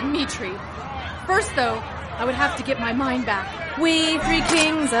name was Dimitri. First, though, I would have to get my mind back. We three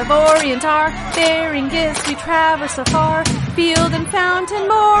kings of Orient are, bearing gifts we traverse afar, field and fountain,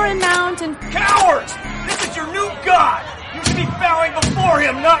 moor and mountain. Cowards! This is your new god! You should be bowing before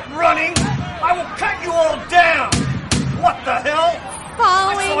him, not running! I will cut you all down! What the hell?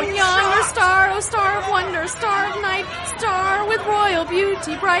 Following yonder star, oh star of wonder, star of night, star with royal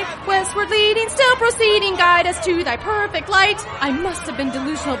beauty bright, westward leading, still proceeding, guide us to thy perfect light. I must have been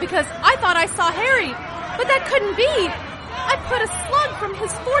delusional because I thought I saw Harry, but that couldn't be. I put a slug from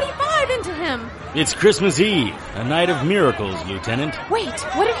his 45 into him. It's Christmas Eve, a night of miracles, Lieutenant. Wait,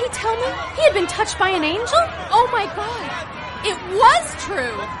 what did he tell me? He had been touched by an angel? Oh my God. It was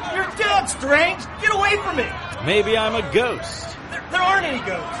true. You're dead, Strange. Get away from me. Maybe I'm a ghost. There aren't any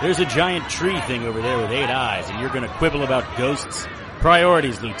ghosts. There's a giant tree thing over there with 8 eyes, and you're going to quibble about ghosts?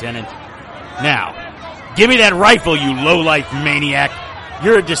 Priorities, Lieutenant. Now, give me that rifle, you low-life maniac.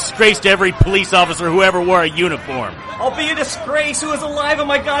 You're a disgrace to every police officer who ever wore a uniform. I'll be a disgrace who is alive in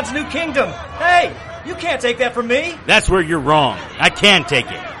my God's new kingdom. Hey, you can't take that from me. That's where you're wrong. I can take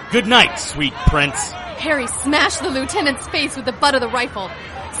it. Good night, sweet prince. Harry smashed the lieutenant's face with the butt of the rifle.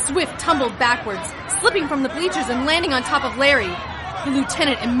 Swift tumbled backwards, slipping from the bleachers and landing on top of Larry. The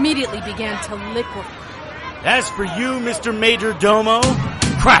lieutenant immediately began to liquefy. As for you, Mr. Major Domo,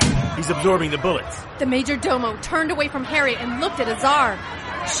 crap, he's absorbing the bullets. The Major Domo turned away from Harry and looked at Azar.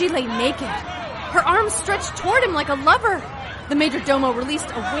 She lay naked. Her arms stretched toward him like a lover. The Major Domo released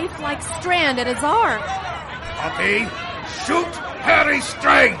a waif-like strand at Azar. Poppy, shoot Harry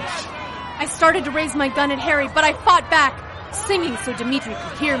Strange! I started to raise my gun at Harry, but I fought back, singing so Dimitri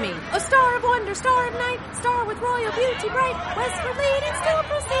could hear me. A star of wonder, star of night, star with royal beauty bright, westward leading, still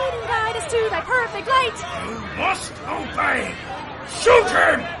proceeding, guide us to thy perfect light. You must obey! Shoot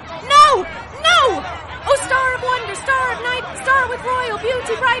him! No! No! Oh, star of wonder, star of night, star with royal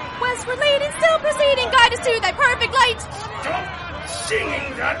beauty bright, westward leading, still proceeding, guide us to thy perfect light. Stop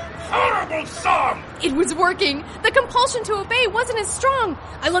singing that horrible song! It was working. The compulsion to obey wasn't as strong.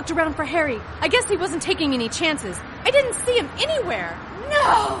 I looked around for Harry. I guess he wasn't taking any chances. I didn't see him anywhere.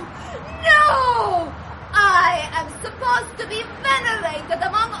 No! No! I am supposed to be venerated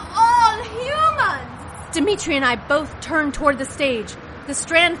among all humans! Dimitri and I both turned toward the stage. The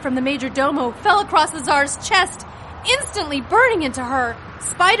strand from the Major Domo fell across Azar's chest, instantly burning into her.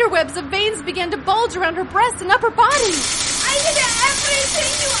 Spider webs of veins began to bulge around her breasts and upper body. I did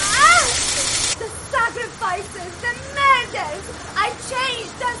everything you asked! The sacrifices, the murders! I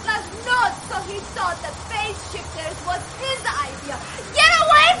changed Tesla's notes so he thought that phase shifters was his idea. Get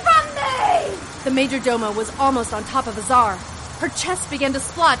away from me! The Major Domo was almost on top of Azar. Her chest began to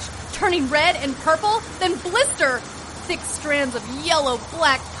splotch, turning red and purple, then blister. Thick strands of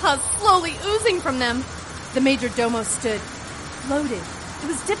yellow-black pus slowly oozing from them. The Major Domo stood, floated. It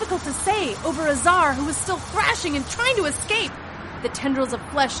was difficult to say over Azar, who was still thrashing and trying to escape. The tendrils of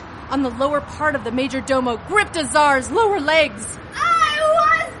flesh on the lower part of the Major Domo gripped Azar's lower legs. I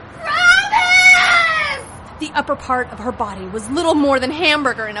was promised! The upper part of her body was little more than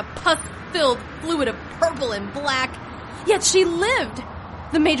hamburger in a pus-filled fluid of purple and black. Yet she lived.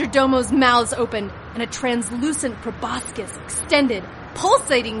 The Major Domo's mouths opened, and a translucent proboscis extended,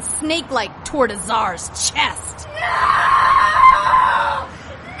 pulsating snake-like toward Azar's chest. No!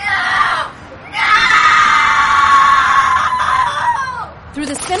 No! No! Through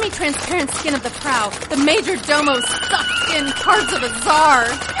the semi-transparent skin of the prow, the Major Domo sucked in parts of Azar.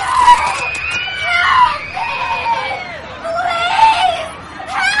 Help me! Please!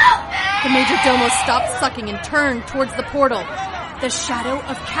 Help me! The Major Domo stopped sucking and turned towards the portal. The shadow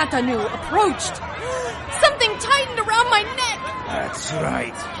of Katanu approached. Something tightened around my neck. That's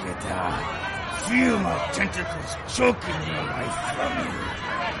right, Yeda. Feel my tentacles choking your life from you.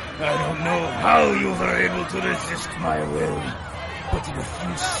 I don't know how you were able to resist my will, but in a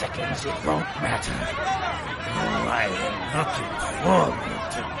few seconds it won't matter. Oh, I am looking forward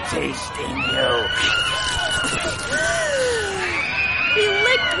to tasting you. He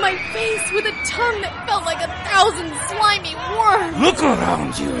licked my face with a tongue that felt like 1,000 slimy worms. Look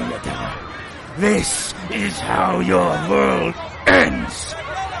around you, Yeda. This is how your world ends.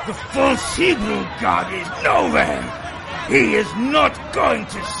 The false Hebrew god is nowhere. He is not going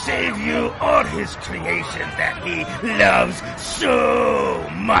to save you or his creation that he loves so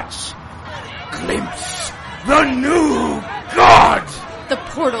much. Glimpse the new God! The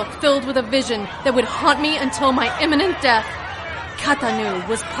portal filled with a vision that would haunt me until my imminent death. Katanu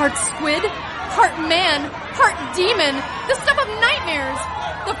was part squid, part man, part demon, the stuff of nightmares.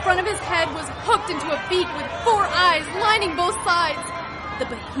 The front of his head was hooked into a beak with 4 eyes lining both sides. The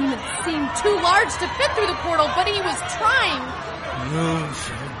behemoth seemed too large to fit through the portal, but he was trying. You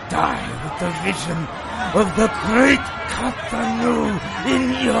shall die with the vision of the great Katanu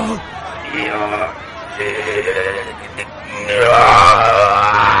in your...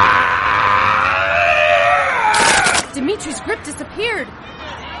 Dimitri's grip disappeared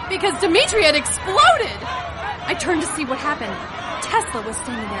because Dimitri had exploded. I turned to see what happened. Tesla was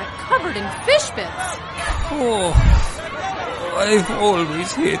standing there covered in fish bits. Oh, I've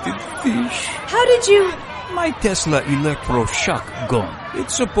always hated fish. How did you... My Tesla electroshock gun.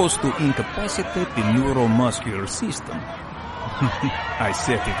 It's supposed to incapacitate the neuromuscular system. I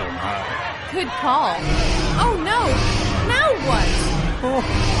set it on high. Good call. Oh no! Now what? Oh,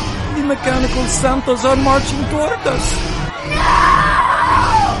 the mechanical Santos are marching toward us.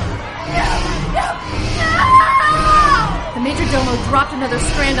 The Majordomo dropped another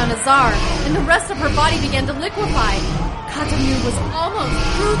strand on Azar, and the rest of her body began to liquefy. Katanu was almost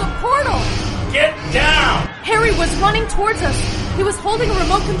through the portal. Get down! Harry was running towards us. He was holding a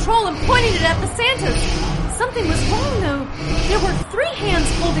remote control and pointing it at the Santas. Something was wrong, though. There were 3 hands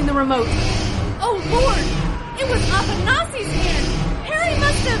holding the remote. Oh, Lord! It was Afanasi's hand! Harry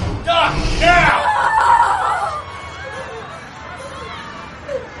must have... Stop now!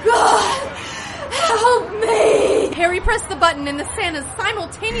 God! Help me! Harry pressed the button and the Santas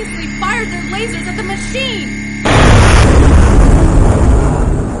simultaneously fired their lasers at the machine!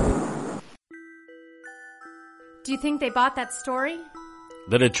 Do you think they bought that story?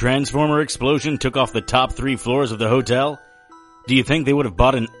 That a transformer explosion took off the top 3 floors of the hotel? Do you think they would have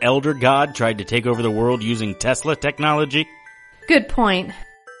bought an elder god tried to take over the world using Tesla technology? Good point.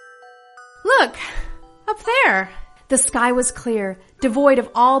 Look! Up there! The sky was clear, devoid of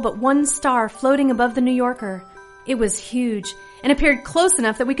all but one star floating above the New Yorker. It was huge, and appeared close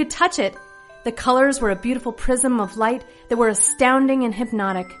enough that we could touch it. The colors were a beautiful prism of light that were astounding and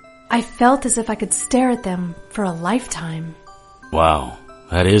hypnotic. I felt as if I could stare at them for a lifetime. Wow,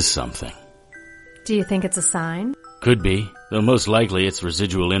 that is something. Do you think it's a sign? Could be, though most likely it's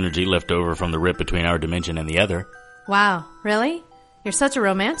residual energy left over from the rip between our dimension and the other. Wow, really? You're such a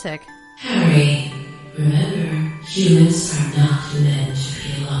romantic. Harry, remember, humans are not meant to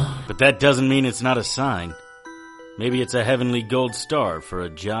be alone. But that doesn't mean it's not a sign. Maybe it's a heavenly gold star for a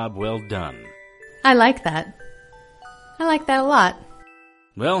job well done. I like that. I like that a lot.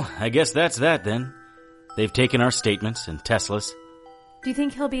 Well, I guess that's that then. They've taken our statements and Tesla's. Do you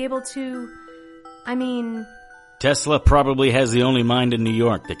think he'll be able to... Tesla probably has the only mind in New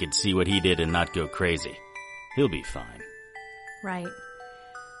York that could see what he did and not go crazy. He'll be fine. Right.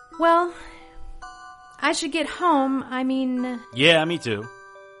 Well, I should get home. Yeah, me too.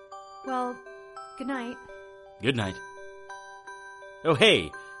 Well, good night. Good night. Oh,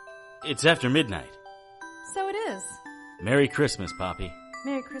 hey, it's after midnight. So it is. Merry Christmas, Poppy.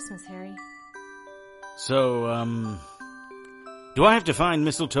 Merry Christmas, Harry. So, do I have to find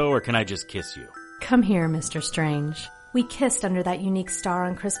mistletoe or can I just kiss you? Come here, Mr. Strange. We kissed under that unique star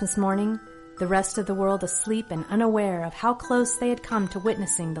on Christmas morning, the rest of the world asleep and unaware of how close they had come to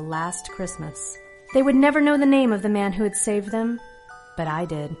witnessing the last Christmas. They would never know the name of the man who had saved them, but I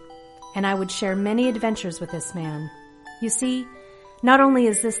did, and I would share many adventures with this man. You see, not only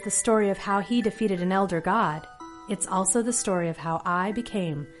is this the story of how he defeated an elder god, it's also the story of how I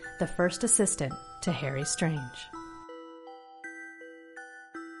became the first assistant to Harry Strange.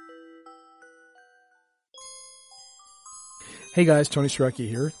 Hey guys, Tony Srecki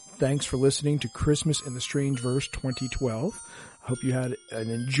here. Thanks for listening to Christmas in the Strangeverse 2012. I hope you had an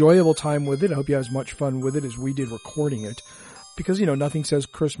enjoyable time with it. I hope you had as much fun with it as we did recording it. Because, nothing says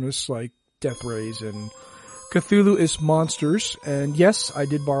Christmas like Death Rays and Cthulhu-ist monsters. And yes, I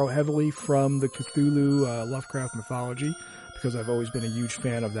did borrow heavily from the Cthulhu Lovecraft mythology because I've always been a huge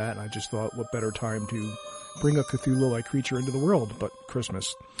fan of that. And I just thought, what better time to bring a Cthulhu-like creature into the world but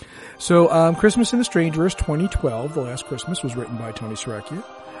Christmas. So, Christmas in the Strangeverse 2012, The Last Christmas, was written by Tony Srecki,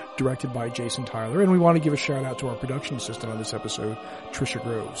 directed by Jason Tyler, and we want to give a shout out to our production assistant on this episode, Trisha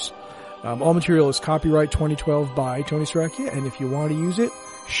Groves. All material is copyright 2012 by Tony Srecki, and if you want to use it,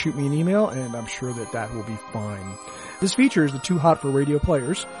 shoot me an email, and I'm sure that will be fine. This features the Too Hot for Radio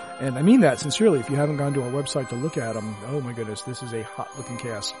players, and I mean that sincerely. If you haven't gone to our website to look at them, oh my goodness, this is a hot-looking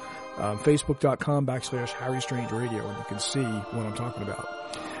cast. Facebook.com/Harry Strange Radio, and you can see what I'm talking about.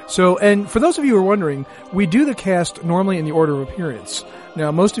 So, and for those of you who are wondering, we do the cast normally in the order of appearance. Now,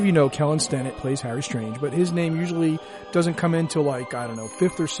 most of you know Kellen Stennett plays Harry Strange, but his name usually doesn't come into like, I don't know,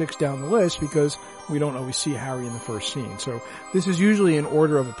 5th or 6th down the list because we don't always see Harry in the first scene. So this is usually in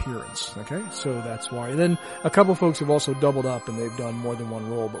order of appearance, okay? So that's why. Then a couple folks have also doubled up and they've done more than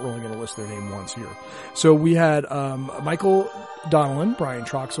one role, but we're only going to list their name once here. So we had Michael Donnellan, Brian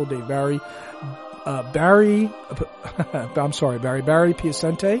Troxel, Dave Barry, Barry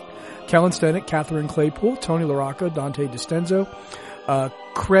Piacente, Kellen Stennett, Catherine Claypool, Tony LaRocca, Dante DiStenzo,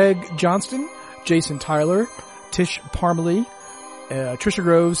 Craig Johnston, Jason Tyler, Tish Parmalee, Trisha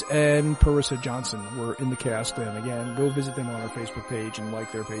Groves, and Parissa Johnson were in the cast. And again, go visit them on our Facebook page and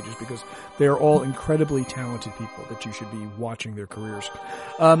like their pages because they are all incredibly talented people that you should be watching their careers.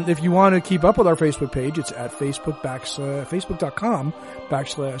 If you want to keep up with our Facebook page, it's at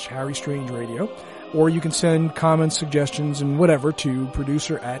Facebook.com/Harry Strange Radio. Or you can send comments, suggestions, and whatever to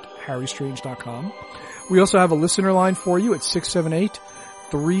producer@harrystrange.com. We also have a listener line for you at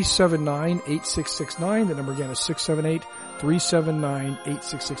 678-379-8669. The number again is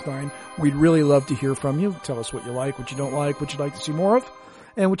 678-379-8669. We'd really love to hear from you. Tell us what you like, what you don't like, what you'd like to see more of,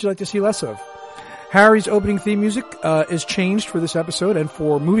 and what you'd like to see less of. Harry's opening theme music is changed for this episode and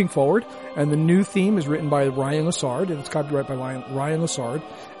for moving forward, and the new theme is written by Ryan Lessard, and it's copyrighted by Ryan Lessard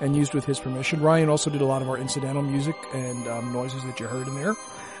and used with his permission. Ryan also did a lot of our incidental music and noises that you heard in there.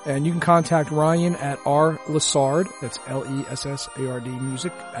 And you can contact Ryan at rlessard, that's Lessard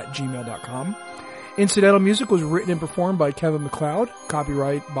music @gmail.com. Incidental music was written and performed by Kevin MacLeod,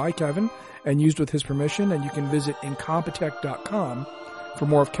 copyright by Kevin, and used with his permission, and you can visit incompetech.com for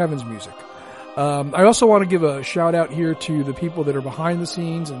more of Kevin's music. I also want to give a shout out here to the people that are behind the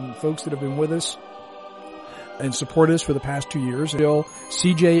scenes and folks that have been with us and supported us for the past 2 years. Bill,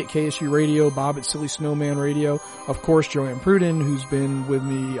 CJ at KSU Radio, Bob at Silly Snowman Radio, of course Joanne Pruden, who's been with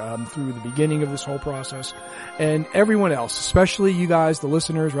me through the beginning of this whole process, and everyone else, especially you guys, the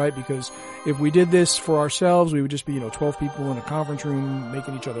listeners, right? Because if we did this for ourselves, we would just be 12 people in a conference room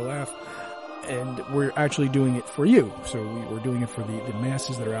making each other laugh. And we're actually doing it for you. So we're doing it for the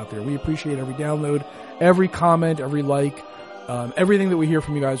masses that are out there. We appreciate every download, every comment, every like, everything that we hear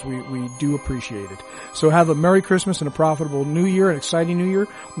from you guys. We do appreciate it. So have a Merry Christmas and a profitable New Year, an exciting New Year.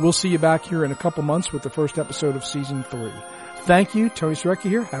 We'll see you back here in a couple months with the first episode of Season 3. Thank you. Tony Surecki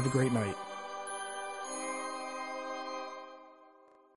here. Have a great night.